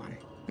lucky one.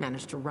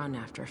 Managed to run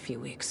after a few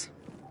weeks.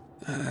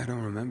 I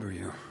don't remember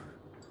you.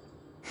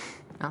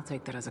 I'll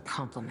take that as a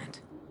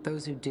compliment.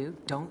 Those who do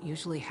don't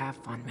usually have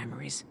fond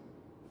memories.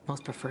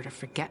 Most prefer to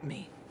forget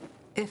me,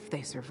 if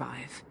they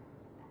survive.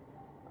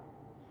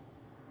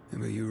 Yeah,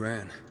 but you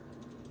ran.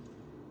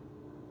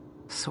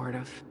 Sort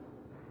of.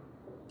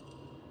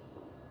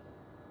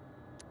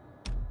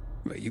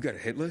 Wait, you got a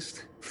hit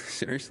list?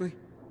 Seriously?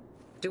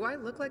 Do I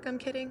look like I'm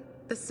kidding?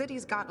 The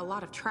city's got a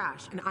lot of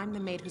trash, and I'm the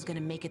maid who's gonna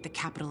make it the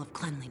capital of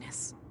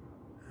cleanliness.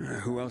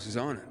 Who else is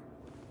on it?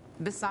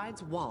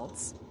 Besides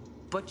Waltz,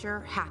 Butcher,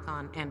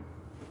 Hakon, and...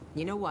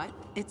 You know what?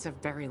 It's a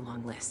very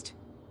long list.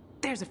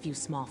 There's a few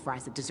small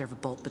fries that deserve a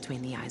bolt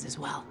between the eyes as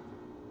well.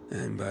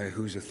 And by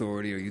whose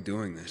authority are you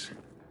doing this?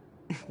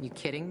 You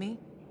kidding me?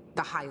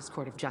 The highest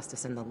court of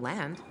justice in the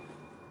land.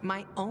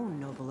 My own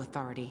noble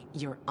authority,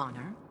 Your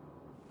Honor.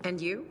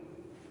 And you?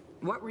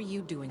 What were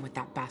you doing with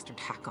that bastard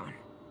Hakon?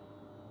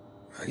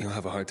 You'll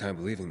have a hard time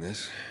believing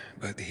this,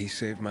 but he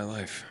saved my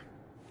life.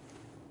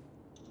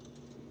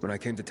 When I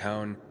came to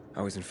town,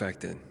 I was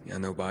infected. Yeah,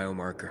 no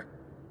biomarker.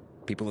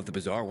 People at the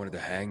bazaar wanted to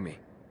hang me.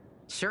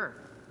 Sure,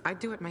 I'd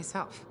do it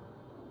myself.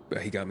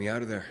 But he got me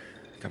out of there.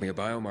 Got me a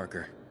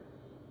biomarker.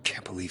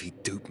 Can't believe he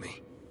duped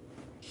me.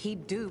 He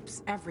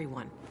dupes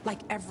everyone.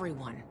 Like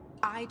everyone.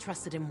 I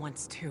trusted him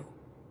once too.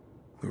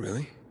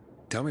 Really?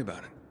 Tell me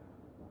about it.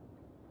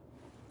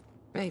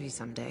 Maybe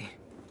someday.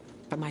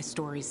 But my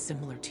story's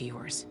similar to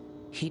yours.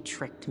 He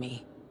tricked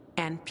me,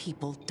 and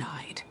people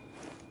died.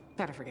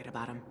 Better forget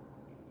about him.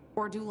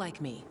 Or do like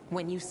me.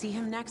 When you see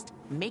him next,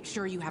 make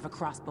sure you have a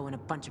crossbow and a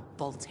bunch of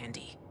bolts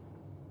handy.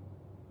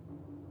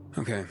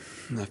 Okay,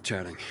 enough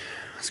chatting.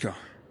 Let's go.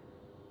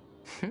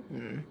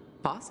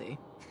 Bossy.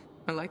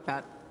 I like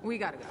that. We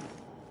gotta go.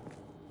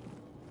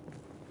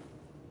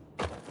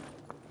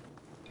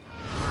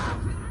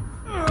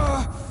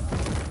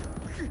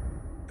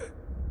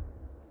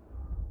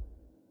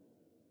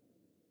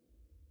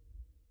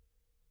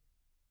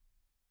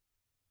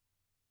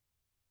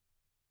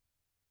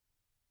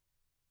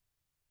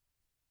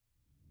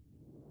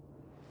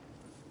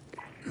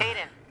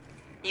 Aiden,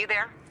 you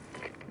there?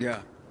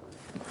 Yeah,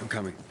 I'm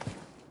coming.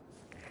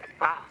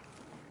 Wow.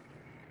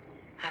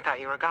 I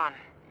thought you were gone.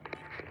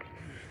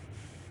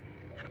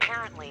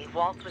 Apparently,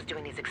 Waltz was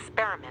doing these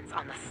experiments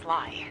on the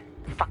sly.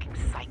 Fucking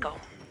psycho.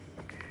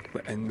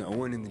 And no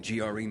one in the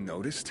GRE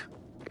noticed?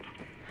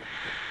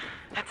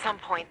 At some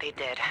point they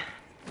did.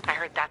 I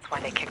heard that's why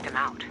they kicked him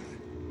out.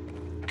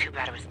 Too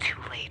bad it was too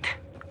late.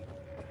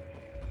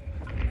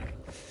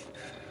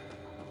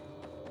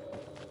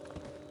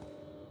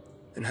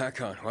 And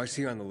Hakon, why is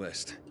he on the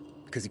list?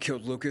 Because he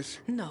killed Lucas?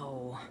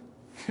 No.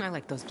 I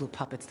like those blue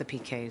puppets, the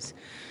PKs.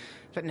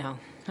 But no,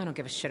 I don't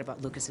give a shit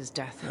about Lucas's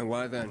death. And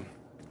why then?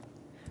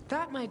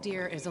 That, my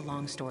dear, is a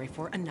long story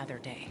for another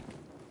day.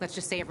 Let's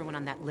just say everyone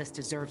on that list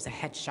deserves a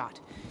headshot,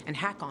 and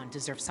Hakon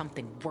deserves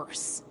something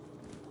worse.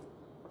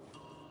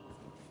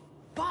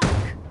 Fuck!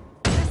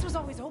 This was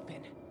always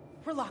open.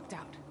 We're locked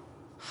out.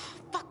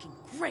 Fucking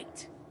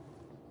great!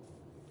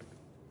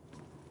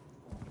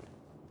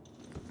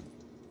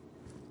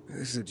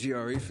 This is a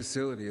GRE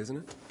facility, isn't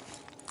it?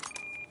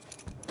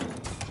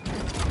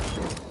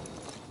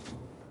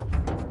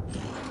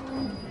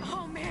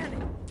 Oh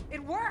man,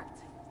 it worked!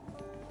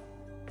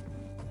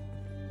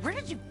 Where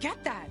did you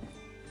get that?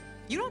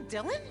 You know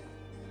Dylan?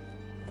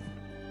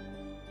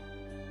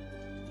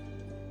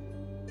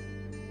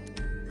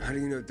 How do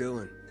you know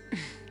Dylan?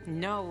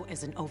 No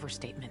is an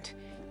overstatement.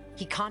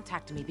 He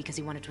contacted me because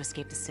he wanted to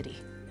escape the city,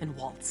 in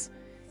Waltz.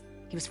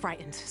 He was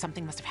frightened.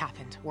 Something must have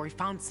happened, or he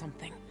found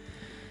something.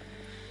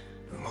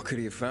 What could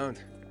he have found?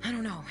 I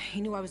don't know.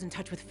 He knew I was in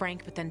touch with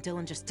Frank, but then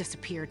Dylan just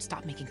disappeared,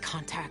 stopped making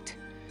contact.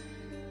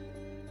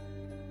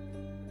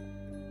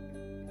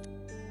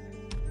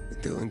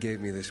 Dylan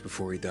gave me this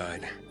before he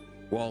died.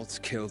 Waltz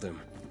killed him.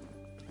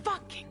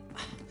 Fucking...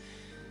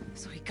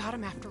 So he got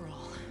him after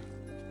all.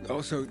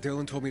 Also,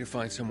 Dylan told me to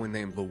find someone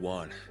named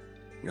Lawan.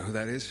 You know who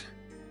that is?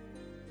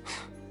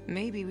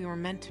 Maybe we were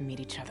meant to meet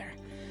each other.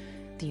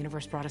 The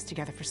universe brought us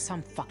together for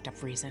some fucked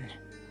up reason.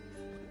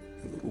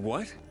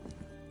 What?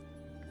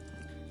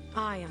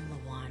 I am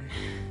Lawan.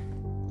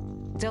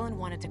 Dylan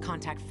wanted to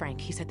contact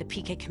Frank. He said the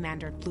PK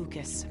commander,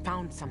 Lucas,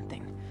 found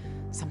something.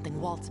 Something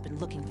Walt's been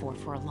looking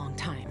for a long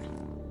time.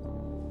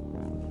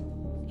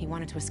 He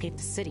wanted to escape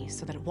the city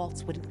so that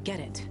Waltz wouldn't get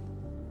it.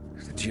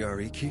 The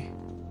GRE key?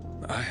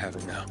 I have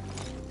it now.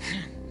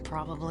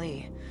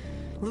 Probably.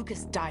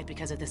 Lucas died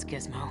because of this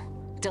gizmo.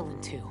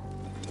 Dylan, too.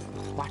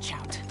 Watch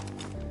out.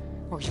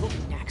 Or you'll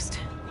be next.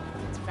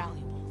 It's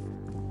valuable.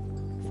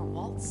 For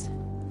Waltz,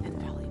 and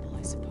valuable,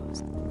 I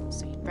suppose.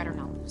 So you'd better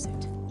not lose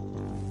it.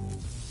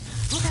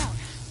 Look out!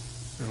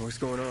 What's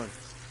going on?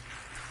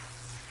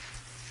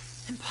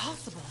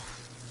 Impossible.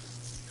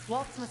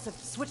 Waltz must have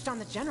switched on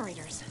the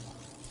generators.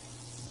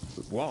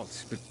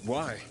 Waltz? But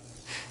why?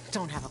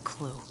 Don't have a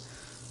clue.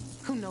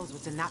 Who knows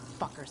what's in that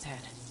fucker's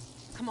head?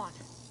 Come on.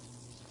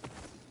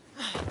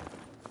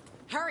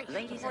 Hurry,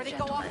 Ladies before and they go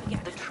gentlemen, off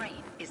again. the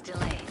train is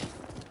delayed.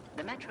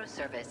 The metro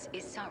service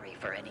is sorry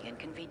for any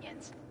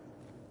inconvenience.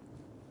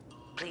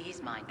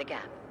 Please mind the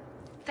gap.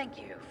 Thank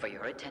you for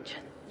your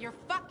attention. You're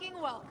fucking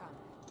welcome.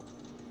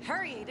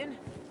 Hurry, Aiden.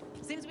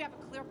 Seems we have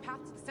a clear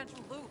path to the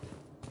central loop.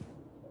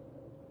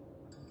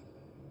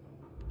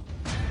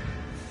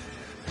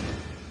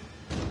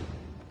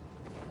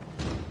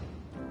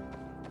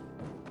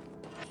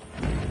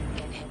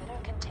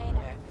 Inhibitor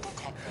container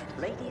detected.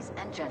 Ladies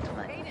and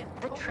gentlemen,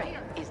 the train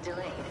is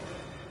delayed.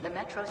 The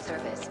metro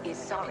service is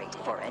sorry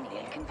for any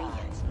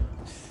inconvenience.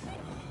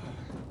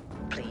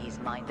 Please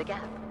mind the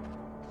gap.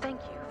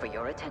 Thank you for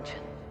your attention.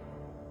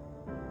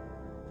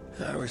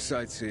 I was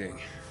sightseeing.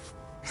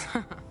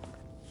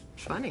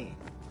 Funny.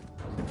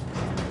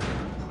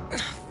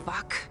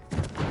 Fuck.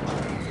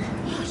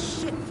 Oh,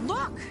 shit,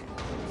 look!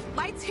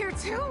 Lights here,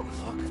 too!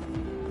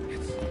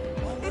 It's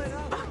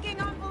fucking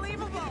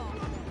unbelievable!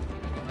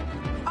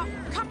 Oh,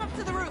 come up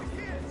to the roof.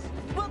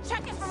 We'll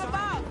check it from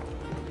above.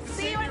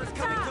 See you at the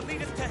top. To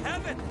lead us to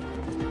heaven.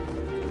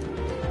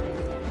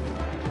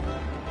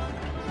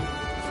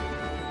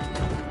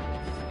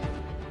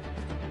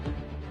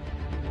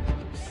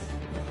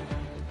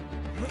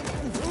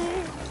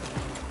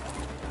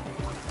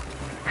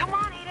 Come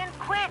on, Aiden,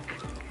 quick!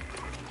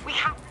 We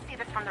have to see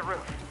this from the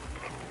roof.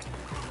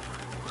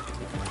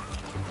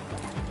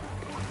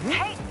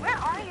 Hey, where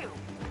are you?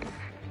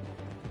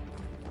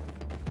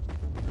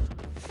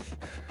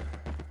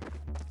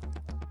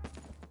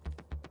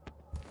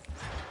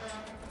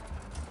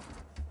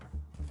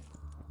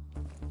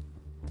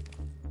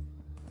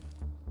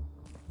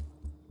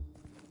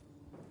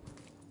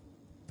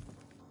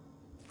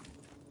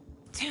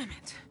 Damn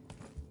it.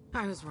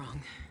 I was wrong.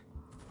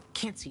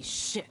 Can't see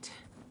shit.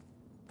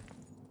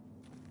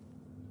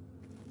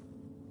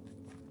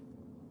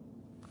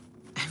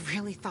 I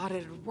really thought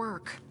it'd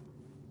work.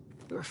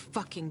 We were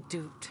fucking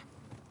duped.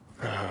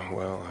 At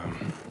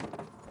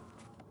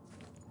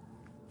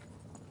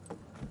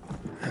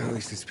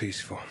least it's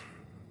peaceful.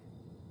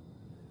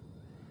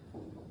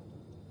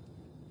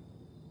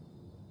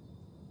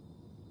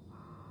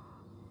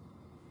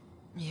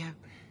 Yep.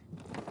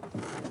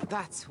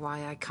 That's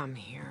why I come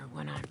here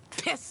when I'm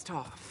pissed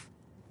off.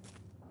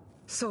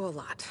 So a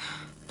lot,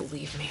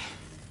 believe me.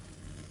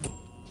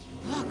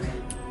 Look!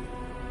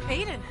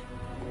 Aiden!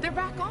 They're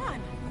back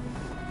on!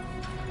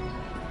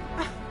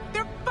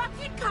 They're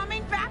fucking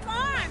coming back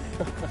on!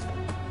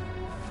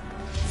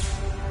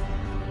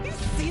 You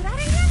see that,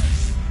 Aiden?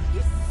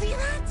 You see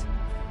that?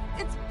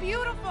 It's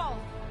beautiful!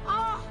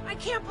 I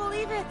can't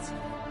believe it!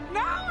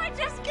 No, I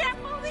just can't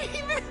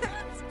believe it!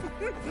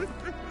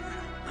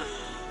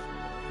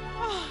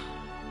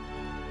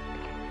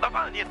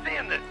 Lavon, you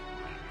seeing this?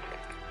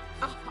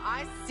 Oh,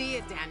 I see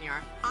it, Danyar.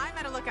 I'm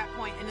at a lookout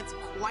point, and it's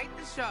quite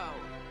the show.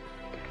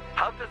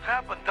 How'd this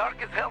happen?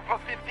 Dark as hell for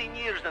 15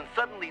 years, and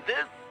suddenly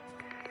this?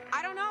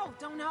 I don't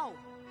know.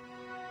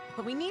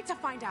 But we need to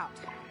find out.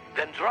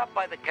 Then drop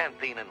by the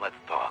canteen and let's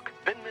talk.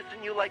 Been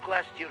missing you like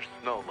last year's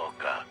snow,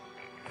 Loca.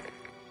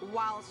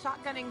 While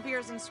shotgunning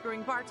beers and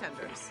screwing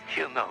bartenders.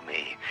 You know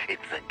me.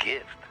 It's a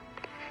gift.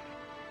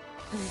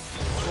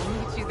 We'll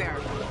meet you there,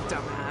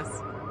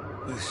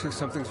 dumbass.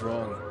 Something's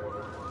wrong.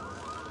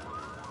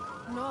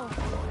 No.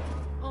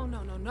 Oh,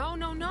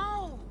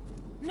 no.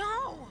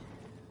 No!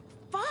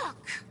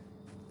 Fuck!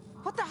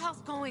 What the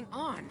hell's going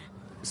on?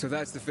 So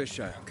that's the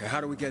fisheye. Okay,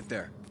 how do we get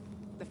there?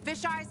 The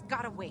fisheye's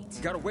gotta wait.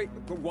 Gotta wait?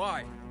 But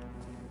why?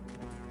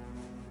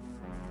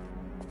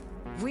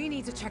 We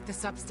need to check the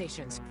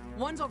substations.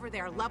 One's over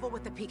there, level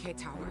with the PK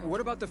tower. What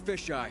about the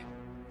fisheye?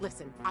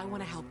 Listen, I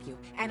want to help you,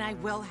 and I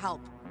will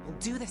help. We'll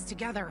do this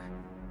together.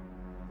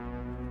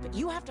 But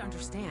you have to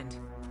understand,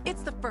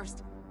 it's the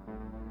first.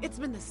 It's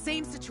been the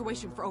same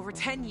situation for over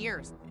 10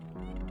 years.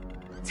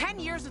 10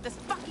 years of this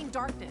fucking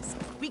darkness.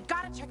 We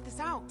gotta check this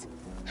out.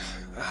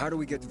 How do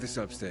we get to the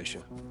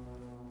substation?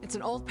 It's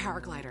an old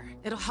paraglider.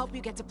 It'll help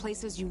you get to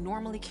places you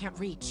normally can't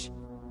reach.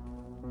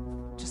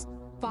 Just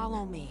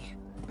follow me.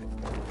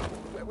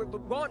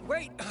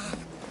 Wait!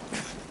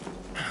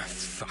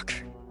 Fuck.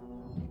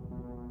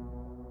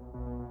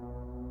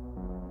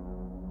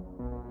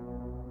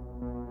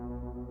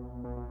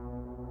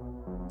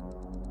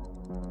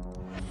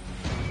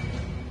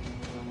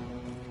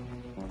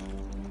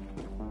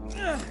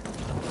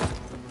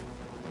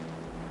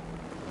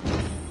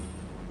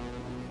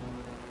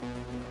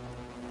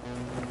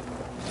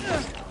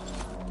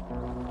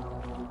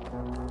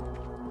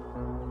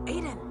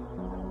 Aiden.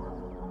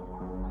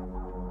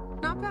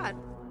 Not bad.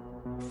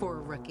 For a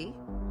rookie.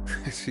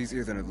 It's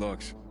easier than it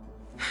looks.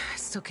 I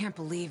still can't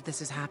believe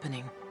this is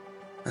happening.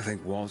 I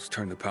think Walt's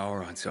turned the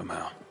power on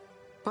somehow.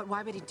 But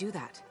why would he do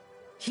that?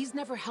 He's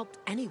never helped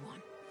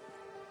anyone.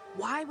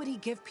 Why would he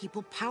give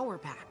people power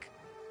back?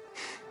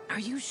 Are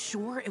you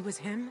sure it was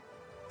him?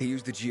 He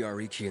used the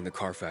GRE key in the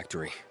car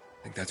factory.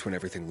 I think that's when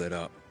everything lit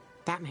up.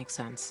 That makes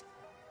sense.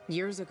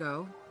 Years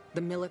ago,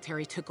 the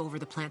military took over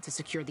the plant to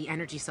secure the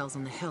energy cells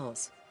in the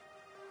hills.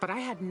 But I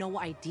had no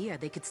idea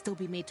they could still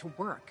be made to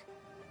work.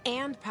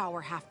 And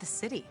power half the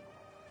city.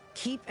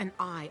 Keep an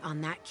eye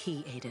on that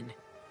key, Aiden.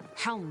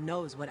 Hell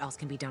knows what else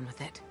can be done with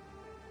it.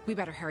 We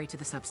better hurry to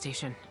the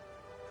substation.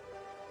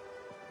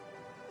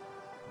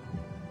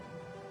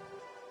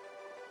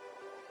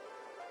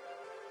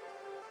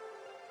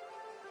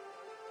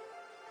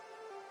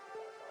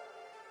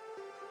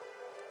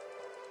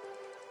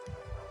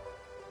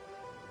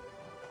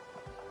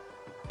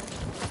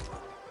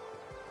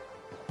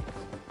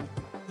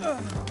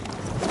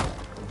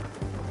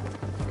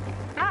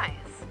 Nice.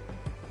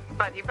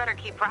 But you better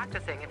keep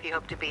practicing if you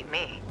hope to beat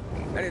me.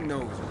 I didn't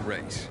know it was a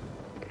race.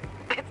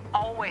 It's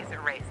always a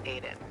race,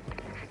 Aiden.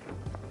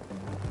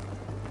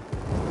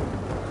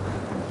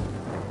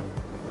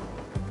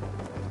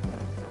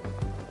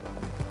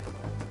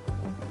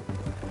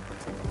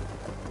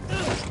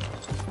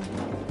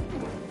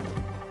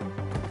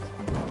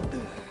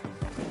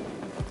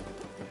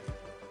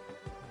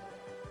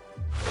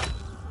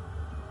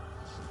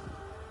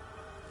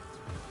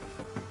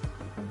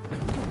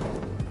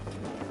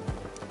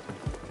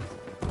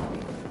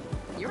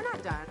 You're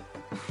not done.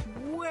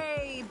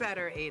 Way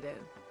better, Aiden.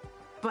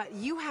 But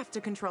you have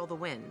to control the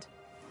wind.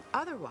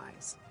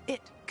 Otherwise,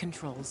 it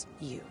controls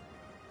you.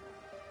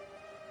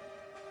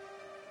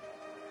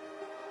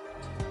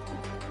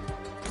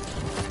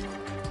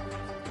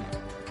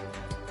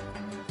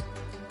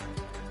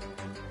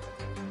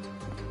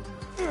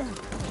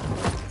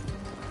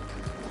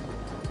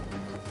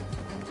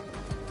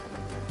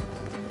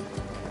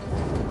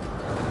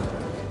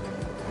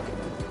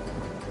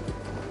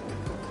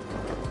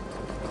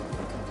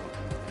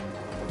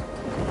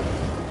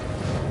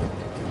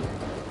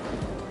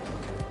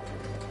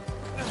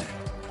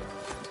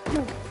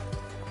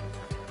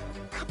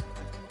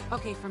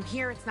 Okay, from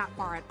here, it's not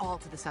far at all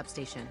to the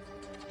substation.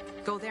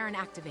 Go there and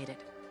activate it.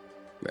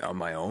 On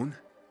my own?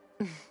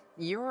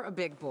 You're a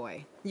big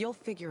boy. You'll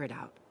figure it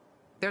out.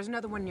 There's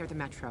another one near the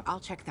metro. I'll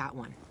check that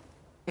one.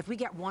 If we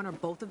get one or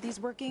both of these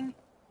working,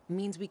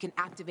 means we can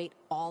activate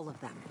all of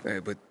them. Hey,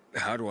 but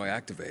how do I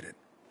activate it?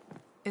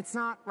 It's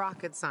not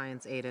rocket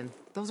science, Aiden.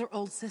 Those are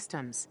old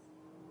systems.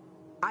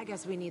 I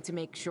guess we need to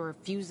make sure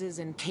fuses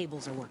and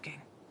cables are working.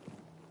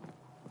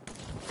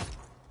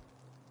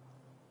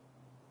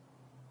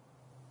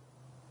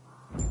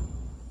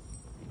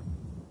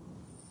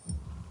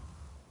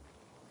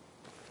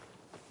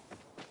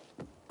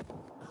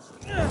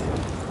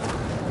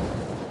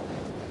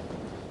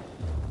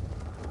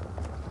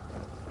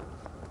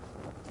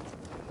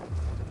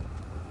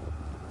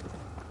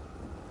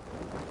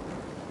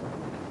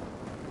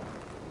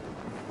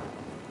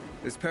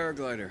 This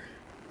paraglider,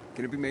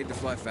 can it be made to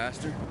fly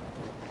faster?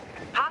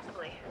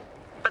 Possibly.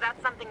 But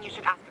that's something you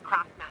should ask a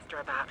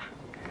craftmaster about.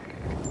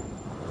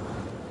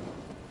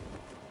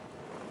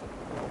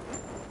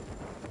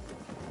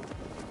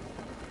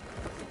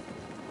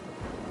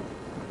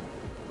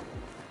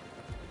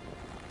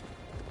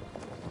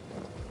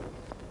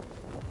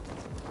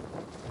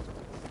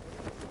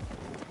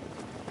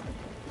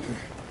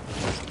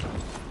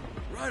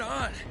 Right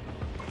on.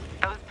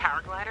 Those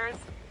paragliders?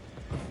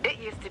 It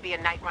used to be a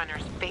Night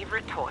Runner's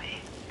favorite toy.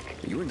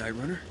 Are you a Night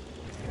Runner?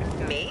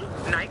 Me?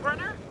 Night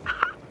Runner?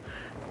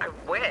 I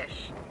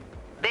wish.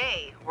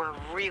 They were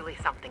really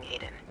something,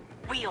 Aiden.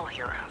 Real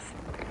heroes.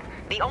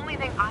 The only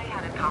thing I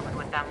had in common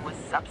with them was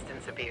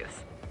substance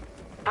abuse.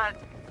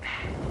 But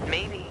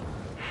maybe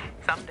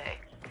someday.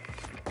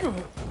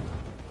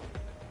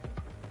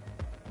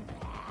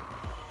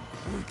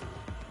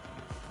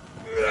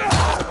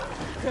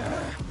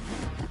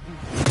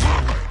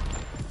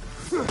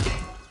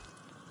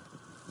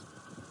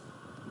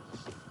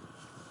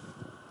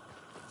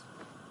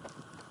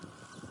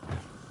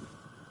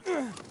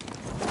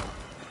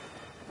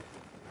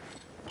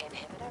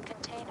 Inhibitor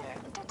container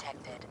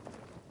detected.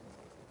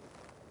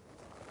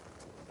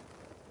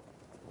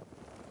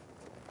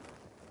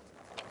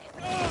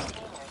 Inhibitor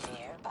container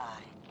nearby.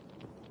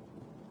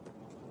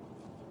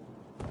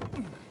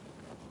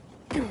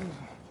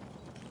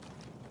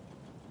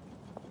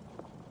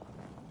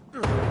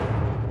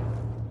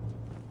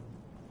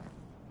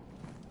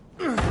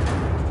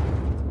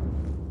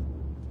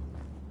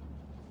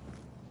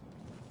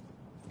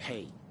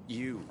 Hey,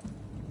 you.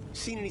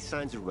 Seen any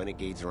signs of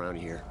renegades around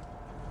here?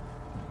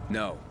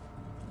 No.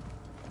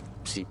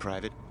 See,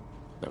 Private?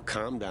 Now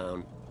calm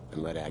down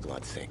and let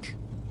Aglot think.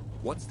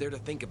 What's there to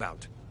think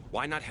about?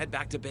 Why not head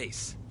back to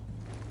base?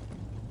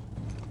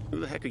 Who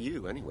the heck are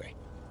you, anyway?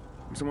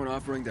 I'm someone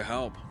offering to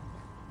help.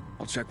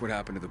 I'll check what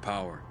happened to the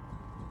power.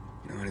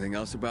 You know anything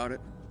else about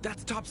it?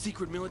 That's top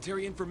secret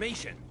military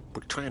information.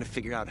 We're trying to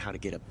figure out how to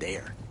get up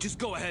there. Just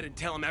go ahead and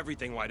tell him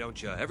everything, why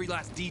don't you? Every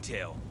last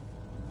detail.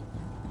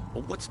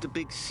 Well, what's the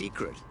big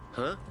secret,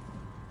 huh?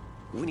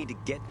 We need to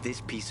get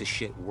this piece of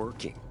shit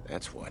working,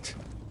 that's what.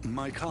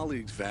 My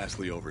colleague's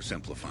vastly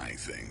oversimplifying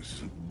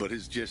things, but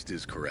his gist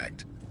is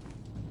correct.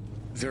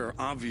 There are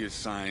obvious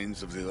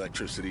signs of the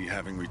electricity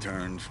having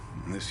returned,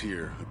 and this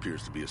here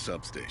appears to be a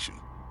substation.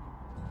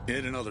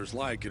 It and others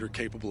like it are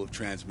capable of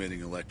transmitting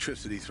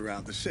electricity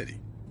throughout the city.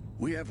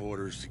 We have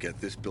orders to get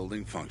this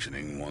building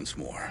functioning once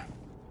more.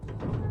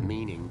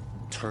 Meaning,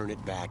 turn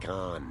it back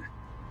on.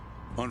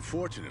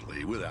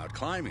 Unfortunately, without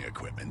climbing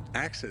equipment,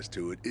 access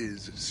to it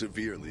is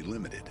severely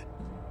limited.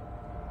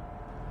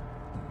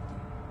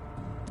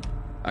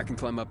 I can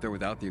climb up there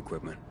without the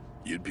equipment.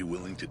 You'd be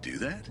willing to do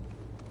that?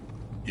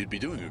 You'd be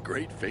doing a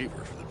great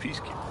favor for the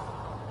Peacekeeper.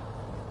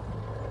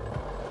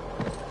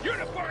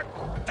 Uniform!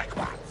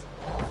 Dequats!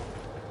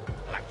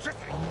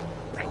 Electricity!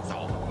 Brings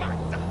all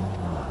lights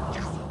up!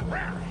 Just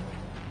raring!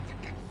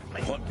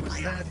 What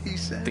was that he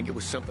said? I think it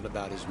was something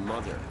about his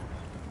mother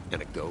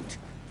and a goat.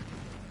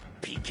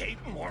 PK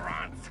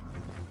morons!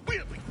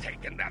 We'll be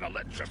taking that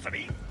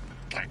electricity!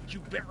 Thank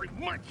you very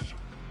much!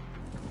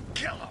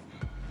 Kill him!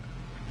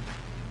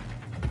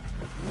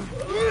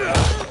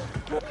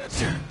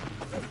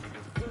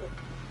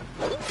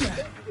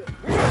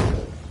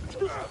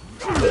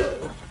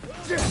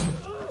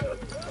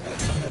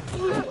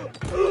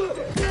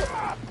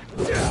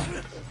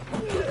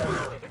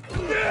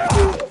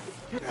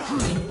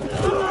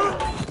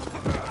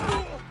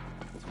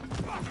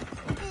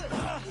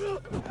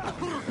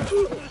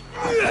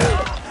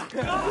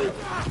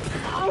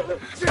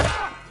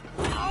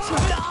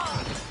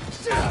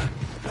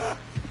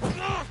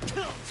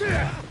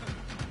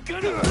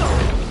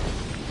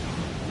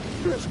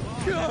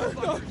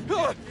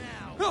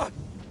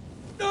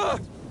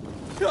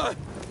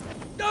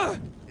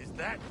 Is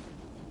that?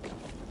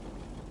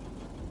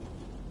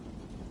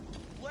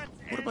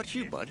 What about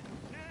you, bud?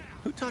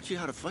 Who taught you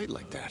how to fight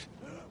like that?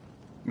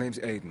 Name's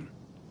Aiden.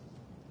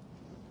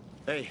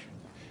 Hey,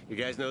 you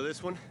guys know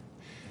this one?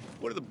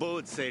 What do the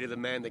bullets say to the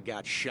man that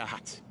got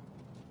shot?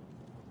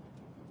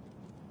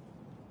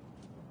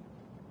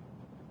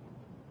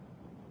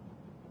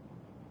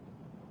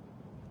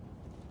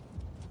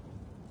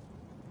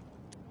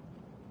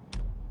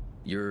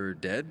 You're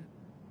dead?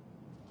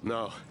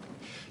 No,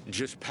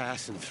 just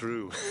passing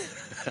through.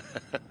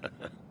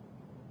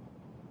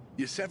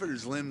 You severed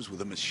his limbs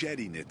with a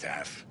machete,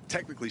 Nitaf.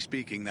 Technically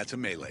speaking, that's a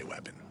melee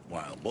weapon,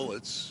 while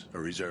bullets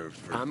are reserved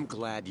for... I'm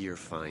glad you're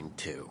fine,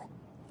 too.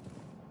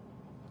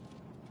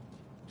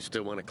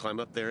 Still want to climb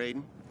up there,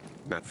 Aiden?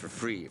 Not for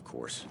free, of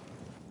course.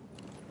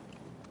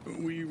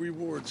 We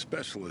reward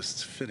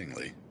specialists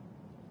fittingly.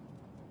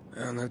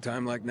 Well, no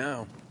time like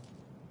now.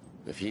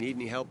 If you need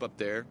any help up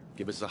there,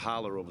 give us a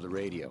holler over the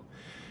radio.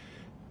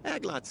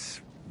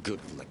 Aglot's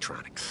good with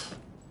electronics.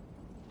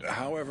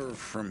 However,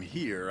 from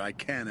here, I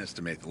can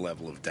estimate the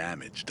level of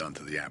damage done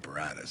to the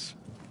apparatus.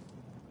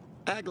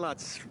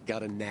 Aglot's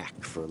got a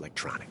knack for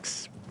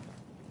electronics.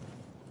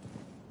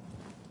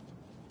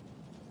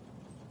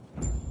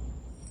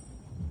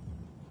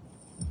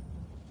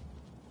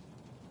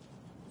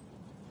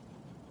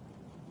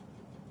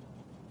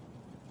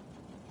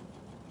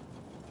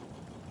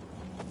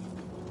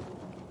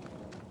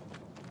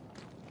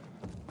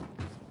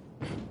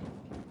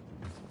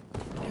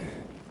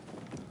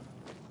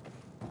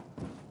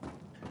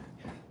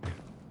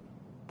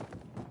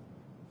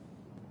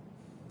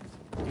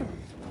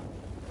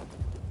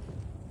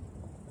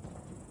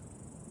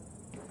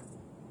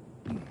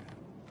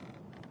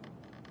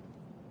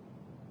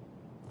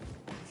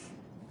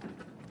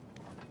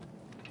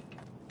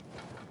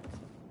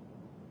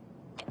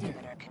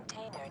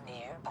 container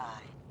nearby.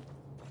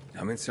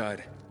 I'm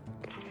inside.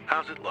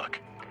 How's it look?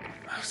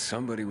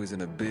 Somebody was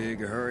in a big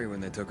hurry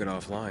when they took it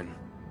offline.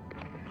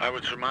 I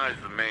would surmise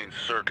the main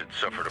circuit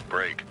suffered a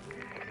break.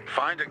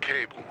 Find a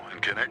cable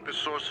and connect the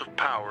source of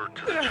power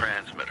to the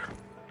transmitter.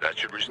 That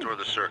should restore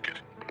the circuit.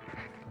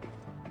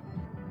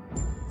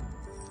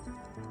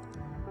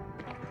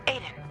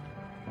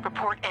 Aiden,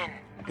 report in.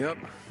 Yep,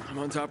 I'm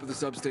on top of the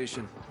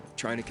substation,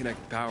 trying to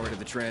connect power to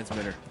the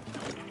transmitter.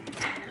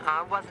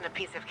 It wasn't a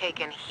piece of cake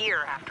in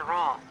here after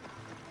all.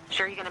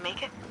 Sure you gonna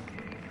make it?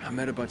 I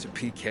met a bunch of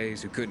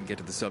PKs who couldn't get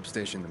to the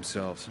substation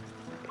themselves.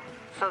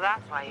 So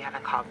that's why you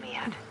haven't called me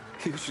yet.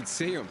 You should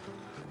see them.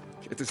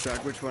 Get to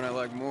decide which one I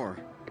like more.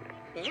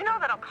 You know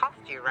that'll cost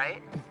you,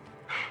 right?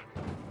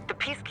 The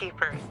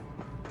peacekeepers,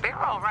 they're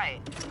all right,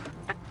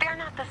 but they're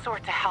not the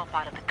sort to help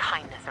out of the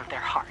kindness of their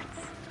hearts.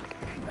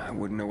 I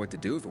wouldn't know what to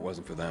do if it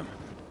wasn't for them.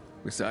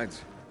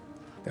 Besides,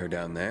 they're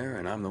down there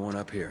and I'm the one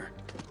up here.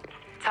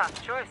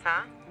 Tough choice,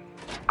 huh?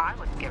 I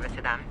wouldn't give it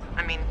to them.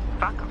 I mean,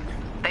 fuck them.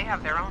 They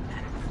have their own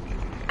men.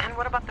 And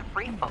what about the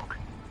free folk?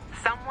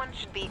 Someone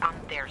should be on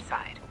their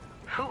side.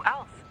 Who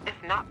else, if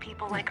not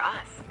people like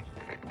us?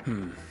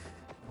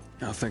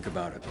 I'll think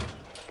about it.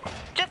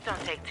 Just don't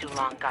take too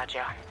long,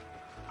 Gajo.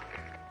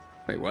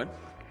 Wait, what?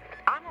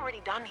 I'm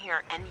already done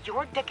here, and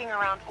you're dicking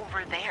around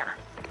over there.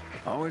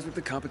 Always with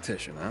the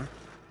competition, huh?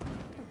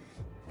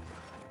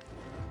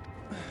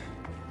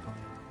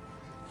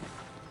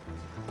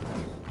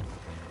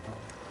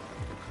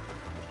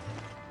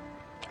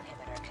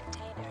 Inhibitor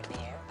container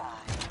nearby.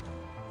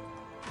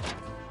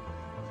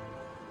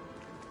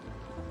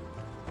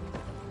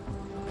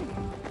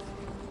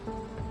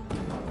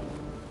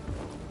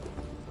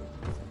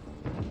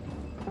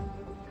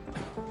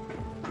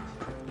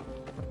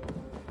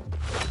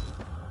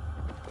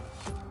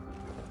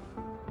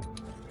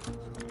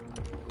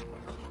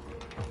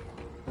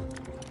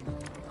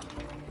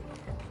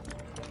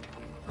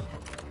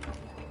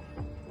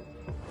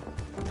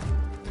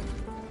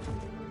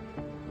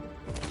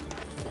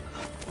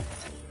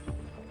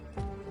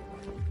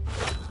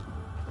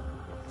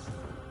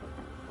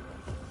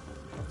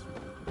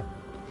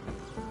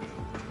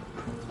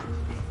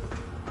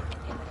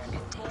 Inhibitor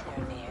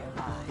container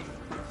nearby.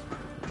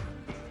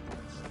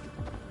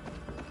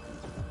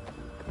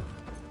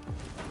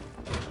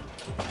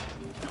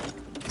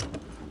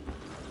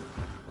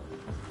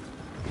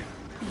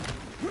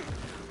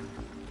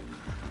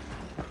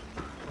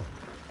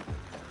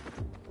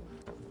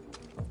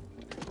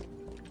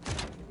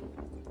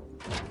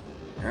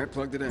 All right,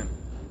 plugged it in.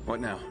 What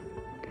now?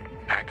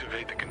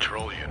 Activate the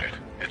control unit.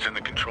 It's in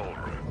the control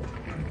room.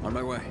 On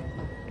my way.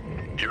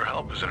 Your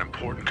help is an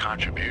important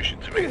contribution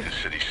to make this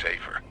city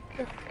safer.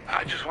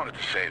 I just wanted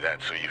to say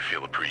that so you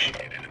feel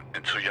appreciated,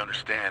 and so you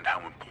understand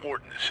how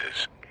important this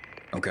is.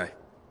 Okay.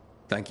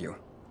 Thank you.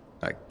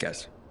 I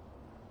guess.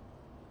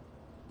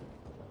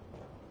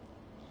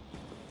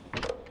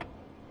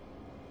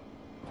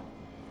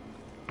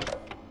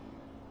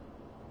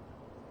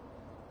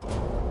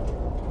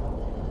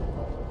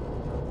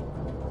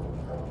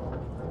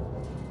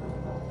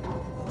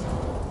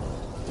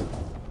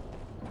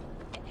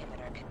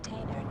 Inhibitor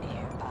container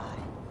nearby.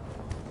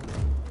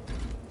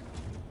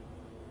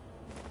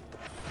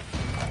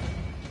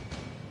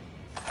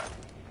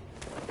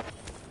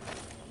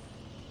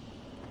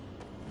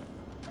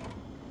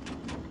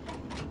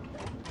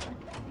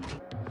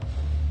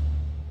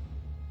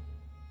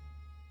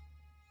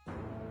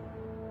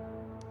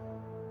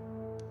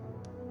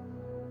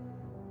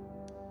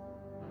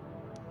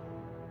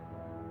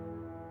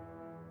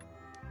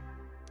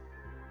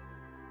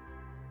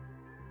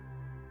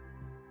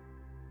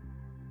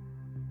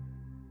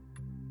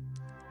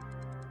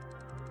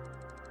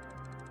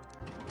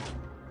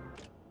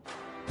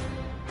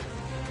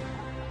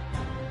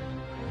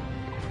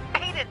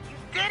 Aiden, you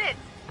did it!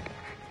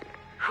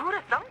 Who'd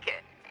have thunk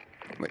it?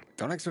 Wait,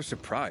 don't act so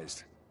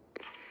surprised.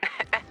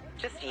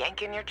 Just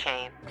yanking your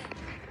chain.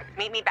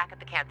 Meet me back at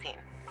the canteen.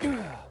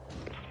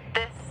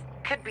 This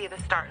could be the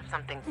start of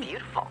something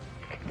beautiful.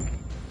 I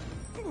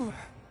feel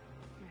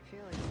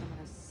like someone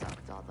has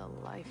sucked all the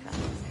life out of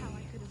me. How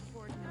I could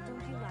afford it.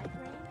 Don't you like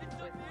rain?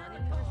 With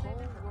money, the whole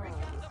world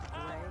is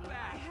gray.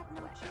 I have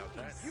no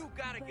choice. You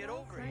gotta get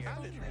over here.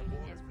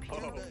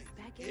 Oh,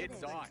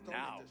 It's on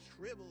now.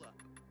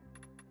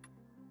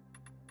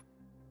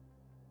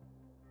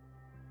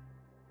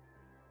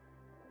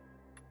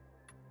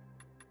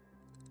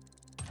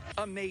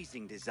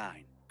 Amazing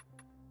design.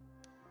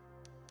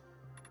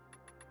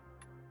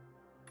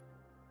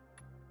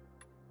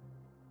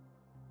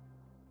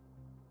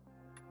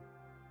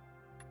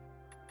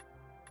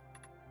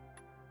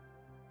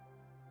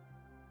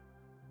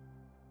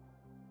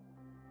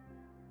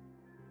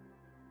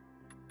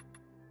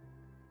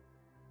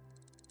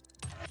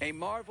 A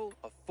marvel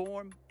of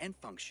form and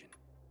function.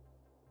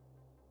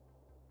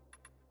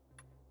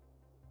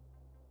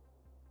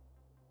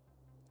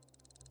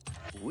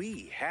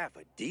 We have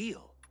a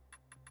deal.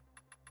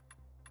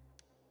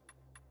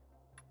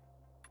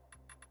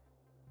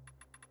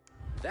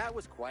 That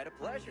was quite a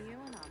pleasure.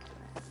 That's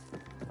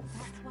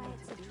why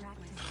it's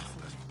attractive to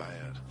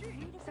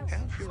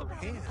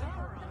hand.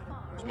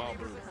 Small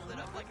booth.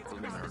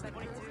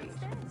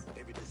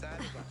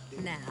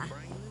 Nah,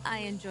 I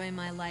enjoy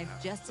my life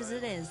just as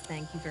it is,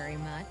 thank you very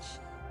much.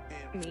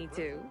 Me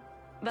too.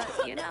 But,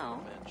 you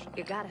know,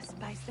 you gotta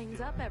spice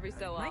things up every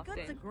so My often.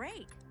 guts are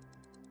great.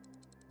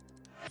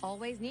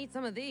 Always need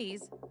some of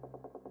these.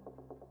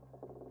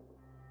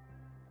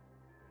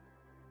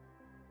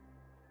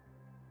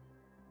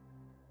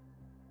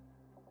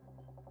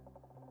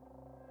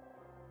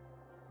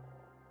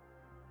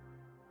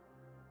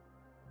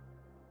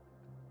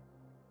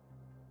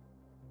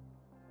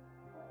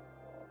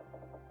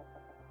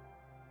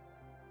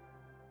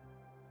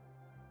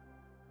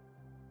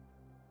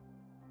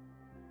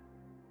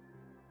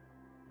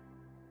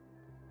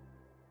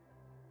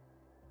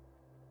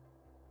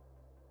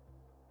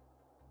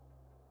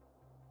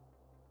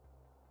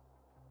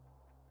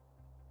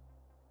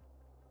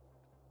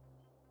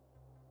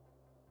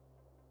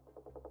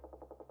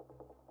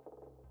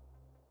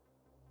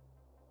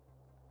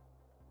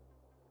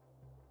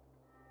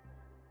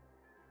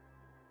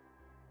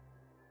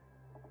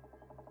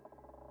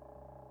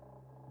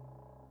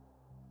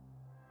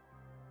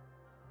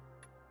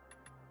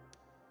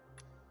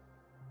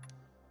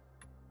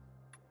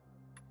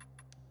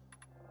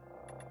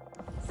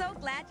 So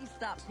glad you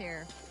stopped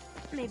here.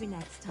 Maybe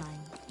next time,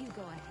 you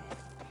go ahead.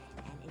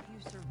 And if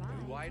you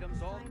survive, New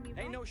items all? find me Ain't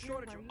right no here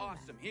shortage where of you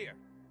awesome here.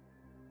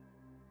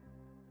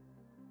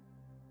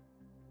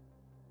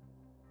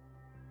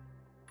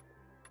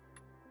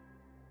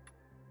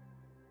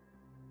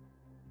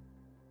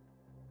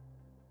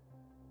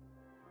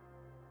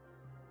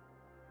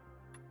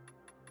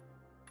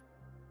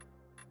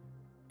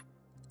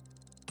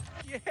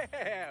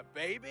 Yeah,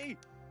 baby!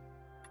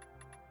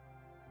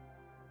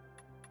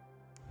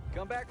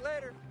 Come back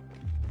later.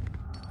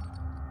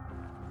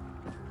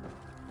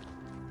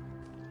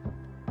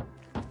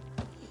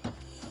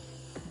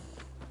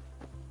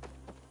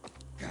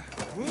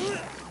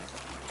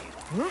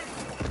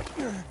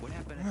 What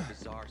happened at the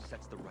bazaar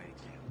sets the right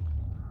example.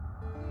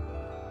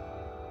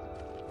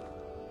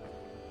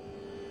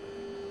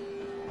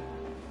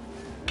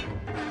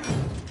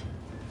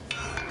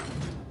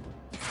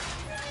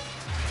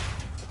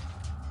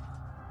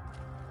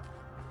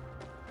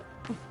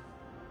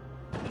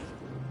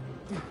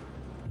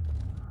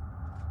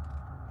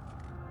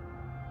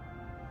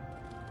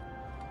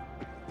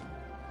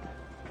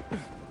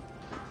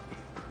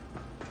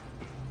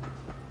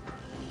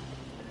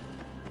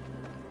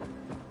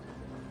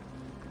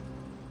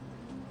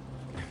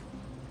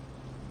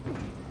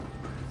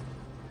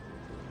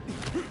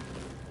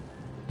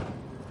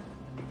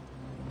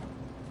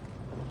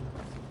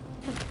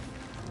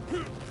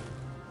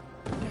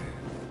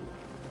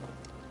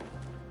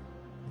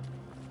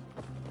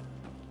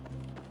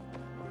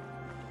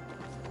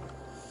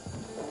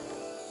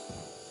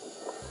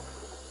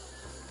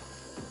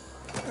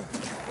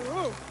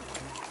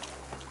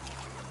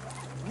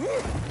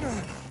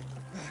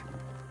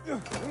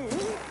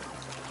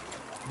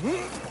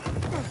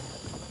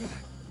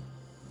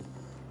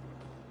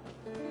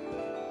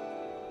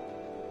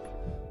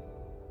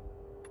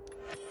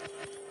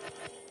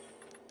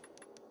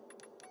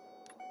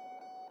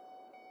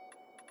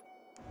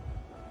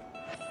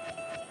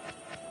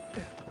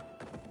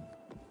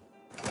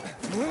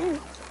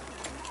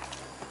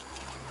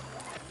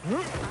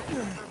 I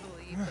never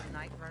believed the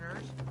Night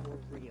Runners were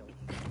real.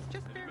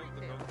 Just fairy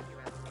tales, if you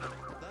ask me.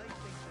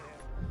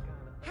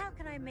 How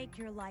can I make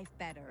your life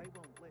better? They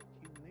won't let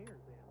you near them.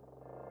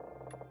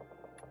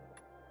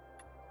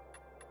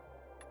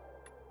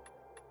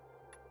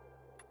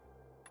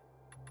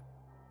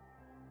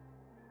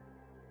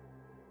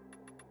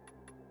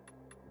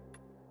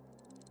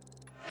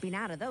 Been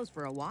out of those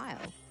for a while.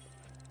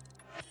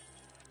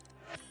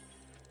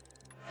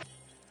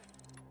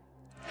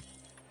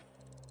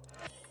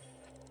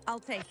 I'll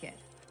take it.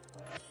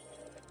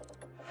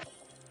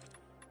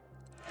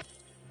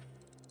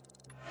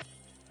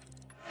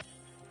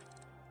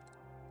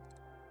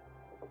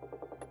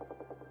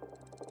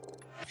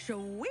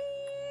 Sweet!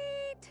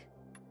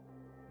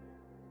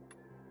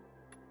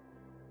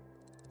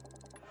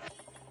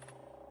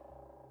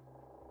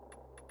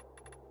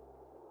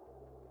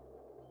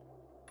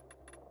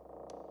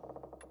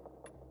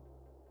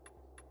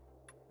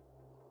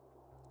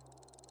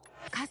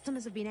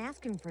 Customers have been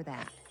asking for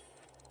that.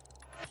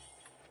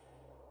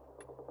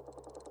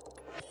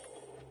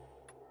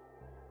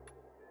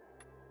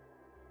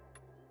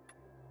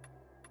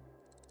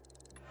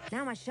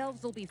 Now my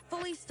shelves will be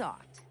fully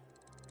stocked.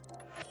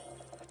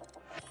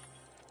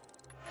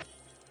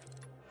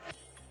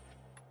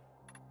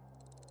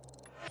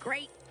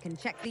 Great, can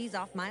check these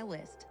off my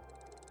list.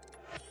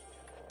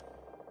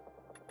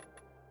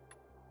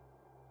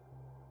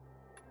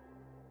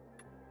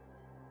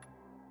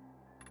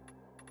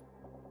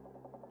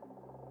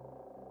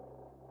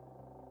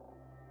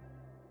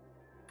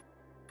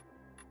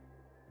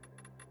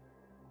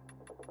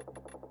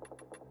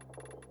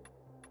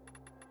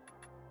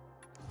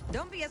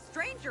 Don't be a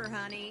stranger,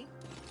 honey.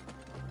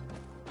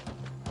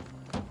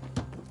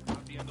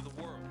 Not the end of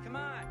the world. Come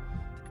on.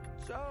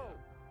 So,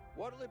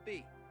 what'll it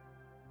be?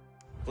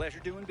 Pleasure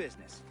doing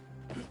business.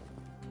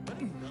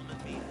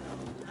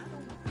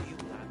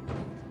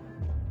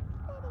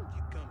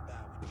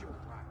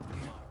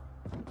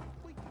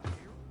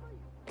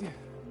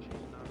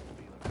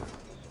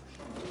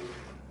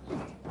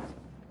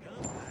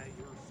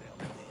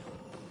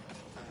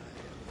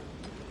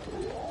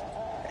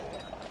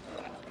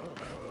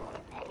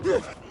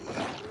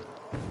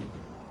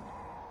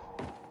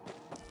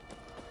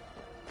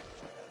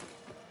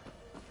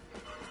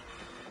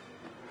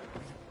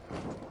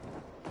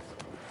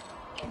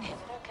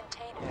 Inhibitor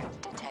container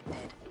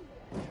detected.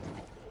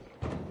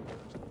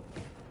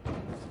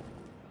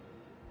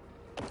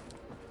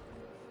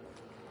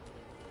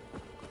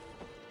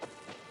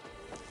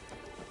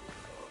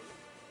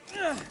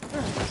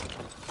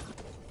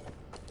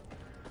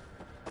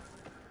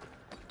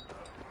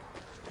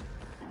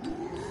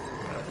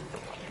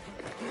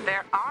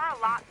 There are a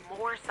lot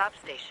more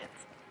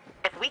substations.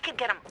 If we could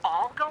get them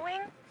all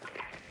going,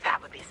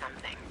 that would be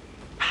something.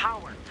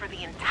 Power for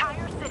the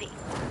entire city.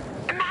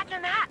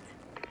 Imagine that!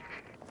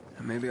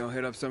 Maybe I'll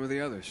hit up some of the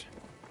others.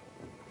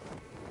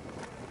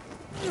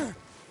 Inhibitor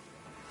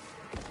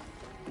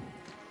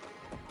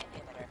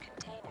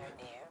container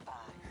nearby.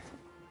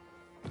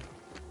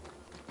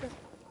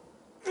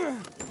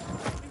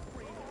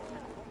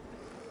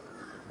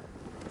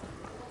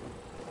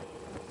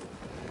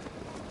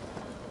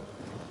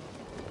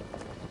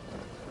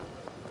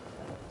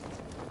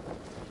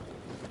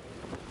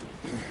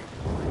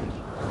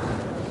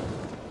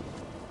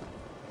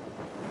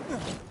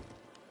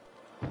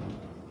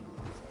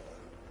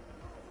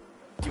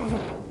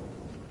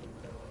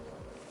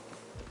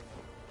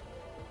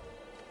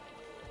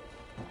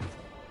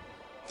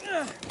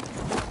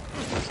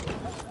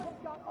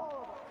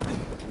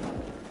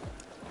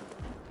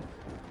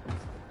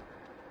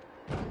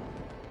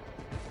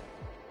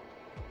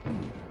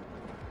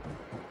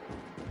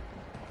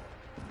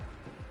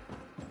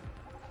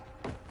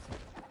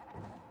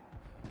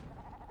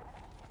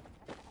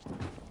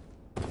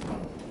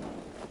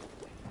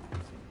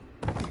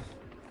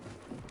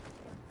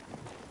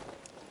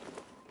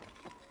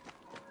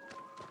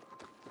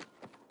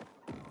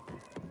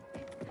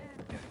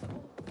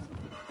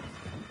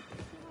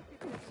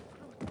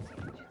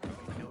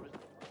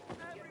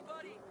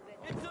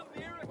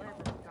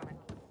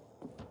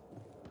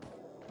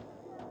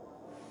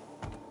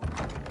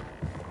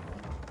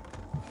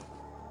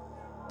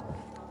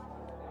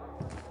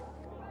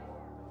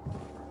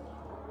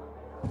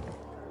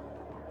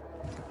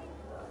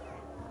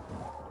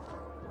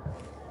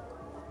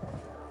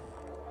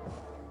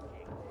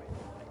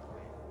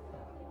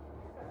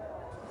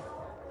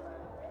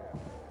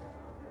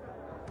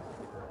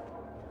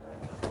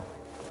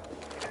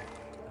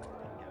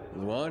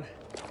 Luan?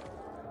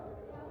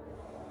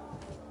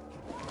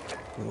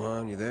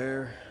 Luan, you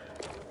there?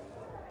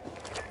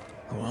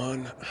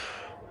 Luan?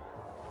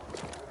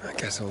 I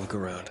guess I'll look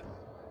around.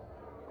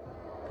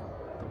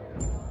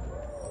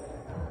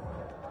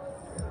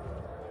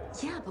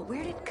 Yeah, but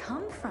where did it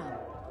come from?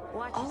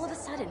 All of a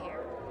sudden.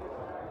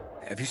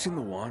 Have you seen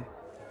Luan?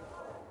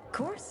 Of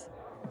course.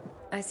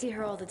 I see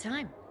her all the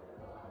time.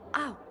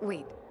 Oh,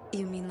 wait.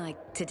 You mean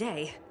like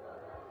today?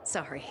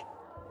 Sorry.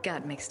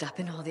 Got mixed up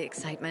in all the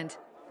excitement.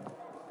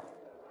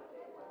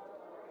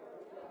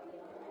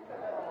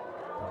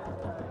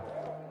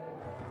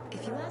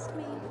 If you ask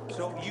me,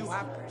 So you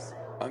have...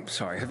 I'm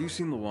sorry, have you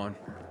seen Luan?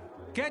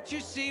 Can't you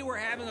see we're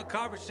having a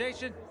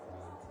conversation?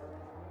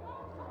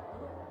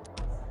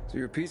 So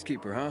you're a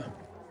peacekeeper, huh?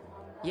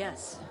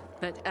 Yes,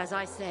 but as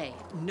I say,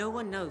 no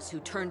one knows who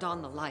turned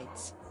on the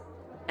lights.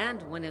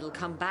 And when it'll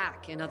come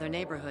back in other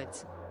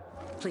neighborhoods.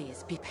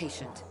 Please, be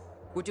patient.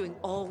 We're doing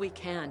all we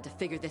can to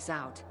figure this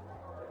out.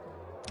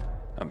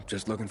 I'm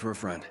just looking for a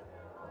friend.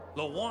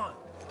 Lawan,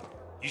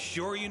 you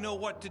sure you know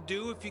what to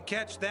do if you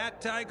catch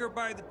that tiger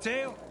by the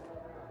tail?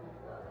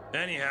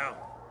 Anyhow,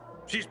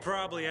 she's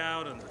probably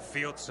out in the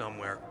field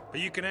somewhere, but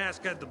you can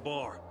ask at the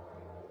bar.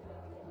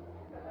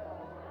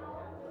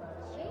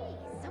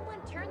 Jeez, someone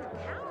turned the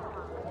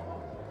power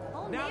on.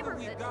 Whole Now that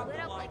we've neighborhood's got lit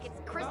the up like lights,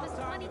 it's Christmas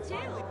about time to 22.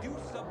 finally do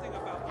something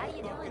about How those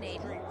you doing, fucking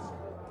Aiden? streets.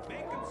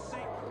 Make them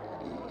safe.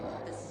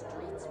 The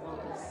streets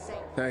won't be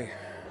safe. Hey,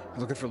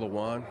 looking for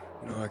Luan?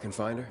 You know how I can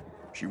find her?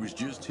 She was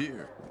just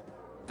here.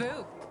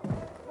 Boo.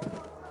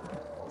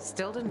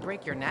 Still didn't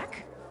break your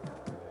neck?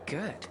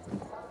 Good.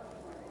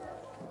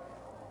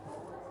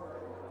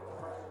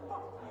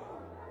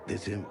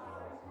 This him?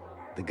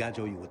 The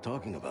gajo you were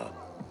talking about?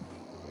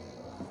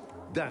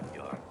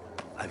 Daniel,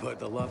 I've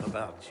heard a lot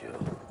about you.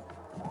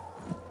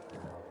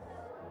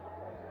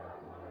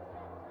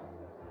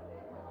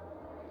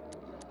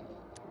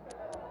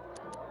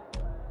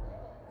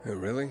 Oh,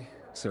 really?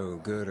 So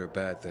good or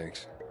bad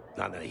things?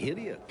 Nana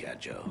hiria,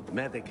 gajo.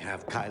 Medic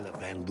have Kyla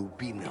van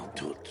Lubino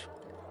tut.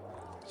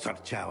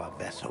 Sarchawa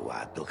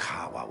vesowa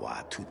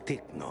dukhawawa tu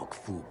tiknok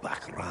fu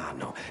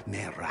bakrano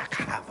merak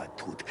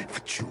havatut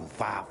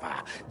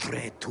vchuvava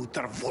dre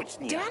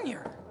tutarvuchnia.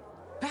 Daniel!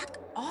 Back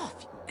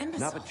off, you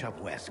imbecile.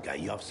 Navachapweska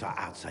yovsa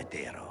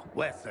outsidero.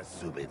 Wesa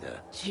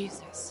subida.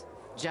 Jesus.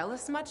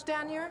 Jealous much,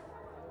 Daniel?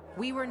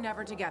 We were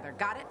never together,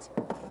 got it?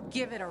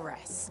 Give it a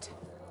rest.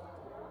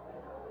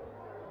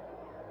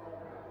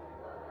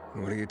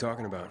 What are you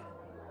talking about?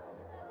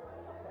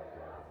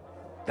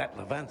 That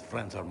Levant's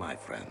friends are my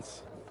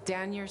friends.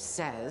 Daniel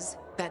says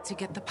that to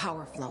get the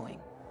power flowing,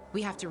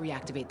 we have to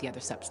reactivate the other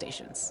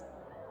substations.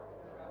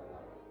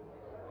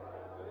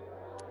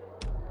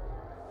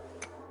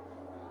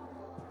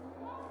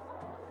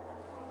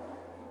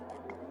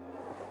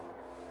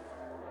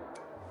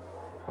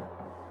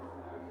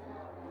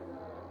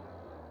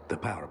 The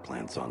power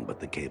plant's on, but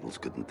the cables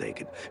couldn't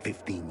take it.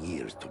 15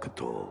 years took a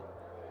toll.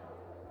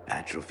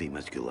 Atrophy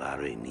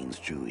musculare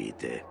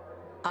ninstruite.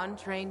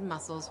 Untrained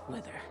muscles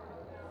wither.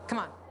 Come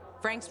on,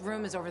 Frank's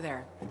room is over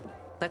there.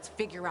 Let's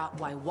figure out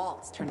why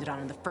Waltz turned it on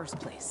in the first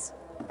place.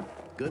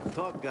 Good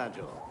talk,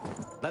 Gajo.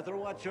 Let her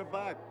watch your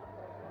back.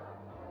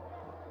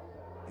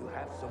 You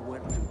have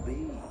somewhere to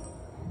be.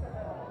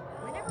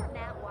 Whenever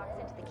Matt walks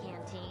into the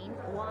canteen,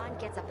 Juan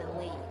gets up and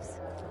leaves.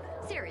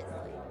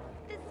 Seriously,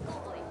 this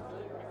schoolboy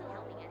isn't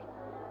helping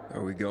anyone.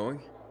 Are we going?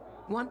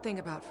 One thing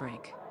about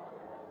Frank.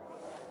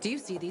 Do you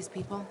see these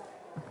people?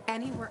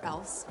 Anywhere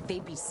else,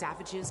 they'd be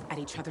savages at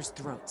each other's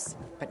throats,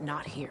 but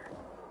not here.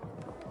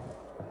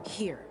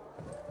 Here,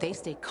 they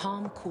stay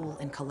calm, cool,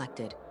 and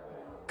collected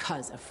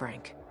 'cause of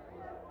Frank.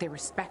 They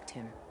respect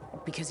him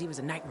because he was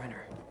a night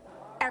runner.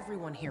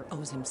 Everyone here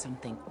owes him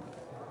something,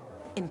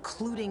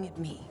 including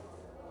me.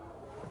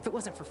 If it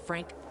wasn't for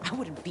Frank, I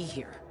wouldn't be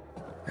here.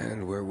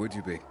 And where would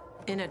you be?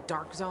 In a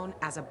dark zone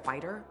as a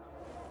biter?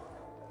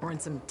 Or in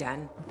some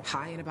den,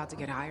 high and about to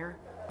get higher?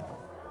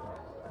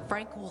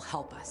 Frank will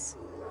help us.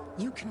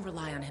 You can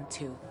rely on him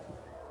too.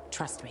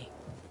 Trust me.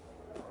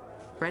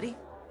 Ready?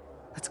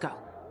 Let's go.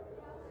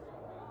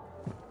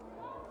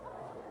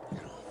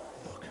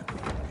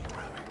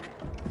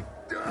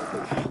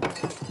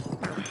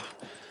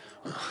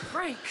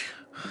 Frank!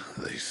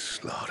 They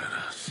slaughtered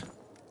us.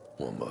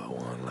 One by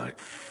one like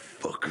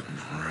fucking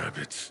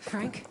rabbits.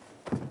 Frank?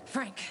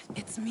 Frank,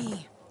 it's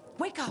me.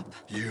 Wake up!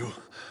 You?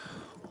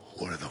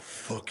 What the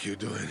fuck you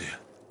doing here?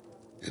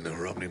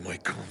 Interrupting my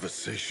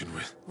conversation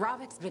with...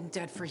 Ravik's been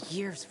dead for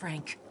years,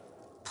 Frank.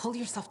 Pull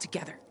yourself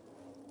together.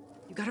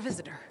 You got a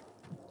visitor.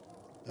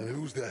 And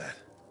who's that?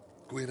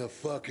 Queen of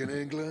fucking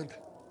England?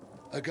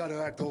 I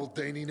gotta act old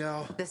Danny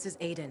now? This is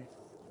Aiden.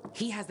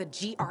 He has the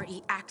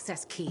GRE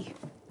access key.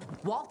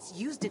 Waltz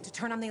used it to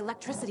turn on the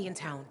electricity in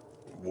town.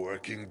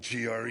 Working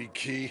GRE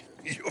key?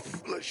 You're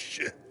full of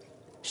shit.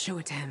 Show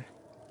it to him.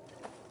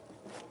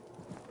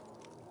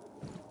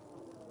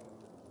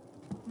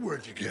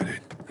 Where'd you get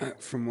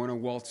it? From one of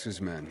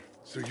Waltz's men.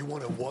 So you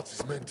one of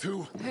Waltz's men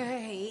too?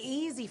 Hey,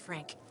 easy,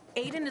 Frank.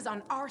 Aiden is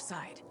on our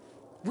side.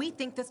 We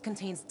think this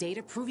contains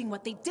data proving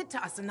what they did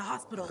to us in the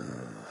hospital.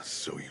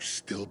 So you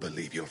still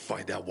believe you'll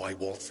find out why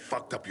Waltz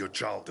fucked up your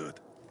childhood?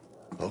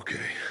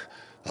 Okay,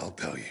 I'll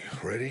tell you.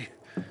 Ready?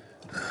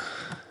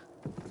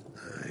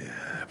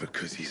 Yeah,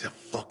 because he's a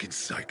fucking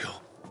psycho.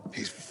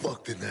 He's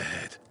fucked in the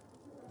head.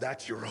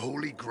 That's your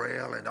Holy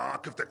Grail and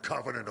Ark of the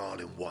Covenant all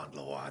in one,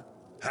 Lawan.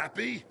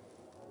 Happy?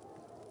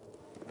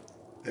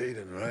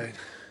 Aiden, right?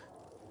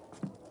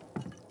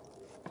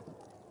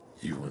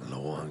 You and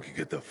Lawan can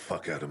get the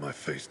fuck out of my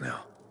face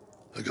now.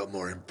 I got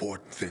more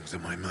important things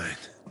in my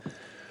mind.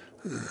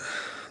 It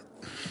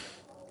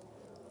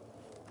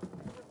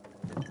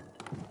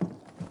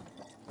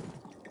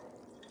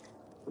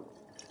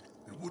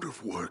would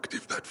have worked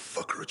if that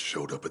fucker had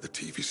showed up at the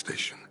TV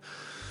station.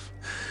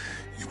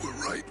 You were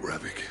right,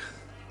 Ravik.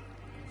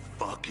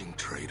 Fucking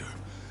traitor.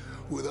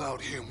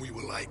 Without him, we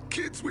were like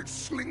kids with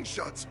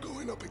slingshots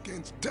going up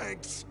against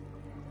tanks.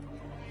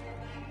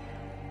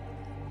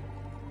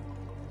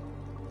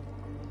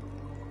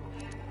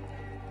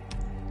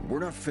 We're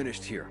not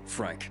finished here,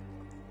 Frank.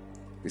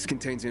 This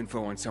contains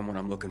info on someone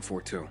I'm looking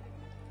for, too.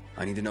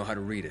 I need to know how to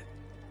read it.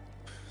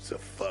 It's a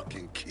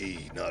fucking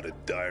key, not a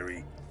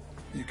diary.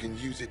 You can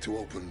use it to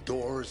open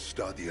doors,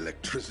 start the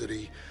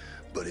electricity,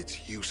 but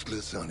it's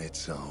useless on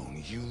its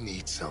own. You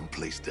need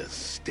someplace to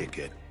stick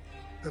it.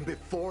 And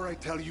before I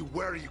tell you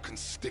where you can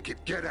stick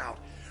it, get out.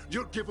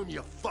 You're giving me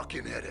a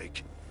fucking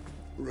headache.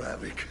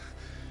 Ravik,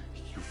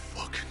 you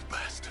fucking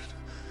bastard.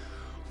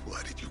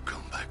 Why did you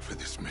come back for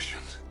this mission?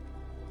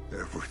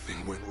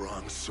 Everything went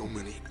wrong. So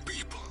many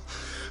people.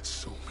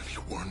 So many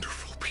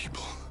wonderful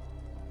people.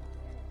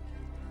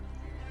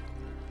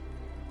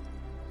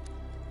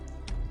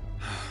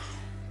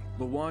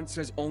 Lawan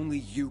says only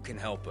you can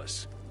help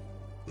us.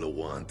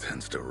 Lawan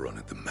tends to run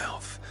at the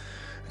mouth.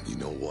 And you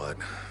know what?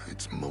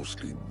 It's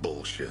mostly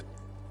bullshit.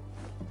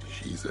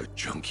 She's a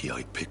junkie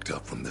I picked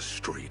up from the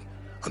street.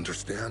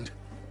 Understand?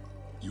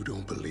 You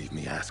don't believe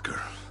me, ask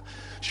her.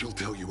 She'll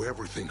tell you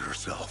everything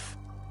herself.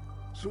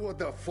 So what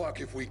the fuck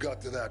if we got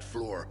to that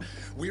floor?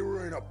 We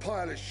were in a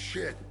pile of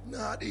shit.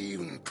 Not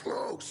even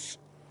close.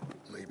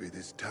 Maybe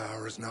this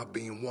tower is not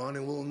being won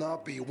and will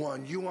not be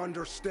won. You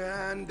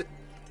understand?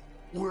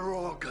 We're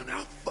all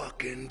gonna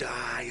fucking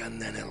die and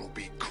then it'll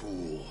be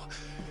cool.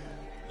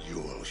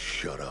 You'll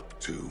shut up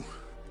too.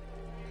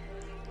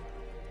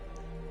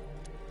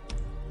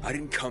 I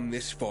didn't come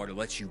this far to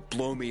let you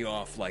blow me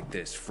off like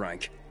this,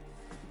 Frank.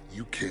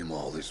 You came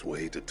all this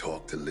way to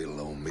talk to little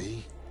old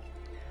me?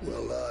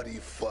 Well, la-di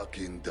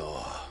fucking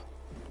da.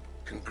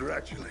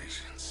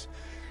 Congratulations.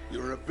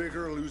 You're a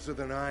bigger loser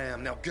than I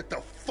am. Now get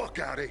the fuck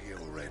out of here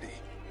already.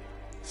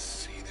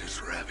 See this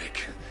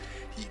Revik?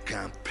 He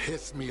can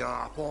piss me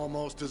off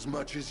almost as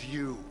much as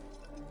you.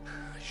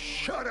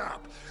 Shut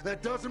up!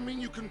 That doesn't mean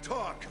you can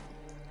talk.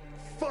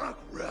 Fuck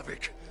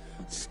Revik.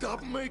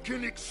 Stop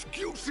making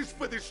excuses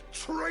for this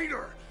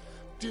traitor!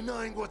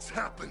 Denying what's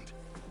happened.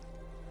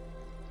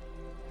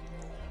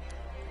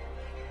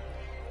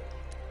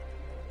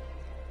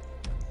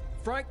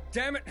 Frank,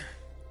 damn it!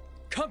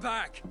 Come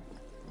back!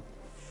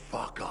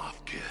 Fuck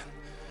off, kid.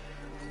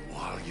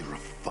 While you're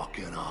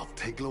fucking off,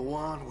 take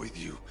Lawan with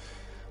you.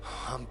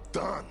 I'm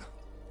done.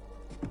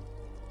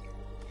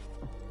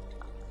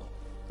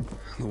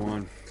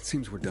 Lawan, it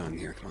seems we're done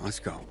here. Come on, let's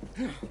go.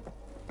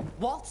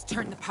 Waltz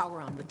turned the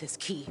power on with this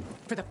key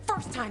for the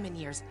first time in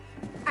years.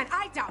 And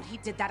I doubt he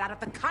did that out of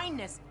the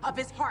kindness of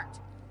his heart.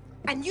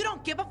 And you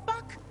don't give a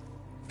fuck?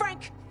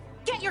 Frank,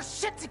 get your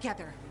shit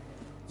together.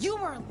 You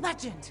were a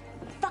legend.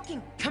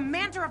 Fucking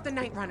commander of the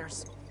Night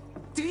Runners.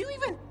 Do you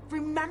even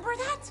remember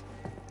that?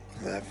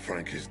 That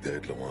Frank is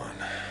dead, Lawan.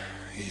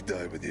 He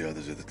died with the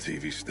others at the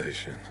TV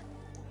station.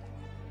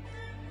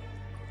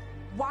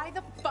 Why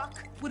the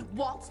fuck would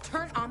Waltz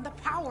turn on the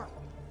power?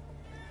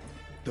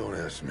 Don't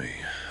ask me.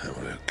 I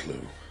don't have a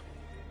clue.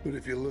 But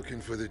if you're looking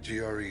for the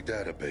GRE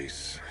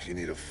database, you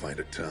need to find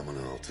a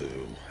terminal to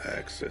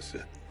access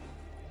it.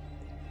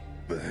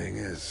 The thing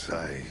is,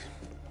 I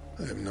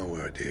have no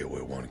idea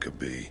where one could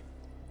be.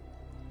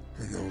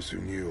 And those who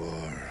knew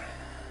are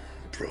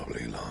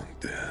probably long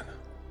dead.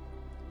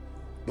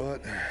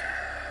 But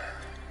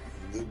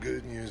the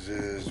good news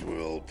is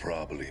we'll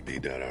probably be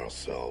dead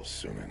ourselves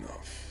soon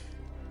enough.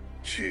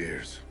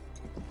 Cheers.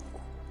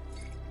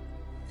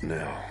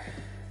 Now,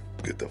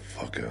 get the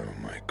fuck out of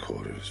my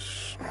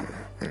quarters.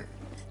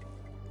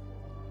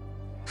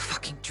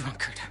 Fucking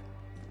drunkard.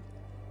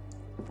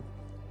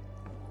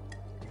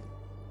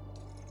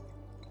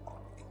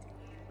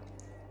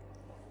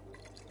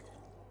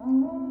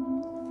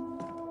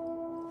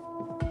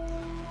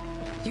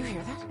 You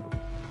hear that?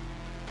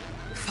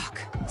 Fuck.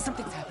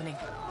 Something's happening.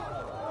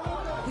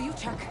 Will you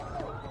check?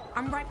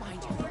 I'm right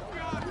behind you.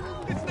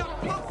 It's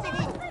not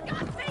possible! For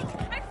God's sake!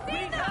 I've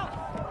seen them!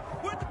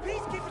 We're the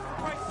peacekeepers,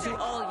 for Christ's sake! To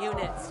all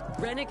units,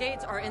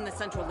 renegades are in the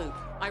central loop.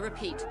 I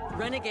repeat,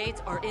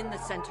 renegades are in the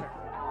center.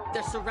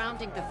 They're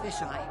surrounding the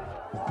fisheye.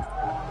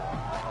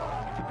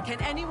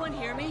 Can anyone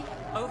hear me?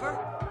 Over?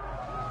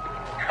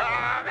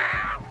 Come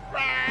out,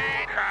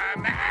 Frank!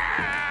 Come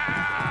out!